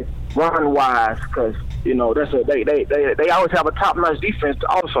ready run wise, because they always have a top notch defense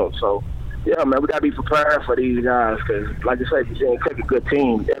also. So yeah, man, we got to be prepared for these guys, because like I said, Virginia Tech a good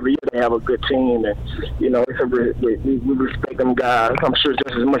team. Every year they have a good team, and we respect them guys. I'm sure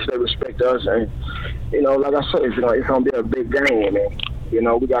just as much they respect us. And like I said, it's gonna be a big game, and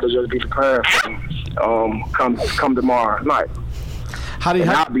we got to just be prepared for come tomorrow night.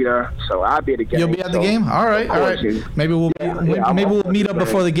 I'll be there, so I'll be at the game. You'll be at the game? All right. Maybe we'll meet up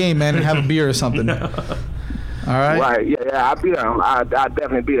before the game, man, and have a beer or something. All right. Right. Yeah. I'll be there. I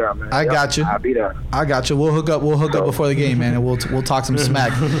definitely be there, man. I got you. I'll be there. I got you. We'll hook up before the game, man, and we'll talk some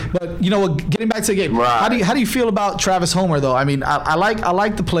smack. But you know what? Getting back to the game, how do you feel about Travis Homer though? I mean, I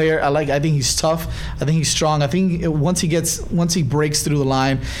like the player. I think he's tough. I think he's strong. I think once he breaks through the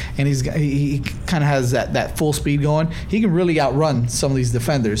line and he kind of has that full speed going, he can really outrun some of these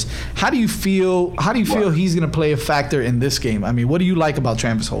defenders. How do you feel he's going to play a factor in this game? I mean, what do you like about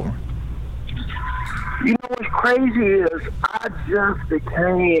Travis Homer? You know what's crazy is I just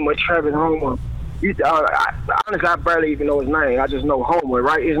became a Travis Homer. Honestly, I barely even know his name. I just know Homer,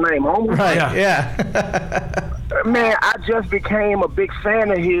 right? His name Homer? Right, yeah. Man, I just became a big fan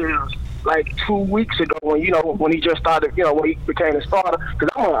of his like 2 weeks ago when he just started, when he became a starter. Because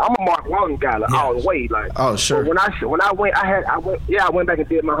I'm a Mark Walton guy all the way. Like, oh, sure. But when I went back and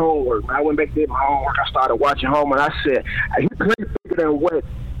did my homework. I started watching Homer, and I said, he played bigger than what.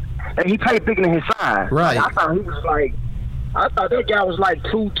 And he played bigger than his size. Right. I thought he was I thought that guy was like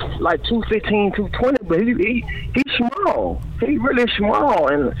 215, 220, but he's small. He really small,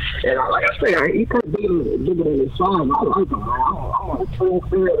 and like I said, he played bigger than his size. I like him, man. I'm on a full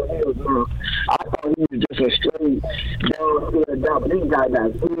field of his, man. I thought he was just a straight down, but this guy got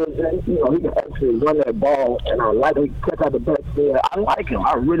good. He can actually run that ball, and I like him. He cuts out the backfield. I like him.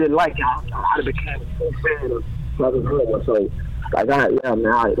 I really like him. I became a full fan of Travis Homer. So. He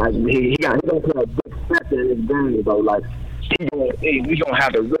gonna put a big factor in his game, though. Like, we gonna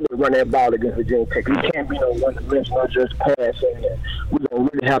have to really run that ball against Virginia Tech. We can't be no one dimensional, just passing. We gonna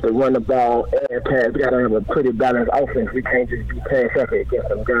really have to run the ball and pass. We gotta have a pretty balanced offense. We can't just be pass happy against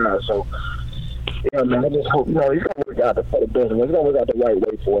them guys. So. Yeah, man, I just hope, he's going to work out for the best. He's going to work out the right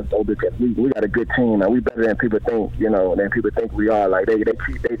way for us, though, because we got a good team, man. We better than people think, than people think we are. Like, they the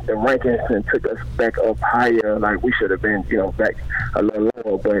rankings and took us back up higher. Like, we should have been, back a little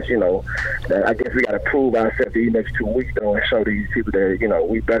lower. But, I guess we got to prove ourselves these next 2 weeks, though, and show these people that,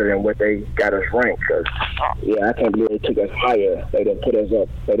 we better than what they got us ranked. Because, I can't believe they took us higher. They done put us up.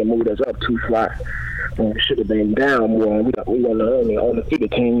 They done moved us up 2 slots. We should have been down more. We were the only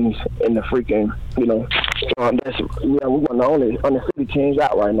undefeated teams in the freaking, we were the only undefeated teams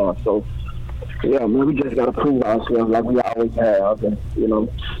out right now. So, man, we just got to prove ourselves like we always have, and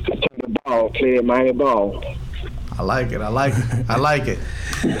just take the ball, play Miami ball. I like it.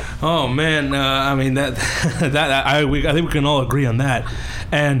 Oh man, I mean I think we can all agree on that.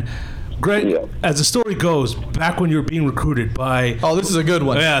 And Greg, as the story goes, back when you were being recruited by... Oh, this is a good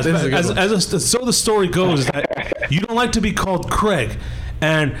one. Yeah, so the story goes is that you don't like to be called Craig.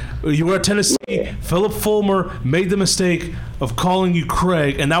 And you were at Tennessee. Philip Fulmer made the mistake of calling you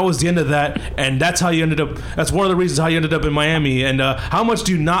Craig, and that was the end of that. And that's how you ended up... That's one of the reasons how you ended up in Miami. And how much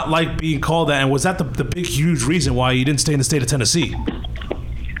do you not like being called that? And was that the big, huge reason why you didn't stay in the state of Tennessee?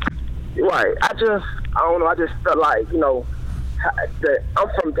 Right. I don't know. I just felt like, I'm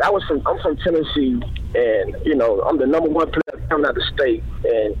from Tennessee, and I'm the number one player coming out of the state,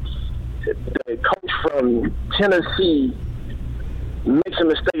 and the coach from Tennessee makes a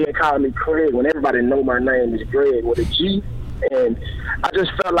mistake and calling me Craig when everybody know my name is Greg with a G. And I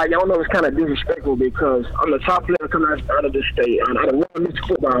just felt like, I don't know, it's kind of disrespectful because I'm the top player coming out of the state. And I won Mr.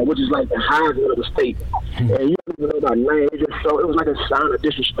 Football, which is like the highest of the state. And you don't even know my name. It was like a sign of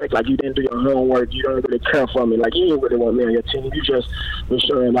disrespect, like you didn't do your homework, you don't really care for me. Like, you didn't really want me on your team. You just was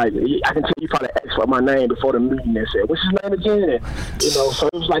showing, like, I can tell you probably asked for my name before the meeting and said, what's his name again? And, so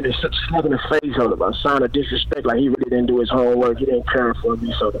it was like a slap in the face of a sign of disrespect, like he really didn't do his homework, he didn't care for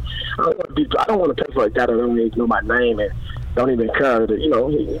me. So I don't want to play for a guy that don't even know my name and don't even care he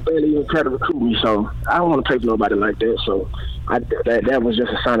barely even care to recruit me. So I don't want to play for nobody like that. So that was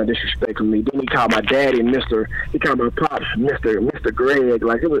just a sign of disrespect for me. Then he called my daddy he called my pops Mr. Greg.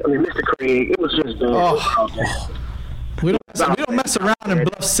 Like Mr. Craig. It was just we don't mess around in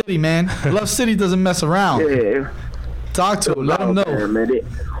Bluff City, man. Bluff City doesn't mess around. Yeah. Talk to him. Let him know.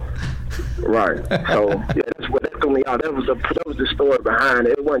 Right. So that's what that threw me out. That was the story behind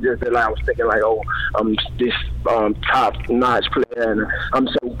it. It wasn't just that I was thinking like, I'm this top-notch player and I'm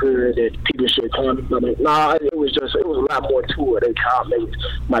so good that people should call me. Nah, it was a lot more to it. They called me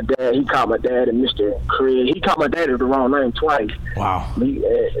my dad. He called my dad and Mr. Craig. He called my dad the wrong name twice. Wow.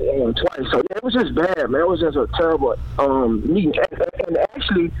 Twice. So it was just bad, man. It was just a terrible meeting. And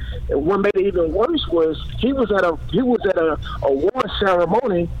actually, what made it even worse was he was at a award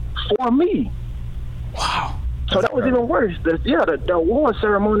ceremony for me. Wow. So that was even worse. The award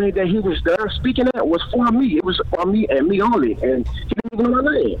ceremony that he was there speaking at was for me. It was for me and me only. And he didn't even know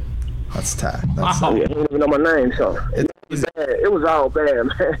my name. That's tight. Wow. He didn't even know my name. So It was all bad,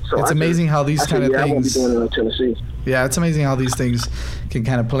 man. So it's amazing how these kind of things. I won't be doing it in Tennessee. Yeah, it's amazing how these things can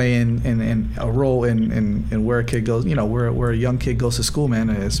kind of play in a role in where a kid goes. You know, where a young kid goes to school, man.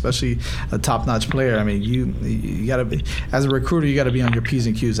 Especially a top-notch player. I mean, you gotta be, as a recruiter, you gotta be on your P's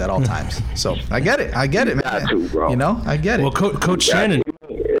and Q's at all times. So I get it, man. Got to, bro. You know, I get it. Well, Coach Shannon.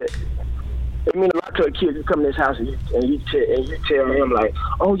 It means a lot to a kid. You come to his house and you tell him like,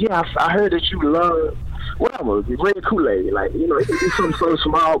 "Oh yeah, I heard that you love whatever red Kool-Aid." Like, you know, it can be something so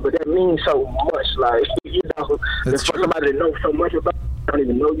small, but that means so much. Like, you know, for somebody that knows so much about it, don't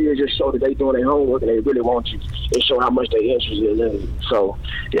even know you, it just show that they doing their homework and they really want you. It show how much they interested in you. So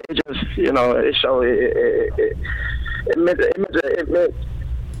yeah, it just, you know, it show it meant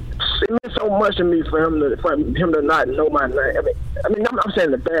so much to me for him to not know my name. I mean, I'm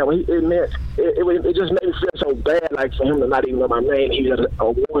saying the bad way. It just made me feel so bad, like for him to not even know my name. He was at an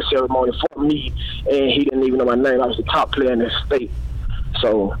award ceremony for me, and he didn't even know my name. I was the top player in the state.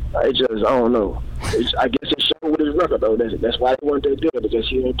 So I don't know. I guess it showed with his record, though. That's why they wanted to do it, because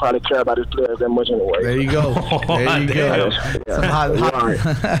he didn't probably care about his players that much anyway. There you go. There you go.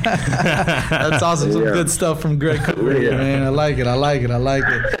 That's awesome. Some good stuff from Greg Cooper, man. I like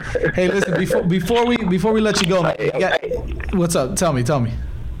it. Hey, listen, before we let you go, man, what's up? Tell me.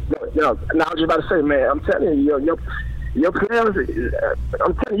 No, I was just about to say, man, I'm telling you, your players,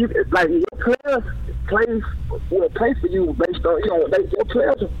 I'm telling you, like, your players play for you based on, you know, your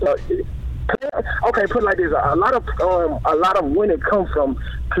players okay, put it like this: a lot of winning come from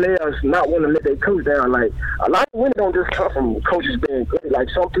players not wanting to let their coach down. Like, a lot of winning don't just come from coaches being good. Like,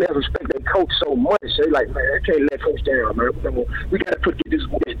 some players respect their coach so much, they like, man, I can't let coach down, man. We gotta get this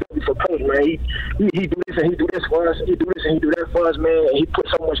W for coach, man. He do this and he do this for us. He do this and he do that for us, man. And he put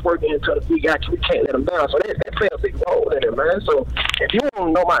so much work into the we can't let him down. So that plays a big role in it, man. So if you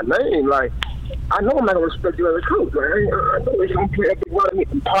don't know my name, like, I know I'm not gonna respect you as a coach, man. I know it's gonna play a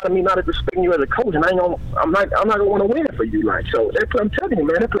big part of me not respecting you as a coach, and I'm not gonna want to win for you, like. So I'm telling you,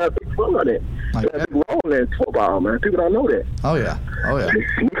 man, that plays a big role in it. Like, a big role in football, man. People don't know that. Oh yeah.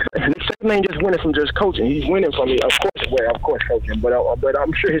 Nick Saban ain't just winning from just coaching. He's winning from of course coaching, but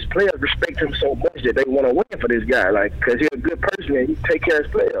I'm sure his players respect him so much that they want to win for this guy, like, because he's a good person and he take care of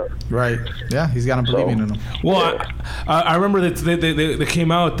his players. Right. Yeah, he's got him believing in him. Well, I remember that they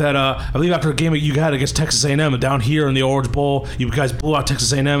came out that I believe after a game you had against Texas A&M down here in the Orange Bowl, you guys blew out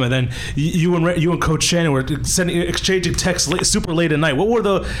Texas A&M, and then you and Coach Shannon were exchanging texts super late at night. What were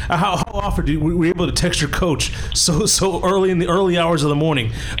how often were you able to text your coach so early in the early hours of the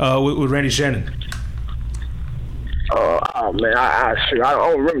morning with Randy Shannon? Oh man, I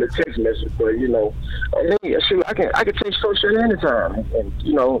don't remember the text message, but you know, I can text Coach Shannon anytime, and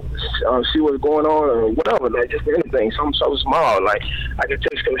you know, see what's going on or whatever, like, just anything, something so small, like I can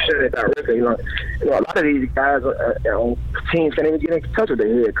text Coach Shannon directly. You know, a lot of these guys on teams can't even get in touch with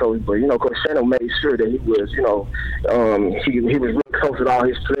their head coach, but you know, Coach Shannon made sure that he was, you know, he was real close with all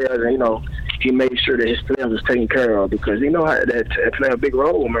his players, and you know, he made sure that his players was taken care of, because you know that play a big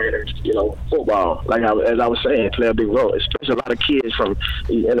role, man. You know, football, like as I was saying, play a big role, especially a lot of kids from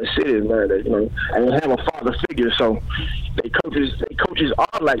inner cities, man. That, you know, and they have a father figure, so they coaches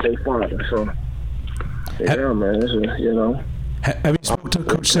are like their father. So yeah, man, you know. Have you spoken to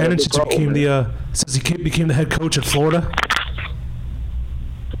Coach Shannon since he became the head coach at Florida?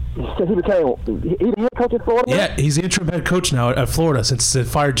 Since he the head coach at Florida? Yeah, he's the interim head coach now at Florida since they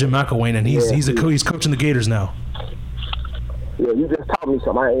fired Jim McElwain, and he's coaching the Gators now. Yeah, you just taught me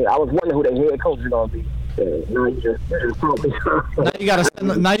something. I was wondering who their head coach is gonna be. Now you just taught me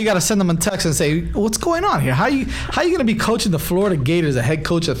something. Now you gotta send them a text and say, what's going on here? How you gonna be coaching the Florida Gators, a head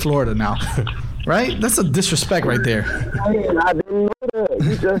coach at Florida now? Right? That's a disrespect right there. I didn't know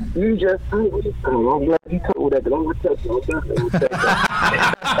that. You just told me. I'm glad you told that, but I'm gonna text you.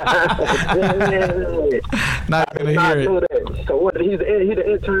 Not gonna hear it. So what? He's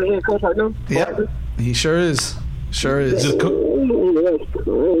the interim head coach right now? Yeah, he sure is. Sure is. That's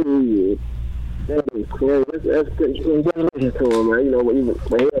congratulations to him, man. You know, when he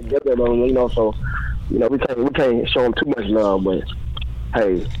had together, you know, so you know we can't show him too much love, but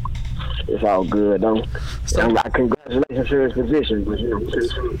hey, it's all good, though. Congratulations to his position, but you know,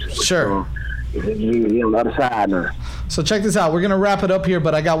 sure. You're on the other side now. So check this out. We're gonna wrap it up here,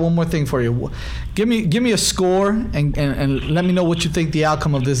 but I got one more thing for you. Give me a score and let me know what you think the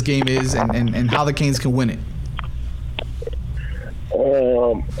outcome of this game is and how the Canes can win it.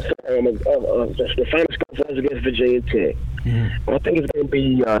 the final score for us against Virginia Tech. I think it's going to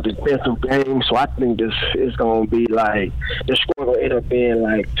be a defensive game, so I think this is going to be like the score going to end up being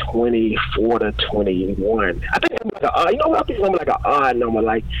like 24-21. I think it's like I think it's going to be like an odd number,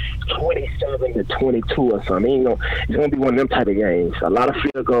 like 27-22 or something. It's going to be one of them type of games. A lot of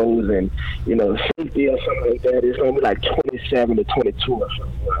field goals and safety or something like that. It's going to be like 27-22 or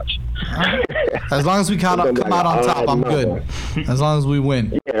something. As long as we come out on top, I'm good. As long as we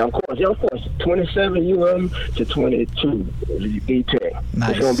win. Yeah, of course. 27 to 22. VaTech.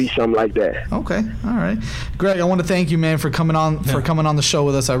 Nice. It's gonna be something like that. Okay, all right, Greg. I want to thank you, man, for coming on the show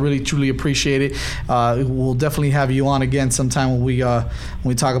with us. I really truly appreciate it. We'll definitely have you on again sometime when we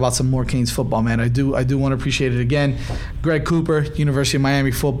talk about some more Canes football, man. I do want to appreciate it again. Greg Cooper, University of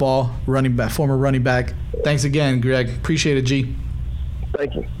Miami football former running back. Thanks again, Greg. Appreciate it, G.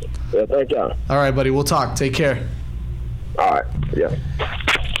 Thank you. Yeah, thank y'all. All right, buddy. We'll talk. Take care. All right. Yeah.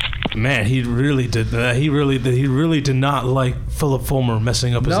 Man, he really did that. He really did not like Philip Fulmer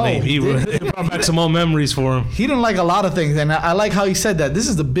messing up his name. It brought back some old memories for him. He didn't like a lot of things, and I like how he said that. This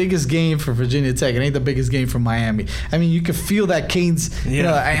is the biggest game for Virginia Tech. It ain't the biggest game for Miami. I mean, you can feel that Canes, and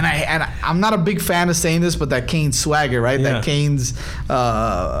I'm not a big fan of saying this, but that Canes swagger, right? Yeah. That Canes,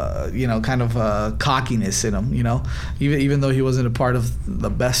 kind of cockiness in him, even though he wasn't a part of the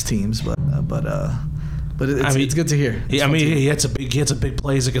best teams, but it's good to hear. He had some big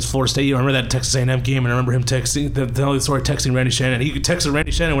plays against Florida State. You remember that Texas A&M game, and I remember him texting Randy Shannon. He could text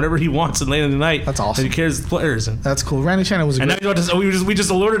Randy Shannon whenever he wants and late in the night. That's awesome. And he cares the players. That's cool. Randy Shannon was a great. And now we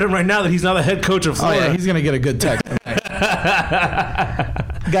just alerted him right now that he's now the head coach of Florida. Oh yeah, he's gonna get a good text.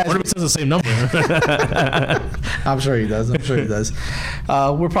 Guys, what if he says the same number? I'm sure he does.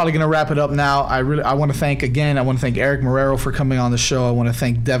 We're probably gonna wrap it up now. I want to thank Eric Marrero for coming on the show. I want to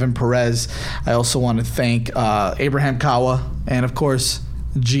thank Devin Perez. I also want to thank Abraham Kawa, and of course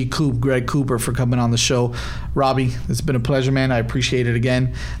Greg Cooper for coming on the show. Robbie, it's been a pleasure, man. I appreciate it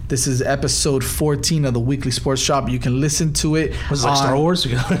again. This is episode 14 of the Weekly Sports Shop. You can listen to it. Was it like Star Wars?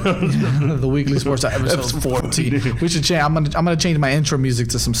 The Weekly Sports Shop, episode 14. We should change. I'm gonna change my intro music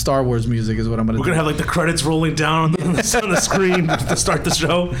to some Star Wars music. Is what I'm gonna do. We're gonna have like the credits rolling down on the screen to start the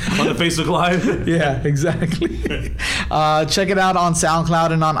show on the Facebook Live. Yeah, exactly. Check it out on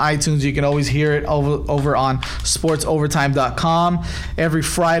SoundCloud and on iTunes. You can always hear it over on sportsovertime.com. Every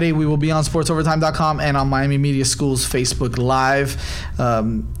Friday we will be on sportsovertime.com and on Miami Media School's Facebook Live.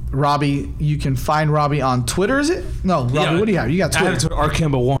 Robbie, you can find Robbie on Twitter, is it? No, Robbie, what do you have? You got Twitter. I have Twitter,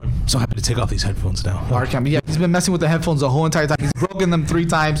 RCambo1. So happy to take off these headphones now. RCambo, yeah, he's been messing with the headphones the whole entire time. He's broken them 3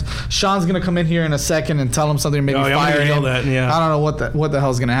 times. Sean's going to come in here in a second and tell him something, maybe fire him. I don't know what the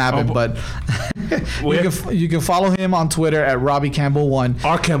hell's going to happen, but you can follow him on Twitter at RobbieCampbell1.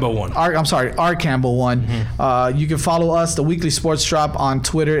 RCambo1. RCambo1. Mm-hmm. You can follow us, the Weekly Sports Drop, on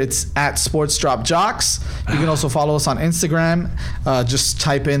Twitter. It's at Sports Drop Jocks. You can also follow us on Instagram. Just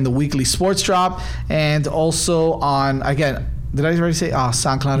type in the Weekly Sports Drop, and also on, again, did I already say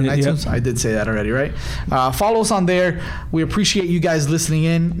SoundCloud and iTunes? Yep. I did say that already, right? Follow us on there. We appreciate you guys listening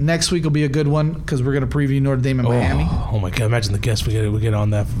in. Next week will be a good one because we're going to preview Notre Dame and Miami. Oh my God! Imagine the guests we get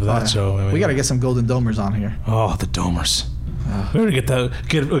on that for that show. I mean, we got to get some Golden Domers on here. Oh, the Domers. We're gonna get the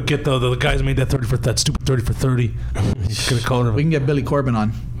guys who made that stupid 30 for 30. We can get Billy Corbin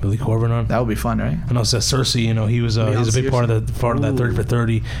on. That would be fun, right? And also Cersei, he's a big part of that 30 for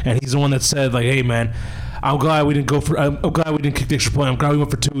 30, and he's the one that said, like, hey man, I'm glad we didn't kick the extra point. I'm glad we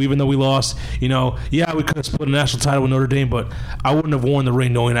went for 2, even though we lost. We could have split a national title with Notre Dame, but I wouldn't have worn the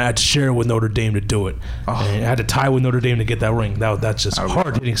ring knowing I had to share it with Notre Dame to do it. And I had to tie with Notre Dame to get that ring. That's just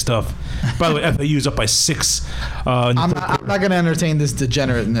hard-hitting stuff. By the way, FAU's up by 6. I'm not going to entertain this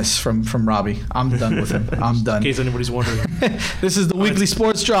degenerateness from Robbie. I'm done with him. I'm done. In case anybody's wondering. This is the Weekly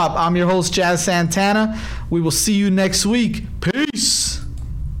Sports Drop. I'm your host, Jazz Santana. We will see you next week. Peace.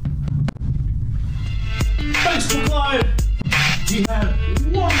 Facebook Live, we have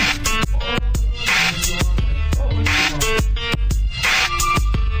 1.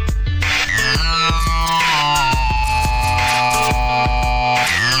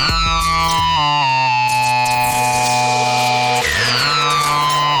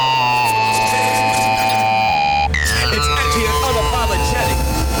 It's edgy and unapologetic.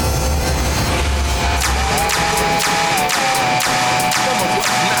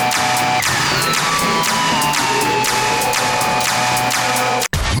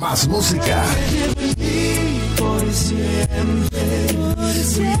 Más música.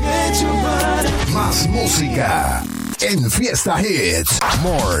 Más música. En Fiesta Hits.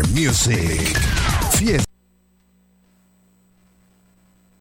 More music. Fiesta.